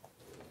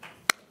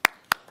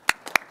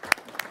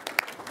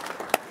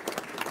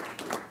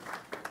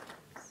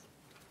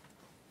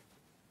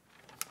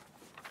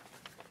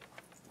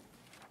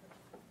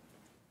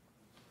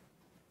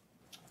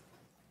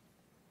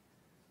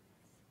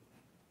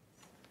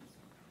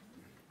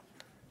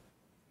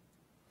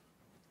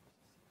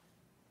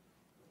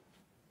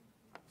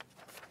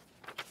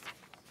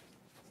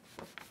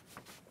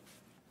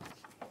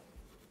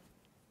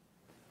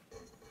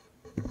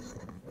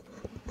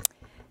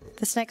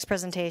 This next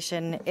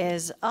presentation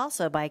is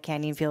also by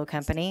Canyon Fuel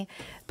Company,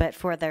 but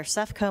for their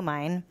CEFCO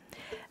mine.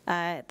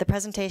 The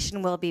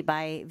presentation will be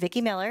by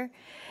Vicki Miller,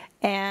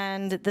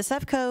 and the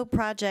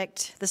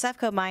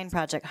CEFCO mine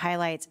project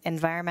highlights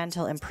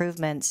environmental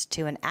improvements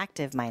to an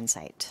active mine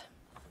site.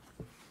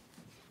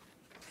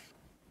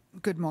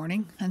 Good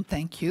morning, and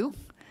thank you.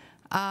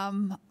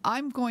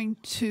 I'm going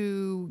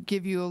to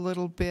give you a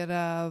little bit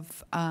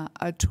of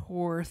a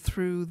tour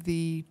through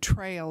the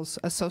trails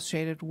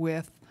associated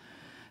with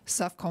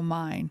CEFCO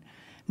mine.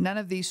 None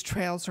of these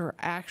trails are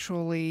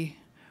actually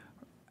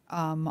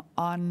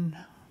on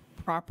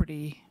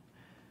property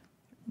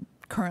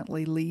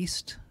currently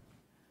leased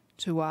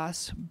to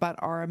us, but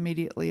are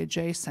immediately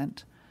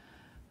adjacent.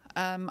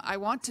 I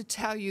want to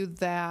tell you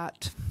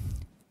that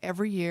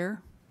every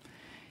year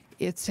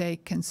it's a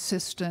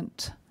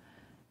consistent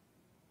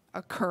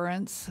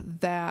occurrence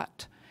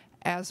that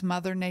as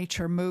Mother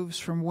Nature moves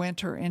from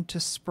winter into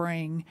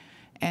spring,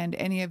 and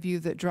any of you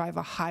that drive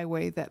a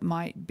highway that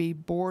might be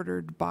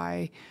bordered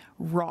by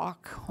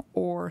rock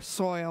or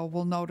soil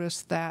will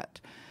notice that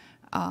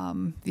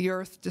the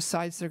earth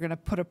decides they're going to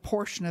put a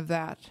portion of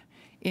that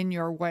in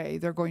your way.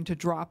 They're going to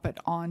drop it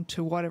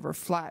onto whatever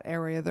flat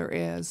area there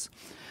is.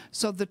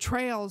 So the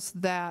trails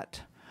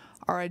that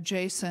are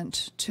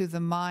adjacent to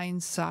the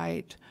mine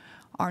site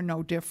are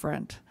no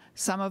different.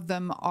 Some of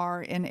them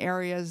are in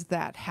areas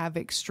that have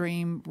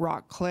extreme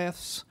rock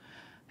cliffs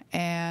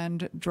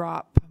and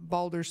drop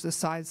boulders the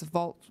size of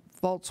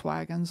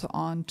Volkswagens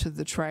onto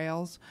the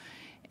trails,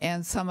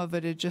 and some of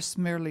it is just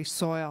merely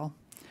soil.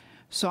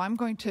 So I'm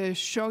going to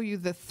show you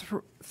the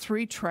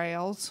three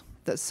trails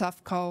that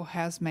CEFCO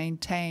has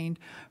maintained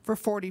for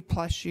 40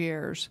 plus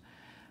years.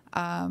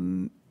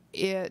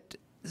 It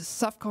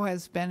Sufco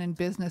has been in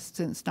business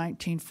since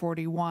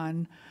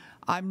 1941.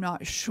 I'm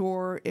not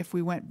sure if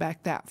we went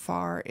back that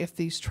far, if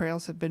these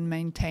trails have been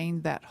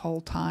maintained that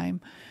whole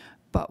time,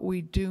 but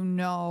we do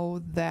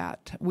know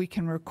that we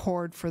can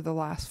record for the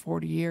last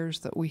 40 years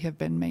that we have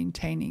been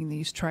maintaining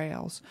these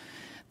trails.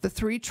 The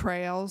 3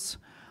 trails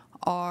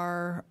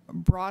are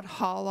Broad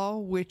Hollow,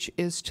 which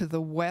is to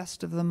the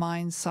west of the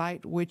mine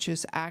site, which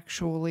is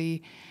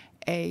actually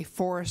a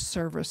Forest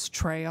Service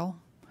trail.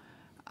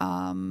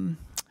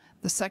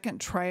 The second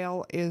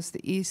trail is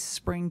the East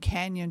Spring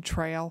Canyon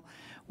Trail,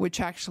 which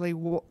actually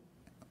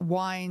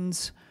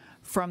winds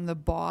from the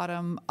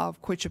bottom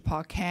of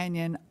Quichapaw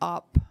Canyon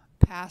up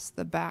past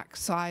the back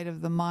side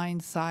of the mine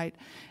site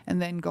and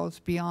then goes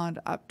beyond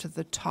up to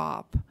the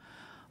top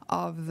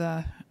of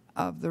the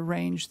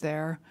range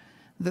there.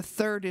 The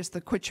third is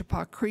the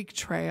Quichapaw Creek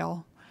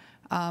Trail.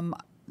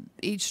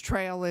 Each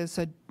trail is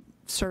a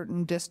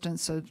certain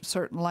distance, a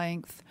certain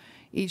length.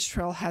 Each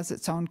trail has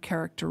its own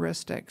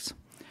characteristics.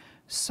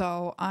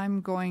 So I'm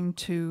going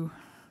to,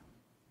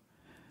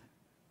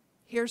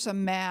 here's a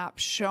map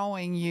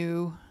showing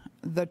you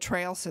the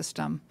trail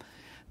system.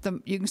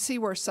 You can see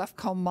where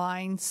Sufco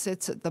Mine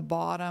sits at the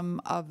bottom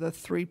of the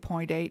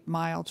 3.8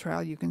 mile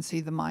trail. You can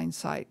see the mine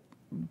site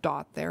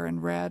dot there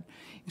in red.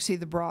 You can see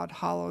the Broad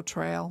Hollow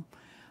Trail.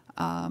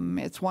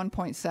 It's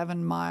 1.7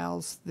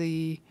 miles.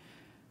 The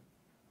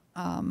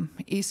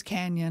East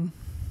Canyon,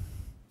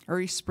 or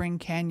East Spring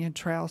Canyon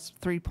Trail is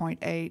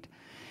 3.8,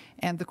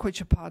 and the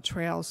Quichapaw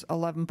Trail's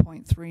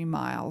 11.3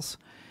 miles.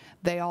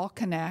 They all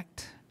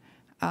connect.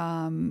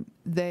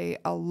 They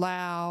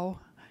allow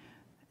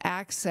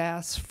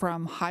access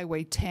from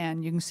Highway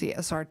 10. You can see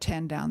SR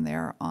 10 down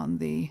there on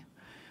the,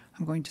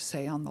 I'm going to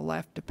say on the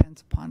left,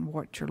 depends upon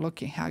what you're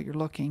looking, how you're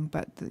looking,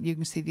 but you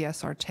can see the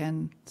SR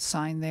 10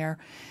 sign there.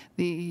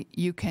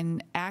 You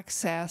can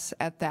access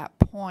at that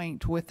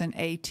point with an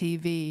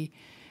ATV,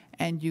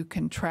 and you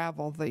can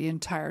travel the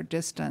entire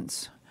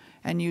distance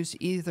and use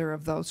either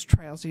of those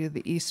trails, either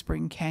the East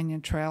Spring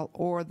Canyon Trail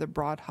or the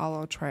Broad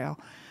Hollow Trail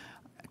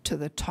to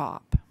the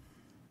top.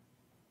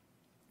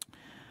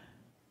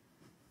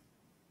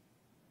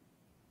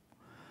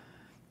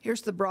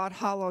 Here's the Broad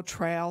Hollow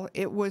Trail.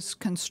 It was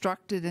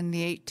constructed in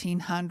the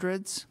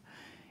 1800s.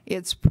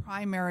 Its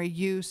primary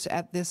use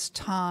at this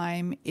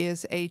time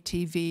is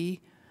ATV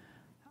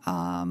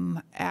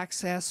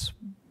access,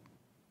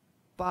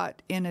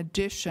 but in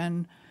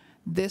addition,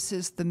 this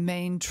is the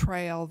main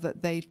trail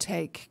that they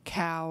take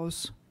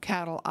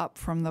cattle up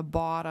from the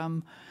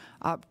bottom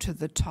up to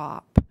the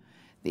top.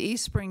 The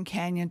East Spring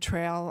Canyon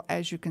Trail,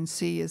 as you can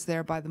see, is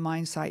there by the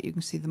mine site. You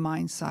can see the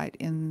mine site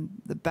in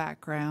the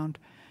background.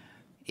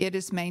 It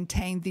is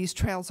maintained. These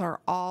trails are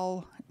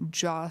all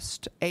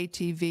just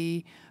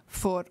ATV,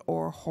 foot,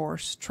 or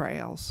horse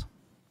trails.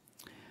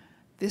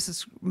 This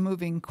is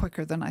moving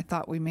quicker than I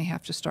thought. We may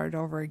have to start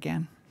over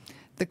again.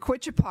 The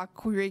Quichapaw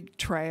Creek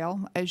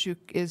Trail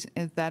is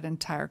that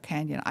entire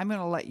canyon. I'm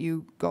going to let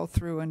you go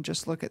through and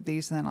just look at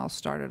these, and then I'll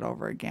start it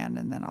over again,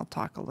 and then I'll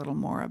talk a little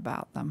more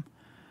about them.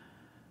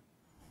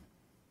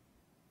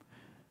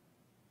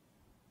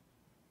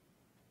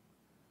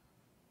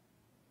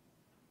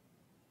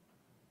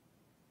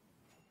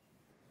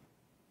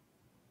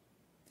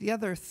 The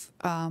other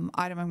item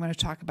I'm going to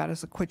talk about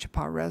is the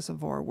Quichapaw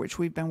Reservoir, which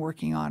we've been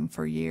working on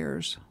for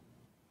years.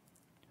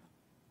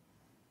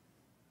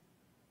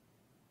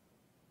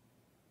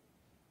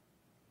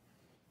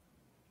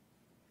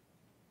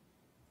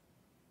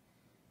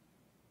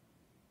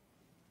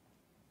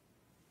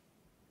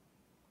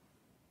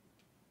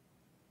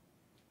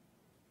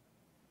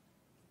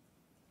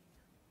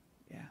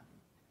 Yeah.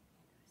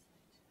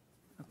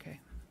 Okay.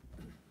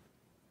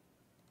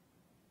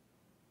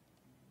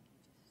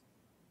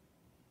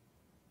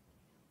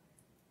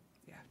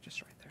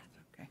 Just right there,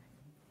 okay.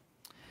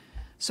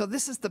 So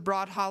this is the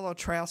Broad Hollow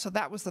Trail. So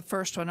that was the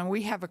first one, and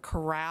we have a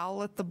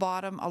corral at the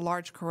bottom, a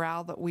large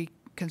corral that we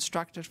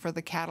constructed for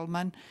the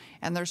cattlemen,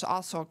 and there's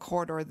also a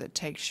corridor that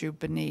takes you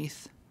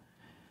beneath.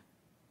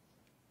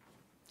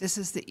 This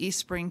is the East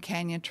Spring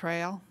Canyon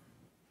Trail,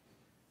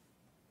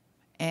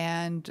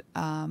 and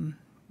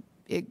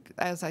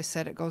as I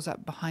said, it goes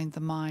up behind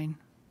the mine.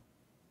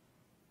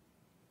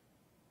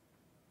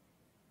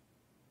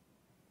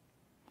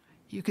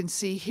 You can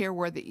see here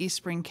where the East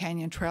Spring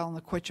Canyon Trail and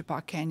the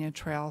Quichapaw Canyon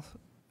Trail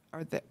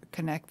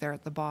connect there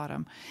at the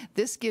bottom.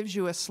 This gives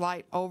you a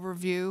slight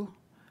overview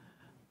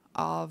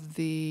of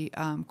the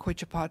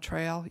Quichapaw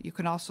Trail. You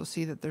can also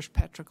see that there's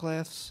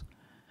petroglyphs.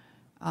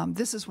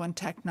 This is when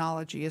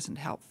technology isn't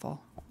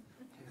helpful.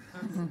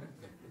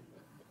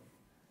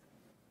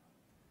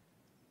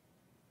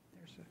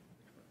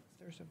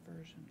 There's a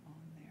version on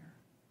there.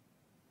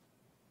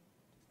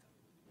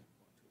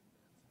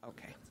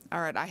 Okay.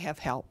 All right, I have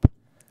help.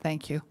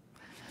 Thank you.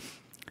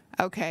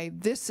 Okay,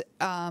 this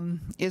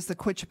is the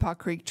Quichapaw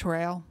Creek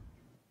Trail.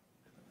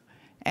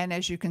 And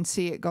as you can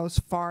see, it goes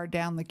far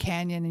down the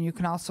canyon, and you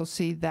can also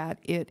see that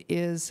it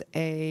is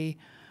a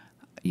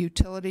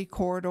utility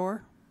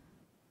corridor.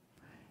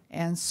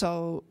 And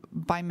so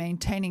by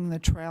maintaining the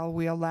trail,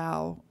 we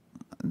allow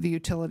the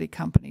utility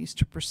companies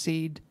to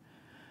proceed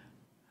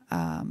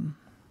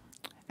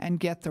and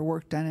get their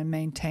work done and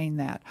maintain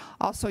that.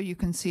 Also, you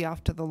can see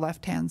off to the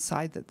left-hand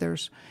side that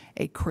there's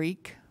a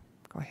creek.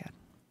 Go ahead.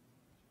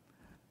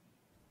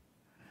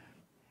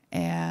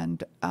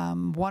 And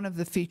one of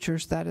the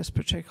features that is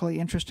particularly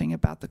interesting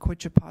about the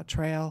Quichapa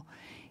Trail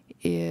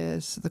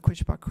is the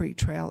Quichapa Creek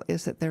Trail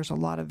is that there's a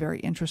lot of very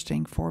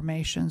interesting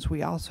formations.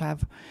 We also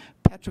have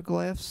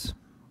petroglyphs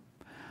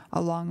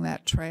along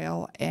that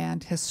trail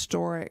and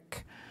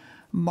historic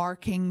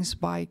markings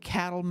by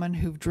cattlemen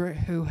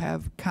who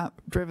have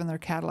driven their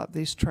cattle up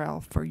this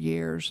trail for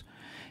years,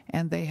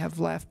 and they have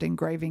left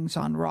engravings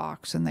on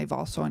rocks, and they've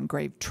also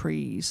engraved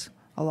trees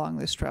along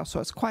this trail. So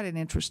it's quite an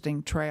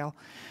interesting trail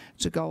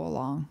to go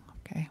along.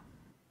 Okay,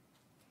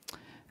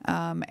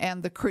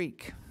 and the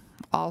creek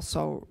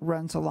also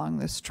runs along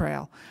this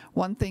trail.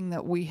 One thing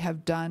that we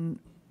have done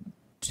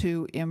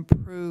to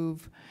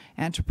improve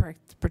and to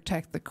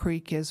protect the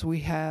creek is we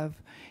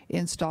have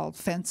installed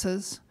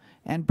fences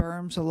and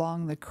berms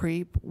along the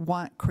creek,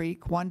 one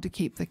to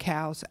keep the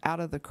cows out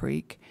of the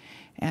creek,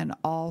 and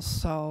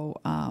also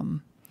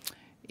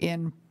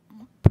in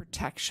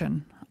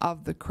protection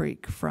of the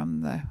creek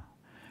from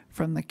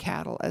the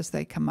cattle as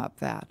they come up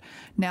that.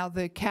 Now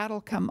the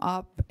cattle come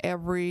up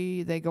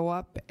they go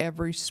up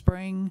every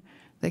spring,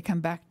 they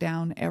come back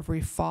down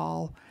every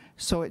fall,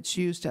 so it's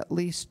used at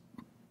least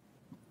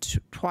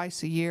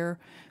twice a year.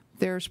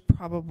 There's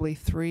probably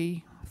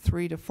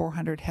 300 to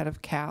 400 head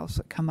of cows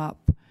that come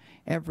up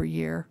every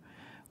year.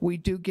 We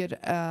do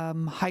get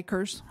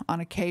hikers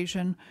on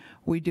occasion.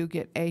 We do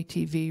get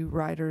ATV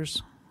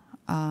riders.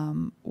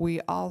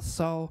 We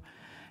also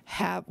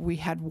had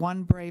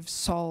one brave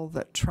soul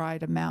that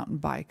tried a mountain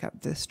bike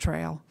up this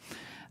trail.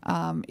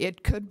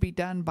 It could be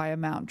done by a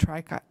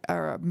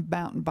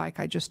mountain bike.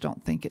 I just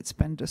don't think it's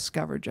been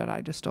discovered yet.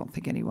 I just don't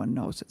think anyone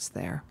knows it's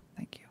there.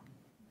 Thank you.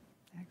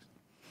 Next.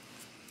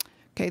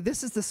 Okay,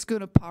 this is the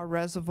Skunapah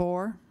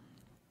Reservoir.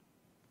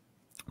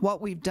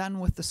 What we've done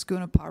with the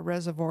Skunapah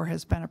Reservoir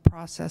has been a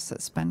process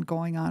that's been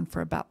going on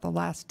for about the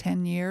last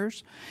 10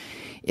 years.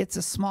 It's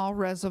a small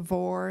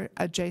reservoir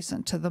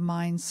adjacent to the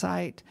mine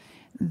site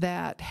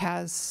that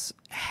has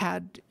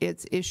had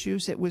its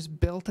issues. It was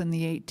built in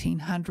the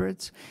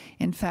 1800s.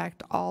 In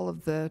fact, all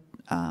of the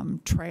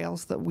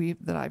trails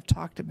that I've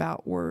talked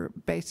about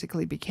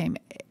became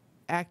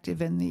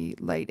active in the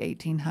late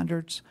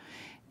 1800s.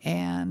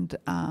 And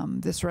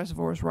this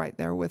reservoir is right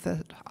there with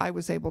it. I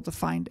was able to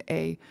find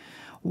a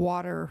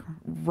water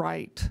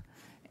right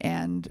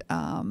and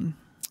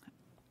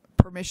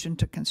permission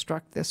to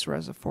construct this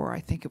reservoir. I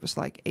think it was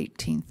like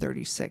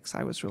 1836.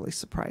 I was really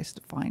surprised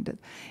to find it.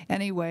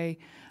 Anyway,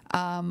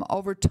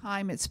 over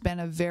time it's been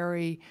a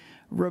very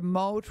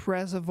remote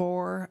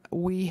reservoir.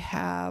 We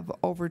have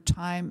over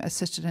time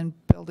assisted in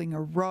building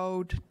a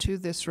road to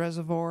this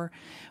reservoir.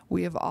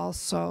 We have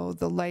also,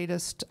 the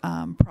latest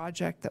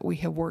project that we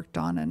have worked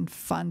on and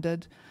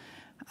funded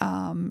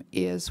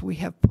is we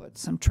have put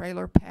some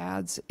trailer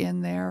pads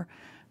in there.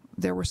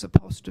 There were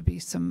supposed to be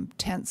some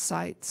tent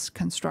sites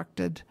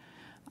constructed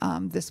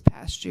this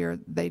past year.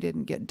 They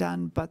didn't get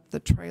done, but the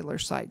trailer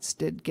sites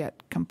did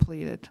get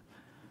completed.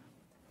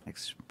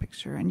 Next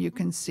picture, and you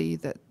can see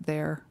that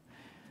they're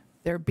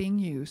being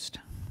used.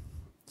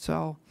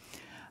 So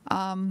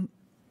I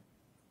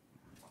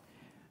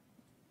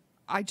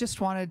just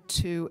wanted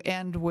to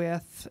end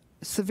with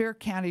Sevier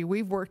County.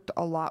 We've worked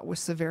a lot with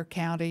Sevier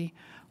County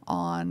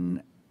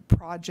on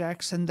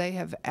projects, and they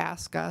have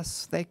asked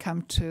us, they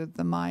come to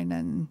the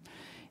mine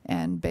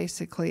and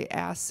basically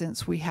ask,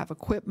 since we have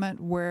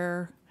equipment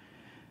where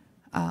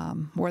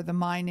the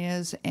mine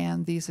is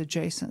and these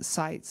adjacent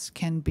sites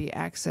can be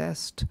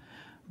accessed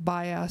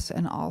by us,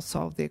 and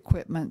also the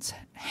equipment's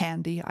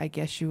handy, I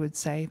guess you would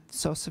say.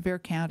 So Sevier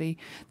County,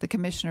 the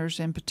commissioners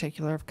in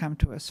particular, have come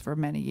to us for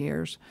many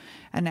years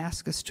and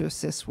asked us to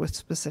assist with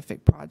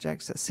specific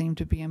projects that seem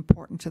to be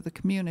important to the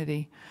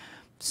community.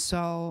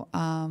 So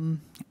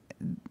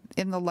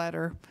in the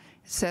letter,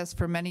 it says,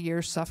 for many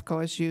years,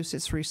 SUFCO has used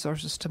its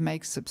resources to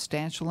make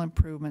substantial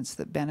improvements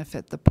that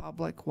benefit the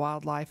public,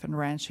 wildlife, and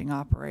ranching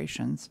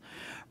operations.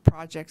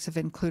 Projects have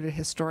included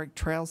historic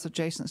trails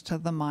adjacent to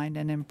the mine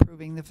and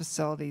improving the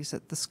facilities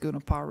at the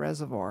Skunapah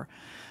Reservoir.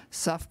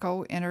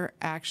 SUFCO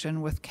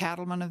interaction with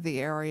cattlemen of the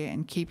area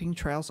in keeping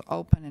trails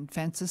open and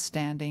fences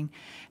standing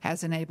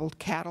has enabled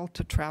cattle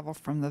to travel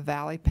from the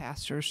valley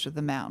pastures to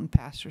the mountain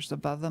pastures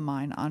above the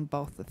mine on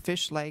both the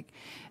Fish Lake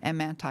and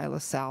Manti La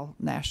Salle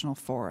National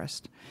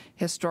Forest.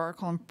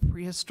 Historical and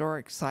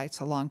prehistoric sites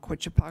along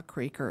Quichapa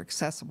Creek are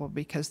accessible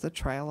because the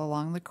trail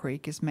along the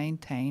creek is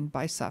maintained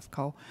by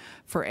SUFCO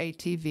for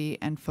ATV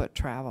and foot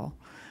travel.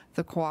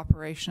 The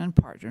cooperation and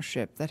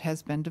partnership that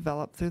has been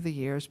developed through the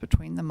years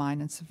between the mine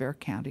and Sevier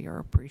County are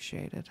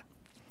appreciated.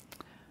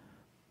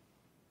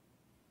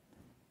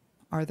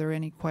 Are there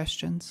any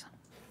questions?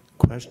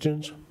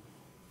 Questions?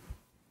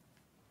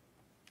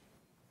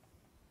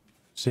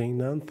 Seeing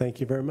none, thank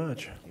you very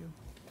much. Thank you.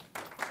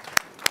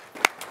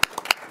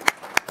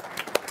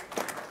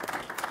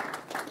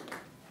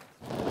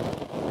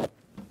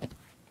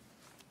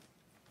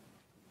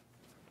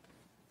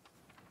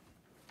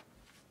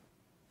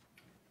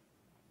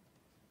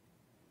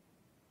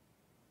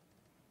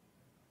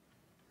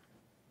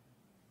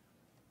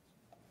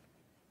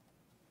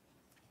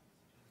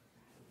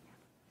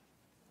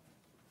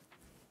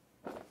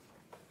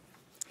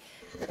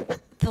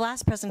 The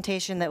last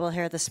presentation that we'll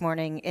hear this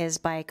morning is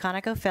by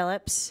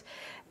ConocoPhillips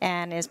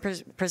and is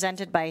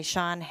presented by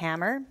Sean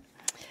Hammer.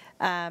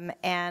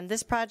 And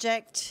this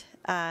project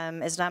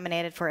is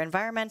nominated for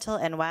environmental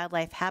and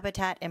wildlife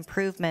habitat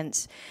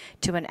improvements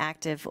to an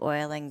active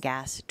oil and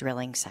gas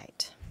drilling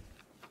site.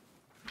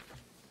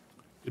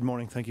 Good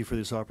morning. Thank you for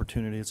this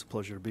opportunity. It's a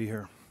pleasure to be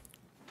here.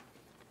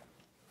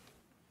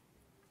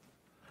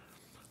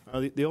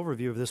 The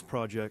overview of this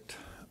project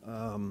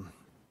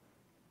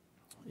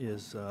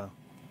is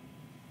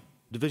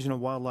Division of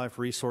Wildlife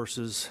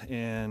Resources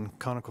and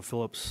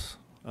ConocoPhillips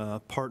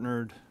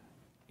partnered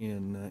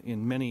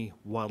in many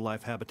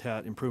wildlife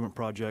habitat improvement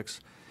projects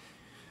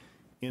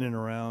in and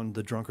around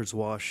the Drunkard's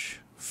Wash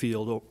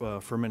field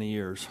for many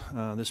years.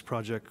 This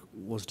project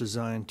was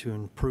designed to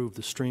improve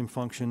the stream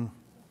function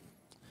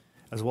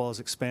as well as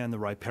expand the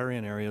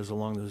riparian areas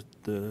along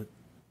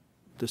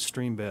the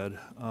stream bed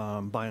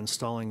by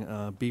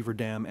installing beaver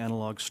dam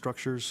analog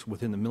structures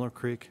within the Miller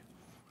Creek.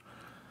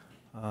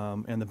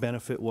 And the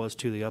benefit was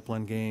to the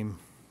upland game,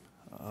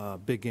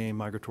 big game,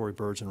 migratory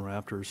birds and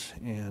raptors.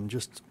 And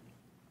just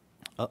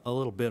a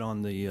little bit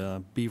on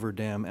the beaver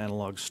dam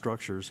analog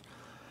structures.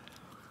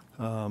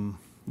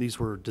 These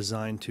were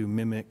designed to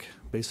mimic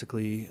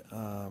basically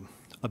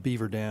a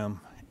beaver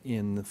dam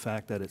in the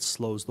fact that it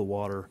slows the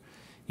water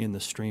in the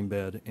stream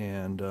bed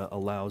and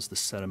allows the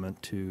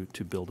sediment to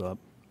build up.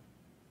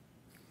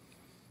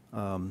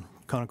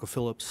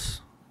 ConocoPhillips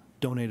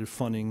donated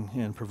funding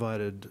and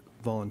provided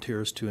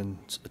volunteers to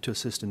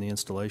assist in the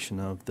installation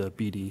of the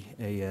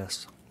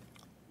BDAS.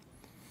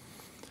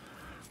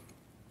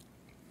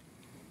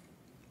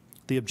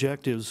 The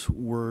objectives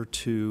were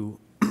to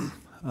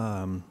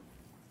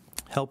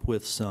help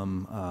with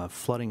some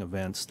flooding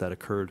events that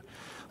occurred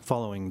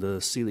following the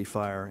Sealy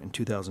fire in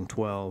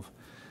 2012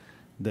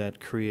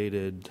 that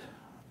created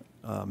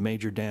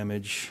major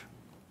damage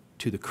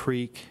to the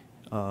creek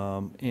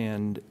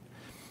and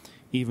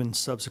even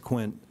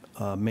subsequent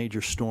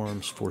major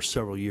storms for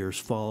several years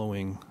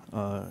following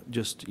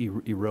just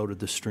eroded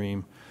the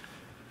stream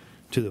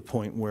to the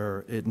point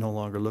where it no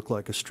longer looked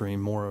like a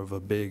stream, more of a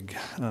big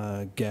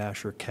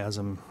gash or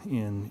chasm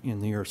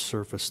in the Earth's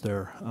surface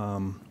there.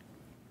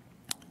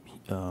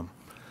 The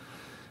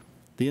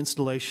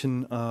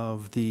installation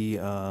of the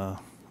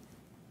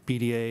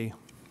BDA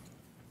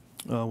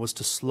was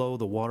to slow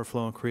the water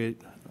flow and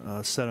create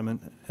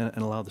sediment and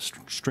allow the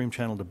stream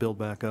channel to build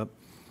back up.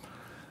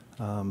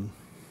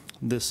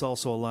 This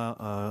also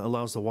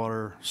allows the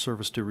water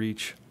surface to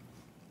reach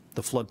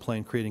the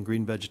floodplain, creating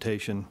green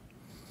vegetation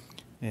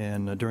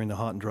and during the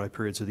hot and dry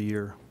periods of the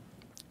year.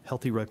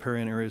 Healthy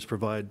riparian areas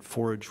provide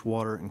forage,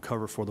 water, and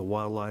cover for the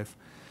wildlife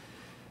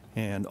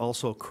and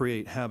also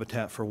create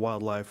habitat for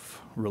wildlife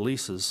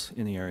releases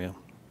in the area.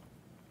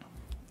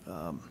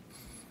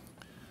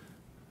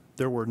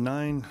 There were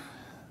 9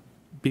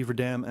 beaver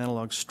dam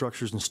analog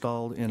structures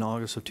installed in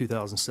August of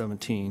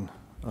 2017.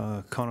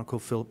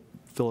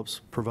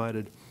 ConocoPhillips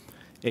provided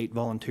 8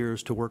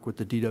 volunteers to work with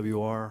the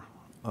DWR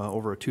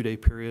over a 2-day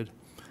period.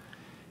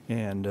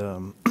 And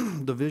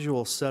the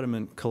visual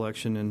sediment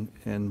collection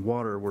and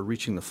water were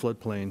reaching the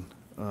floodplain.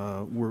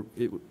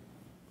 It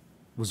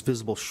was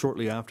visible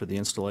shortly after the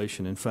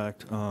installation. In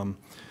fact,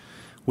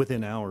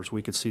 within hours,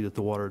 we could see that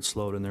the water had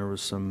slowed and there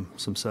was some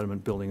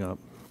sediment building up.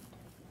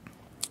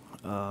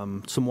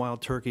 Some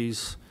wild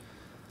turkeys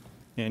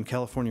and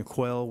California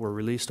quail were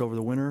released over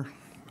the winter.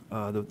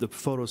 The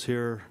photos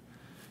here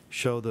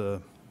show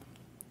the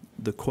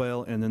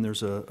quail, and then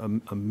there's a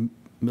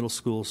middle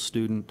school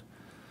student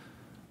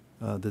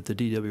that the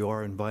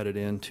DWR invited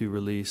in to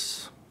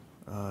release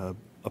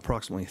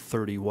approximately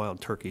 30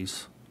 wild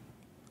turkeys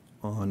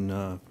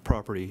on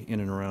property in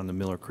and around the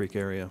Miller Creek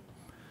area.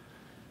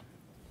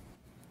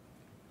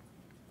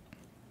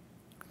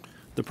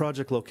 The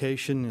project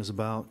location is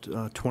about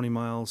 20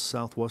 miles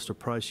southwest of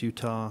Price,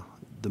 Utah.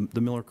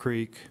 The Miller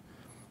Creek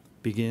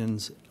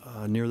begins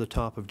near the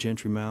top of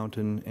Gentry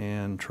Mountain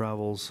and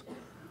travels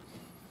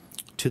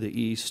to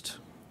the east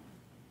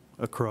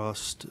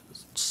across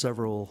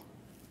several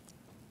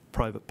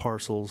private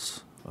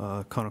parcels,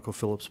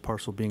 ConocoPhillips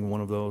parcel being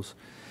one of those,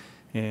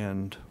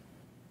 and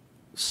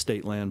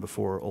state land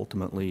before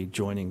ultimately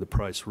joining the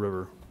Price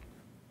River.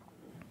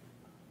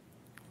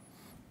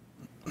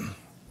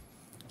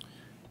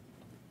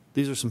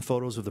 These are some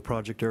photos of the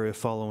project area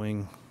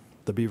following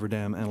the beaver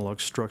dam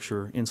analog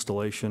structure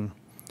installation.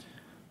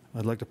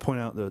 I'd like to point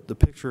out that the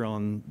picture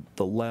on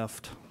the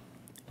left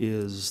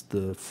is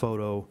the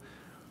photo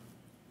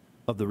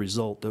of the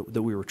result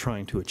that we were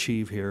trying to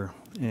achieve here,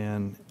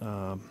 and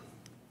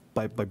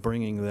by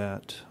bringing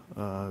that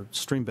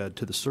stream bed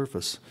to the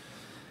surface.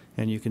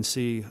 And you can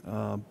see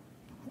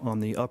on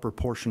the upper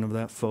portion of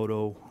that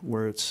photo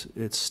where it's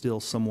still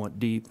somewhat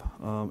deep,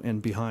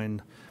 and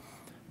behind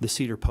the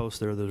cedar posts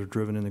there that are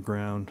driven in the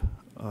ground,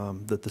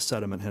 that the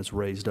sediment has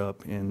raised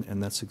up,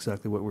 and that's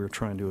exactly what we were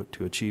trying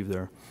to achieve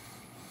there.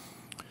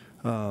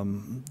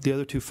 The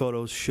other 2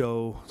 photos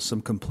show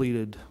some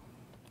completed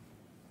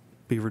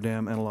beaver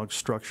dam analog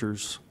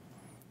structures,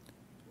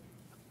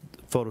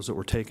 photos that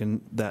were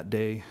taken that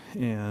day,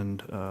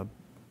 and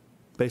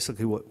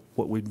basically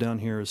what we've done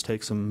here is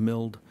take some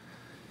milled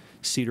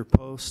cedar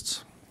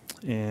posts,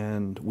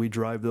 and we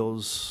drive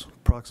those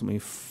approximately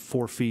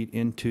 4 feet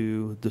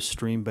into the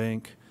stream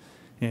bank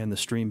and the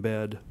stream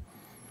bed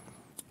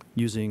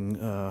using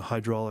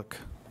hydraulic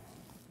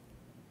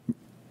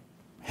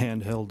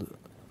handheld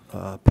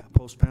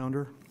post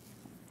pounder,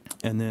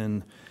 and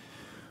then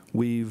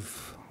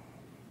weave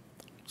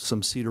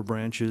some cedar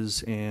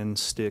branches and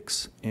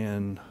sticks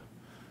and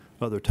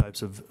other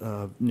types of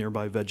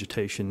nearby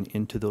vegetation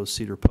into those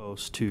cedar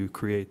posts to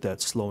create that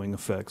slowing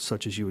effect,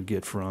 such as you would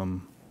get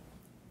from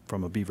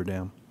a beaver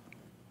dam.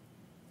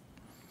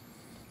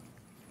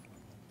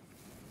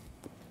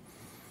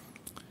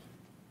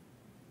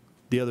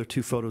 The other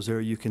two photos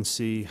there you can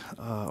see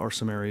are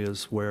some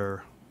areas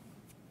where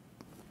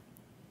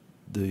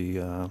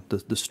the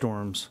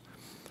storms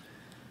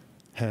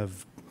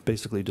have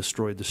basically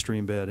destroyed the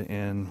stream bed,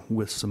 and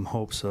with some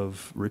hopes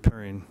of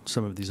repairing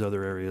some of these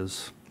other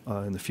areas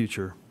in the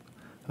future.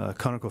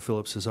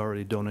 ConocoPhillips has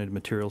already donated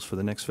materials for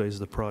the next phase of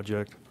the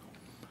project.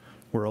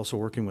 We're also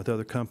working with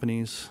other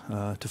companies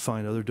to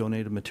find other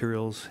donated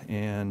materials,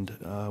 and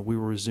we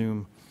will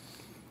resume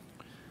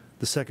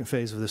the second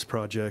phase of this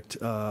project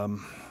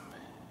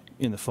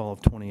in the fall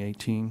of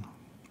 2018.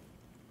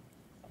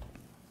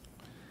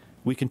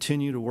 We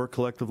continue to work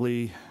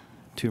collectively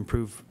to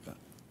improve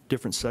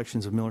different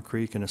sections of Miller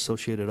Creek and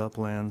associated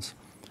uplands.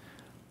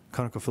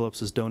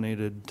 ConocoPhillips has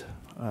donated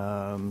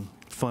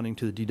funding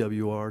to the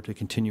DWR to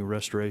continue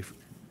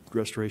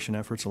restoration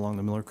efforts along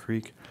the Miller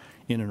Creek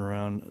in and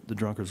around the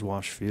Drunkard's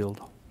Wash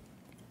field.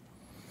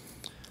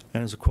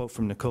 And as a quote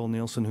from Nicole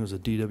Nielsen, who's a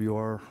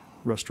DWR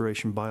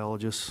restoration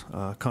biologist,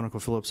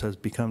 ConocoPhillips has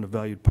become a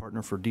valued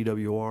partner for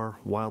DWR,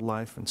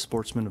 wildlife, and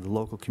sportsmen of the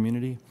local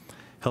community,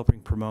 helping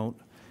promote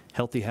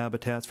healthy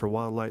habitats for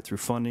wildlife through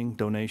funding,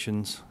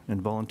 donations,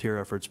 and volunteer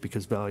efforts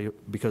because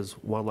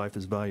wildlife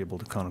is valuable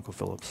to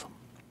ConocoPhillips.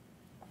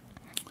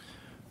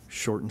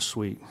 Short and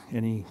sweet.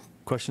 Any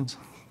questions?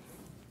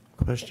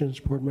 Questions,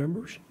 board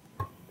members?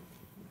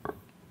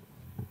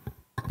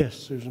 Yes,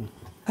 Susan.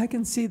 I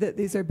can see that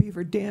these are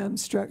beaver dam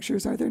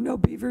structures. Are there no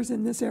beavers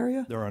in this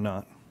area? There are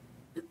not.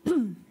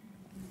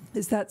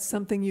 Is that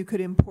something you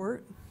could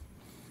import?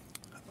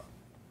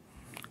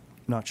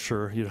 Not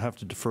sure. You'd have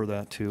to defer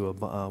that to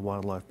a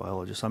wildlife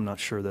biologist. I'm not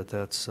sure that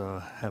that's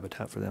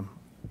habitat for them.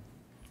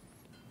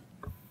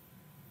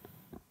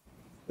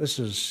 This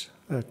is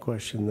a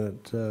question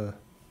that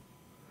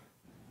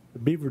the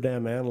beaver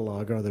dam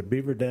analog, are the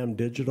beaver dam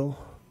digital?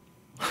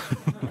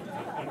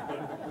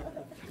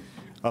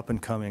 Up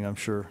and coming, I'm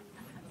sure.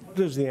 What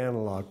does the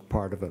analog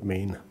part of it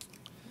mean?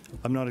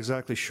 I'm not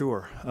exactly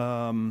sure.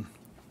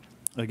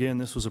 Again,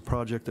 this was a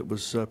project that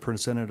was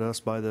presented to us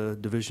by the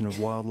Division of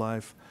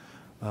Wildlife.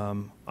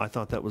 I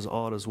thought that was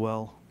odd as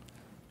well,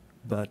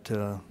 but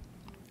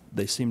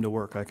they seem to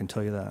work, I can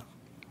tell you that.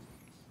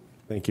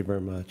 Thank you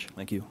very much.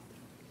 Thank you.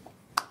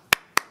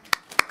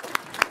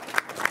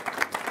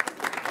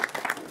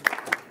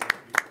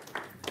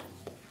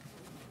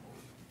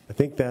 I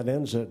think that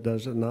ends it,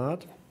 does it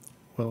not?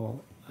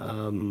 Well,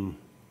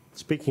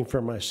 speaking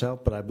for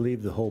myself, but I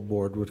believe the whole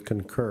board would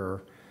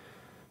concur,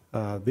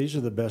 these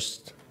are the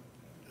best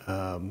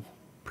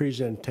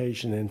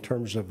presentation in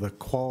terms of the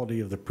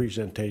quality of the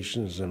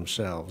presentations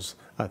themselves,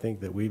 I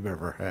think, that we've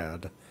ever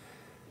had.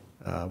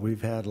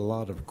 We've had a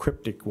lot of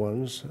cryptic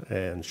ones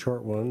and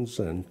short ones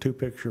and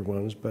two-picture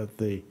ones, but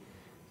the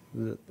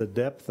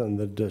depth and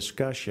the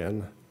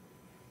discussion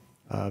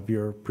of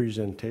your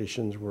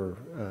presentations were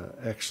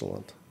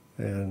excellent,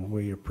 and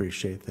we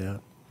appreciate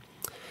that.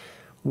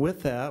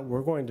 With that,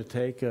 we're going to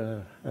take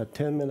a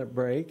 10-minute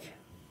break,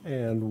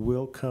 and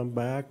we'll come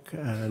back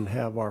and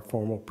have our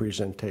formal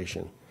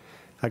presentation.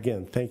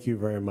 Again, thank you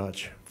very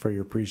much for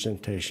your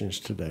presentations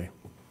today.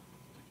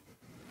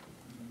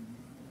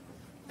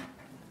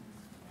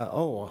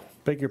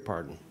 Beg your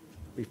pardon.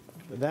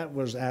 That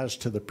was as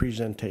to the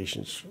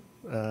presentations.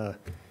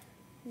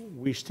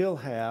 We still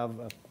have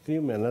a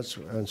few minutes,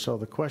 and so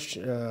the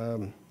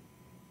question,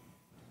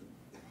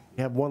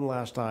 we have one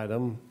last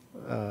item,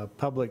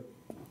 public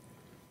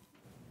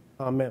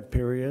comment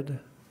period.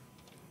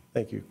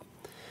 Thank you.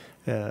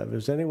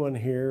 Is anyone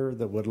here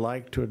that would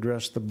like to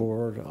address the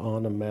board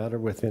on a matter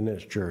within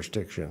its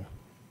jurisdiction?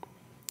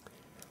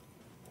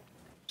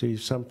 See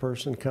some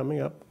person coming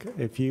up.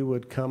 If you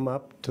would come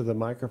up to the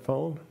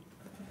microphone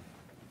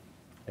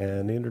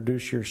and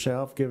introduce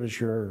yourself, give us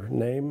your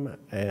name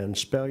and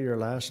spell your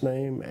last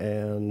name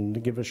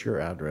and give us your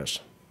address.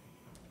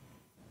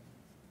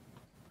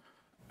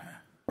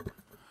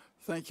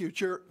 Thank you,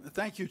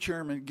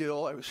 Chairman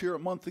Gill. I was here a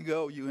month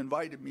ago. You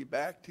invited me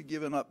back to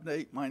give an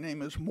update. My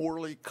name is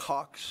Morley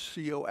Cox,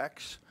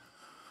 C-O-X,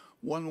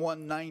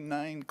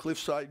 1199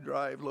 Cliffside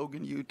Drive,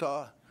 Logan,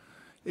 Utah,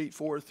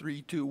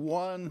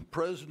 84321,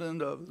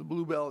 president of the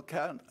Bluebell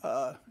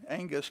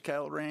Angus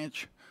Cattle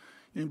Ranch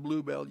in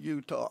Bluebell,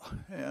 Utah.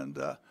 And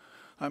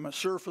I'm a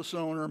surface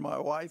owner. My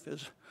wife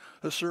is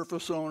a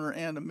surface owner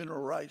and a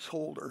mineral rights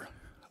holder.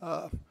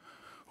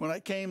 When I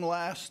came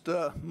last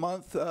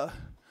month,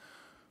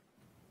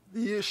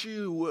 The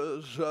issue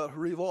was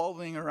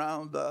revolving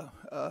around the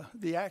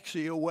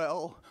Axia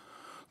well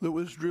that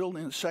was drilled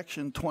in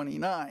Section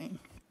 29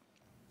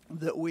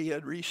 that we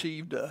had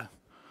received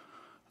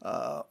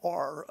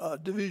our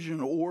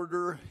division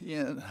order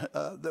in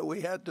that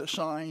we had to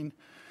sign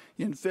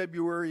in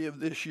February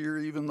of this year,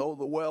 even though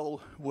the well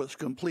was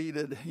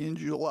completed in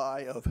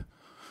July of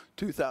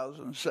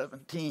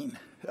 2017.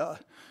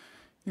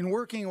 In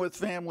working with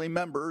family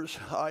members,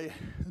 I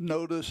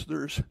noticed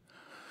there's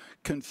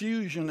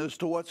confusion as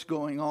to what's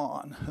going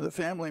on. The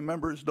family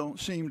members don't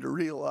seem to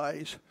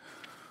realize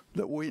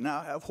that we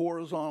now have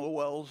horizontal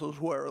wells as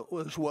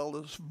well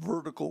as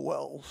vertical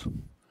wells.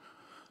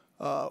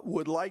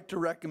 Would like to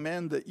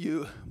recommend that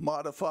you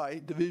modify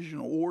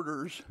divisional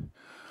orders.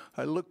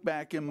 I look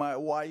back in my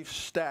wife's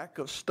stack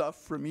of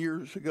stuff from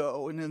years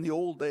ago, and in the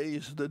old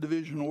days, the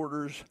division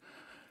orders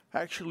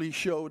actually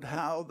showed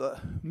how the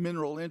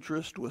mineral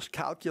interest was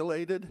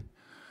calculated.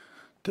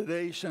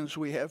 Today, since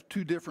we have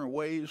two different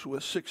ways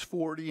with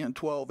 640 and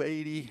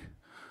 1280,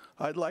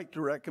 I'd like to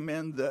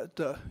recommend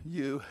that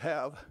you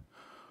have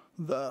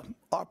the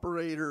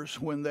operators,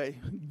 when they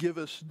give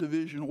us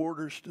division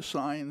orders to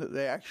sign, that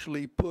they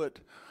actually put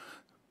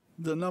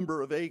the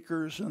number of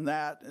acres and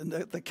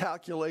the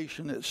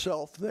calculation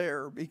itself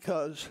there,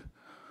 because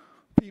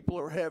people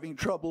are having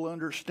trouble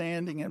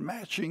understanding and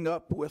matching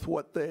up with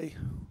what they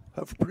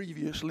have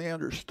previously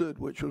understood,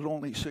 which was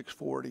only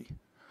 640.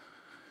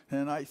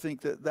 And I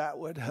think that that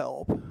would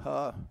help.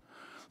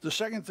 The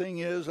second thing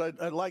is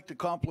I'd like to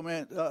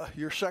compliment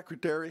your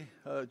secretary,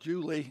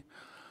 Julie.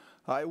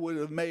 I would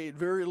have made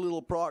very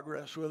little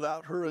progress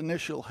without her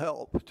initial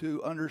help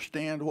to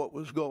understand what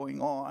was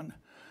going on.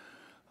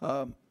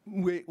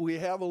 We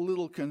have a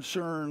little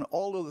concern.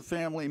 All of the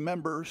family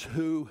members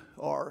who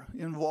are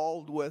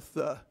involved with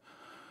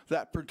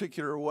that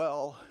particular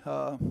well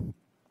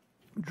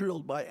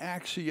drilled by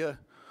Axia,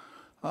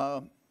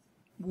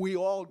 we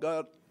all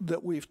got,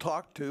 that we've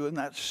talked to, and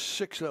that's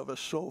 6 of us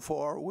so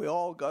far, we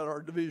all got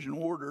our division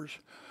orders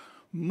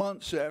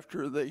months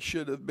after they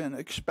should have been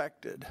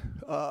expected.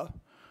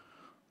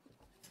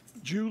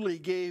 Julie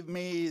gave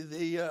me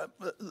the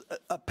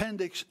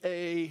Appendix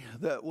A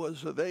that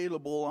was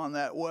available on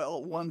that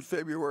well, 1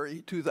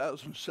 February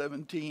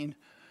 2017.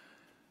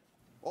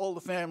 All the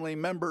family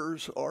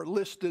members are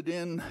listed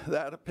in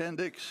that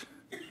appendix,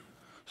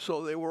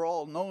 so they were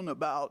all known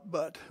about,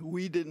 but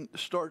we didn't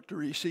start to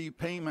receive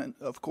payment,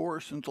 of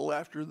course, until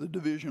after the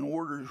division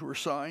orders were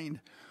signed.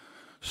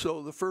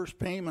 So the first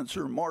payments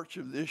are March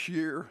of this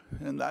year,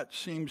 and that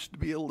seems to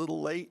be a little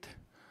late.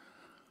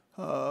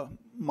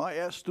 My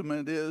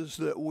estimate is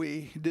that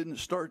we didn't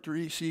start to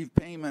receive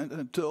payment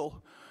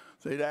until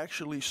they'd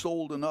actually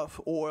sold enough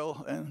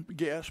oil and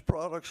gas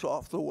products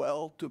off the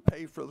well to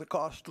pay for the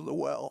cost of the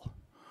well.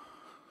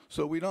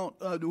 So we don't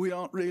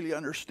really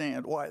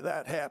understand why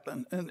that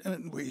happened, and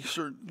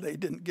they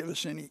didn't give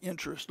us any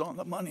interest on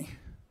the money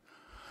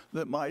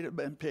that might have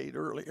been paid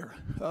earlier.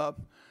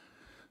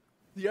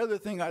 The other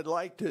thing I'd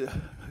like to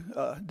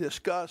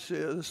discuss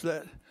is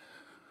that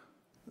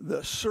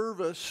the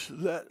service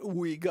that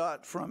we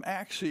got from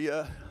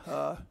Axia,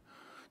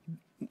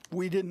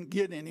 we didn't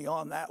get any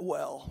on that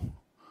well.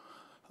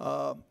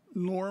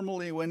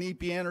 Normally when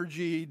EP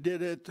Energy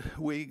did it,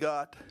 we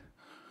got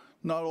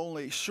not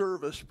only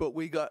service, but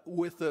we got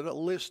with it a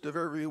list of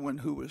everyone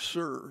who was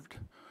served.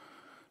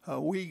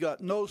 We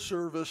got no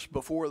service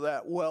before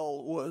that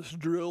well was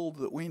drilled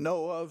that we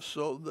know of,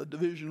 so the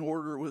division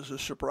order was a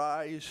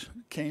surprise,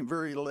 came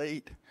very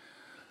late.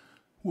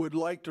 Would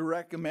like to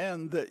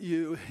recommend that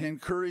you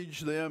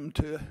encourage them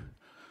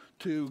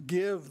to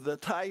give the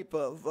type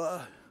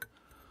of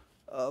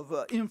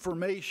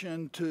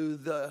information to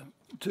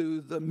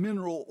the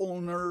mineral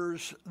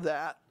owners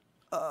that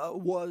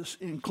was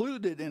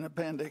included in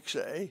Appendix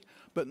A,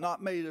 but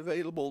not made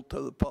available to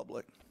the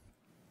public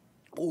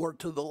or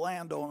to the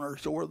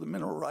landowners or the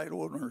mineral right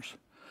owners.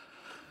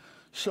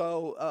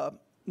 So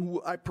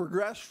I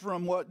progressed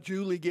from what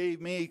Julie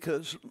gave me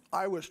because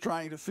I was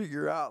trying to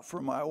figure out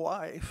for my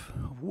wife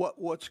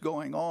what's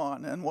going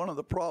on. And one of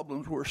the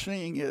problems we're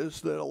seeing is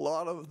that a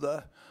lot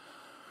of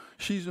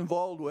she's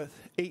involved with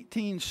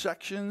 18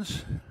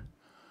 sections.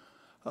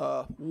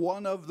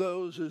 One of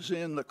those is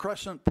in the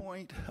Crescent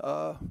Point.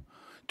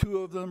 2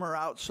 of them are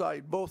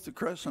outside both the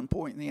Crescent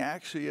Point and the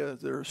Axia.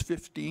 There's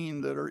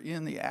 15 that are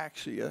in the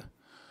Axia.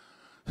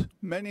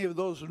 Many of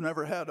those have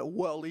never had a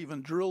well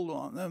even drilled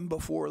on them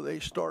before they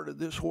started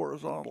this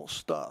horizontal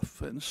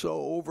stuff. And so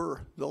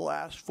over the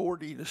last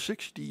 40 to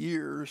 60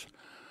 years,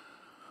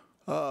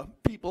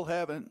 people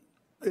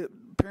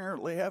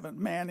apparently haven't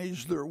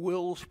managed their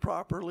wills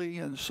properly,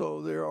 and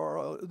so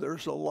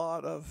there's a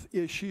lot of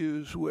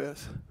issues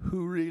with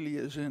who really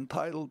is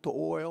entitled to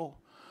oil.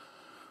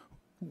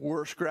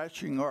 We're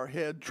scratching our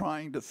head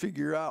trying to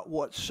figure out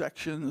what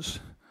sections.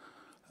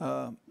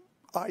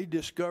 I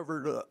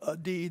discovered a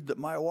deed that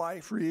my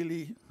wife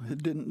really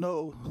didn't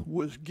know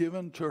was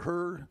given to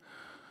her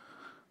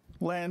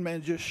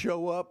landmen just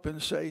show up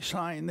and say,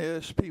 sign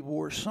this. People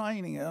were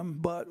signing them,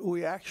 but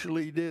we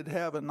actually did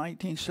have a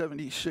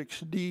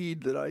 1976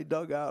 deed that I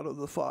dug out of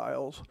the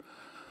files,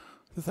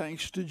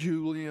 thanks to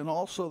Julie and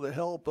also the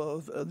help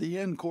of the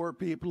Encore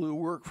people who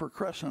work for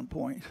Crescent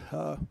Point.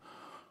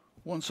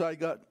 Once I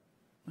got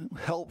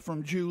help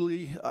from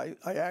Julie, I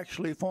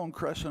actually phoned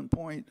Crescent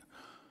Point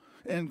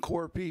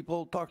Encore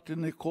people, talked to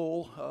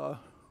Nicole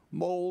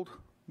Mold,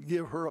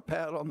 give her a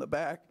pat on the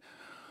back.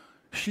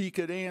 She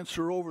could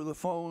answer over the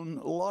phone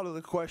a lot of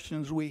the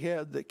questions we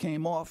had that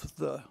came off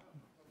the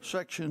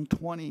Section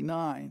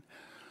 29.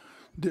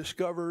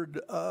 Discovered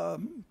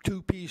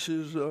two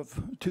pieces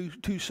of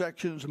two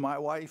sections my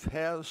wife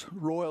has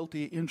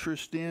royalty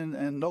interest in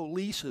and no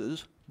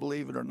leases,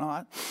 believe it or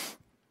not.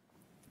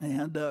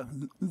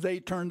 And they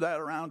turned that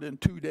around in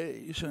 2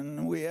 days,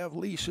 and we have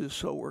leases,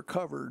 so we're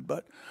covered.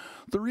 But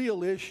the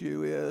real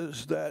issue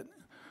is that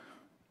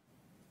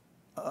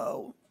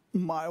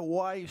my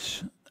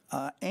wife's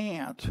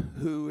aunt,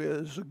 who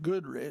is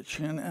Goodrich,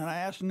 and I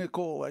asked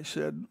Nicole, I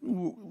said,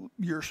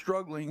 you're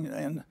struggling,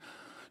 and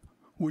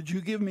would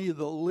you give me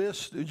the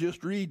list,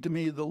 just read to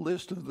me the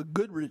list of the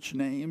Goodrich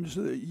names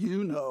that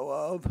you know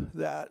of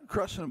that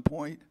Crescent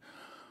Point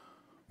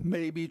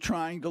may be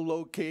trying to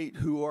locate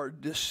who are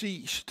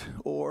deceased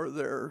or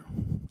their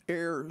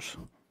heirs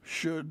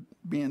should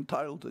be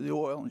entitled to the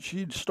oil. And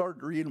she'd start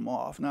to read them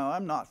off. Now,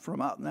 I'm not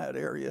from out in that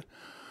area,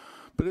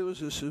 but it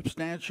was a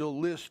substantial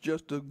list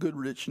just of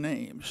Goodrich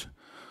names.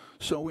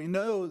 So we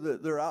know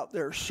that they're out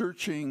there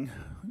searching,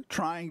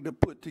 trying to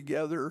put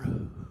together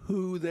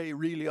who they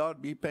really ought to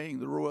be paying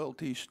the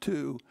royalties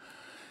to.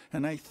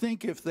 And I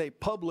think if they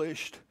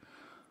published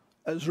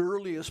as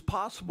early as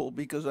possible,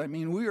 because I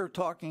mean, we are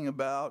talking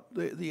about,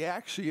 the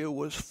Axia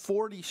was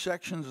 40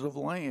 sections of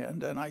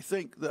land, and I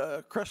think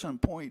the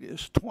Crescent Point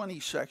is 20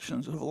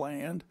 sections of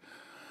land.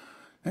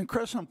 And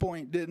Crescent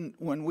Point didn't,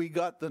 when we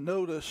got the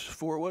notice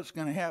for what's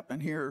going to happen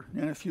here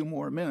in a few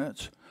more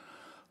minutes,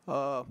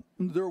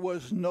 there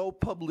was no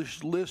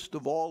published list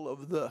of all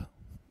of the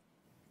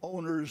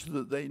owners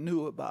that they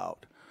knew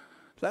about.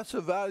 That's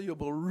a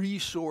valuable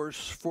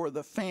resource for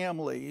the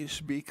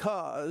families,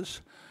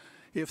 because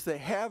if they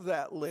have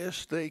that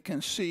list, they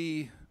can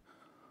see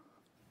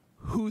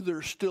who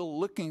they're still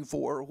looking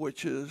for,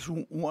 which is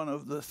one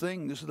of the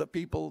things, the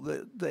people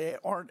that they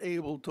aren't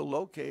able to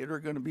locate are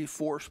going to be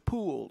force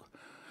pooled.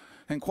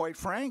 And quite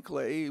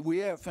frankly, we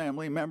have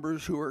family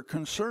members who are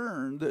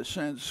concerned that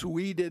since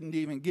we didn't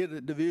even get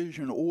a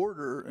division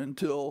order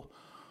until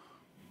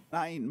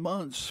 9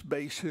 months,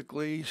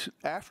 basically,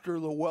 after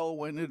the well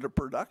went into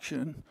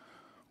production,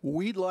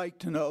 we'd like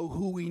to know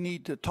who we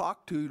need to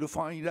talk to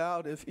find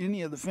out if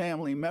any of the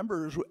family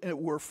members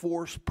were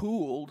force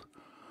pooled.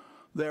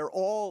 They're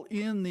all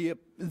in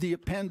the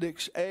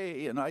Appendix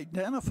A and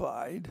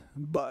identified,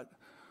 but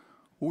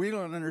we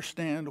don't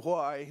understand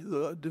why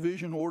the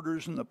division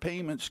orders and the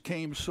payments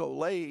came so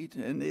late,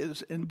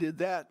 and did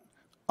that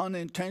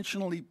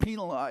unintentionally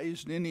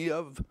penalize any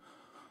of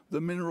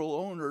the mineral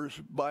owners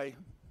by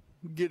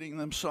getting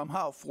them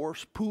somehow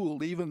force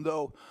pooled, even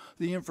though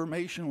the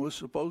information was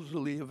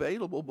supposedly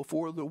available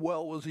before the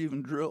well was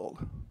even drilled.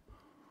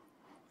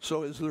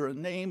 So is there a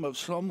name of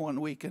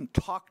someone we can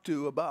talk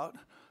to about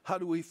how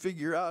do we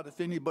figure out if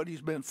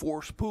anybody's been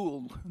force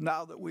pooled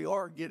now that we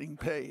are getting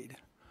paid?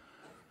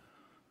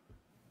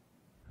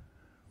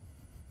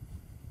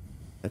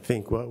 I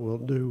think what we'll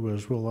do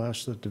is we'll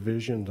ask the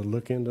division to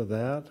look into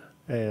that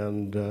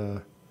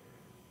and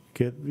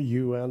get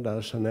you and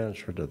us an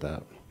answer to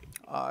that.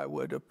 I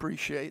would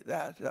appreciate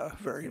that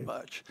very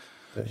much.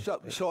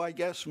 So I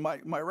guess my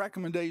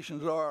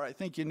recommendations are, I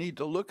think you need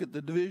to look at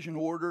the division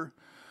order.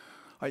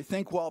 I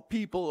think while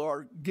people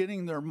are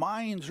getting their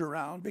minds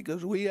around,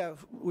 because we have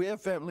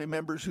family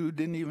members who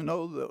didn't even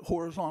know that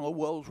horizontal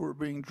wells were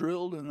being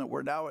drilled, and that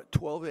we're now at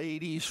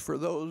 1280s for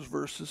those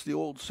versus the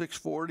old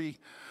 640.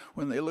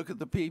 When they look at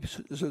the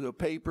pieces of the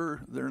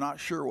paper, they're not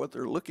sure what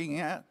they're looking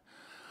at.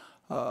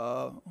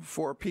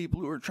 For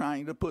people who are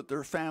trying to put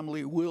their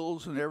family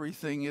wills and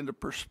everything into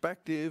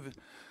perspective,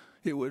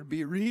 it would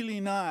be really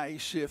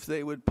nice if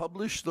they would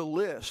publish the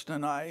list.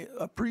 And I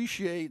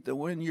appreciate that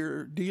when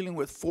you're dealing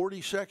with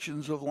 40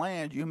 sections of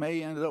land, you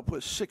may end up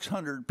with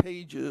 600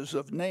 pages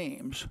of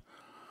names.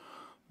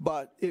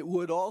 But it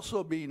would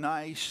also be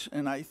nice,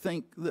 and I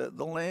think that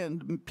the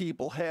land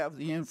people have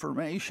the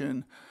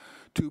information,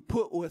 to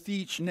put with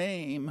each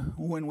name,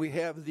 when we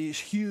have these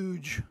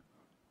huge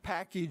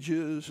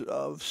packages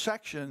of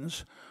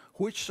sections,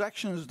 which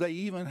sections they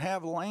even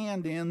have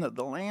land in that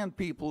the land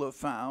people have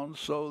found,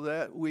 so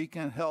that we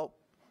can help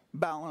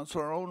balance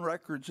our own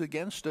records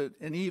against it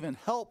and even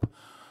help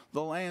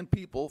the land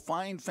people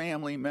find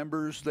family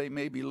members they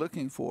may be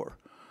looking for.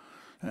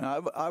 And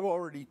I've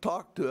already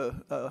talked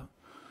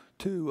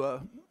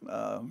to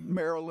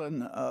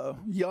Marilyn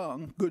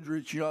Young,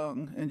 Goodrich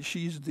Young, and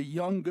she's the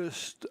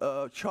youngest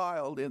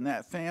child in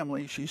that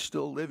family. She's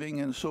still living,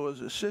 and so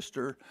is a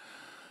sister.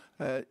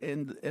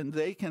 And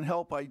they can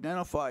help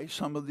identify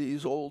some of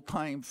these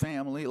old-time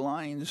family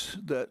lines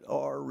that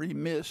are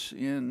remiss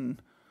in,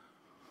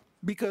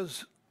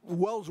 because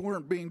wells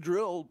weren't being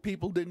drilled,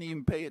 people didn't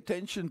even pay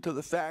attention to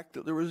the fact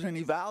that there was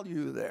any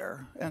value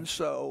there. And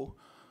so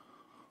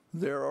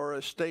there are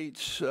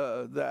estates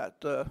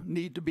that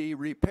need to be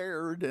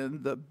repaired,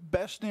 and the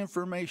best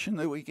information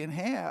that we can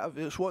have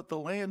is what the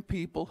land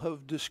people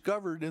have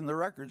discovered in the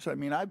records. I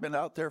mean, I've been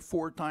out there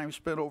 4 times,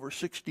 spent over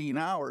 16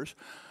 hours.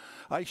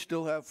 I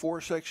still have 4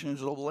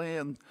 sections of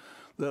land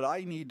that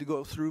I need to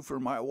go through for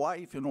my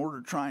wife in order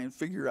to try and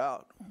figure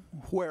out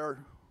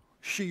where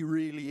she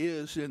really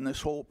is in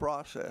this whole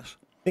process.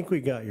 I think we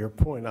got your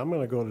point. I'm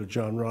going to go to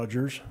John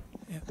Rogers.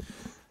 Yeah.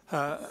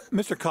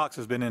 Mr. Cox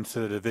has been into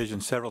the division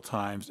several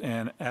times,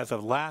 and as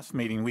of last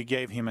meeting, we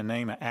gave him a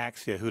name at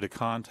Axia who to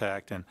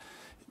contact. And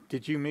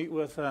did you meet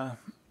with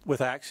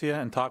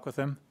Axia and talk with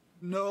them?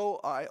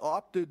 No, I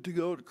opted to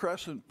go to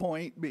Crescent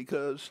Point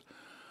because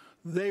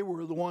they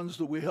were the ones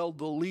that we held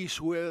the lease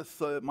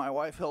with. My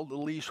wife held the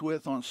lease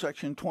with on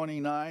Section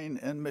 29,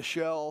 and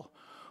Michelle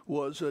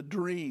was a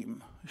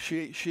dream.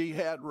 She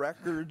had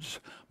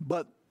records,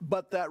 but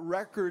that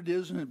record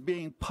isn't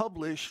being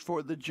published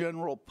for the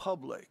general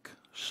public.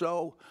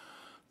 So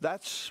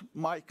that's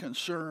my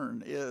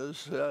concern,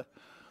 is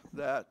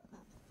that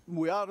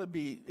we ought to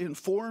be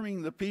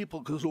informing the people,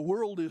 because the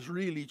world is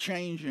really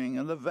changing,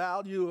 and the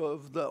value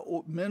of the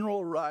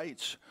mineral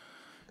rights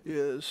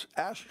is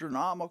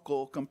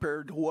astronomical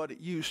compared to what it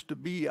used to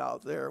be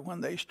out there when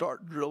they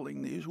start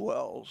drilling these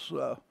wells.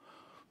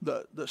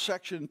 The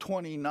Section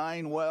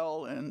 29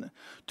 well and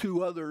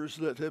 2 others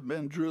that have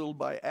been drilled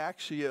by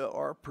Axia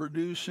are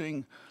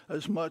producing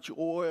as much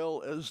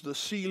oil as the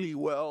Sealy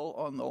well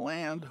on the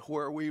land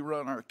where we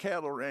run our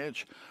cattle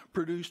ranch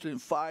produced in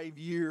 5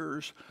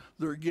 years.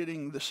 They're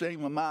getting the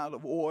same amount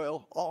of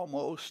oil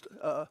almost,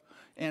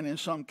 and in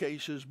some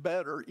cases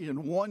better,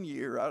 in 1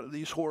 year out of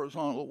these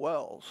horizontal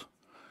wells.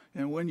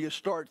 And when you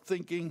start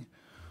thinking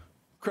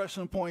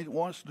Crescent Point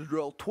wants to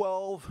drill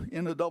 12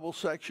 in a double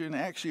section,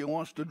 Axia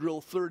wants to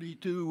drill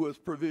 32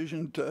 with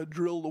provision to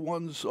drill the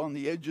ones on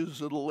the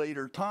edges at a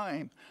later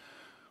time,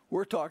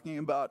 we're talking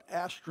about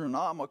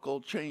astronomical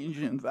change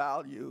in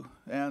value.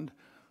 And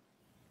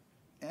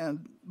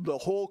the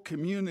whole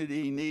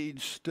community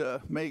needs to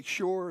make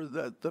sure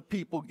that the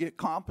people get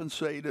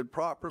compensated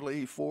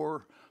properly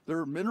for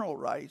their mineral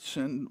rights,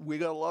 and we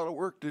got a lot of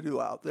work to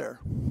do out there.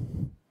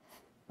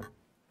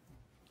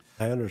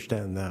 I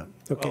understand that.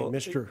 Okay, Well,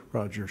 Mr.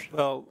 Rogers.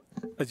 Well,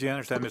 as you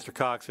understand, Mr.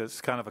 Cox, it's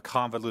kind of a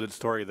convoluted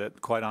story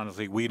that, quite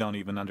honestly, we don't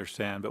even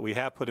understand. But we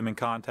have put him in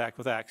contact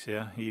with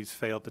Axia. He's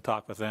failed to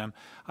talk with them.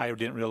 I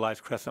didn't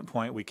realize Crescent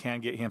Point. We can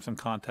get him some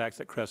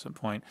contacts at Crescent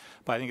Point.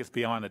 But I think it's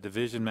beyond a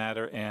division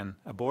matter and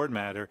a board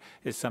matter.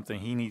 It's something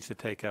he needs to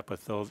take up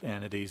with those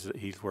entities that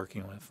he's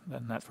working with.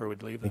 And that's where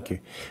we'd leave it. Thank you.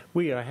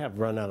 We have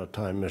run out of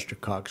time, Mr.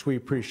 Cox. We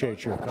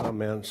appreciate your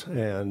comments,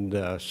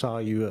 and saw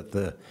you at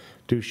the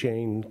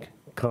Duchesne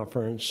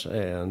conference,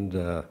 and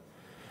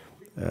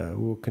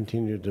we'll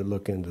continue to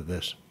look into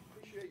this.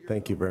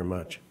 Thank you very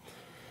much.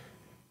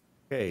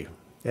 Okay,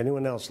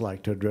 anyone else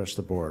like to address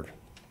the board?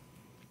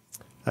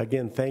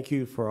 Again, thank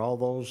you for all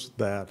those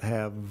that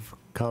have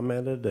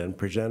commented and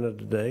presented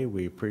today.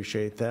 We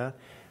appreciate that.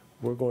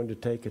 We're going to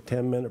take a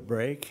 10-minute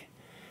break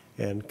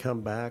and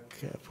come back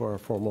for our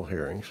formal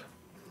hearings.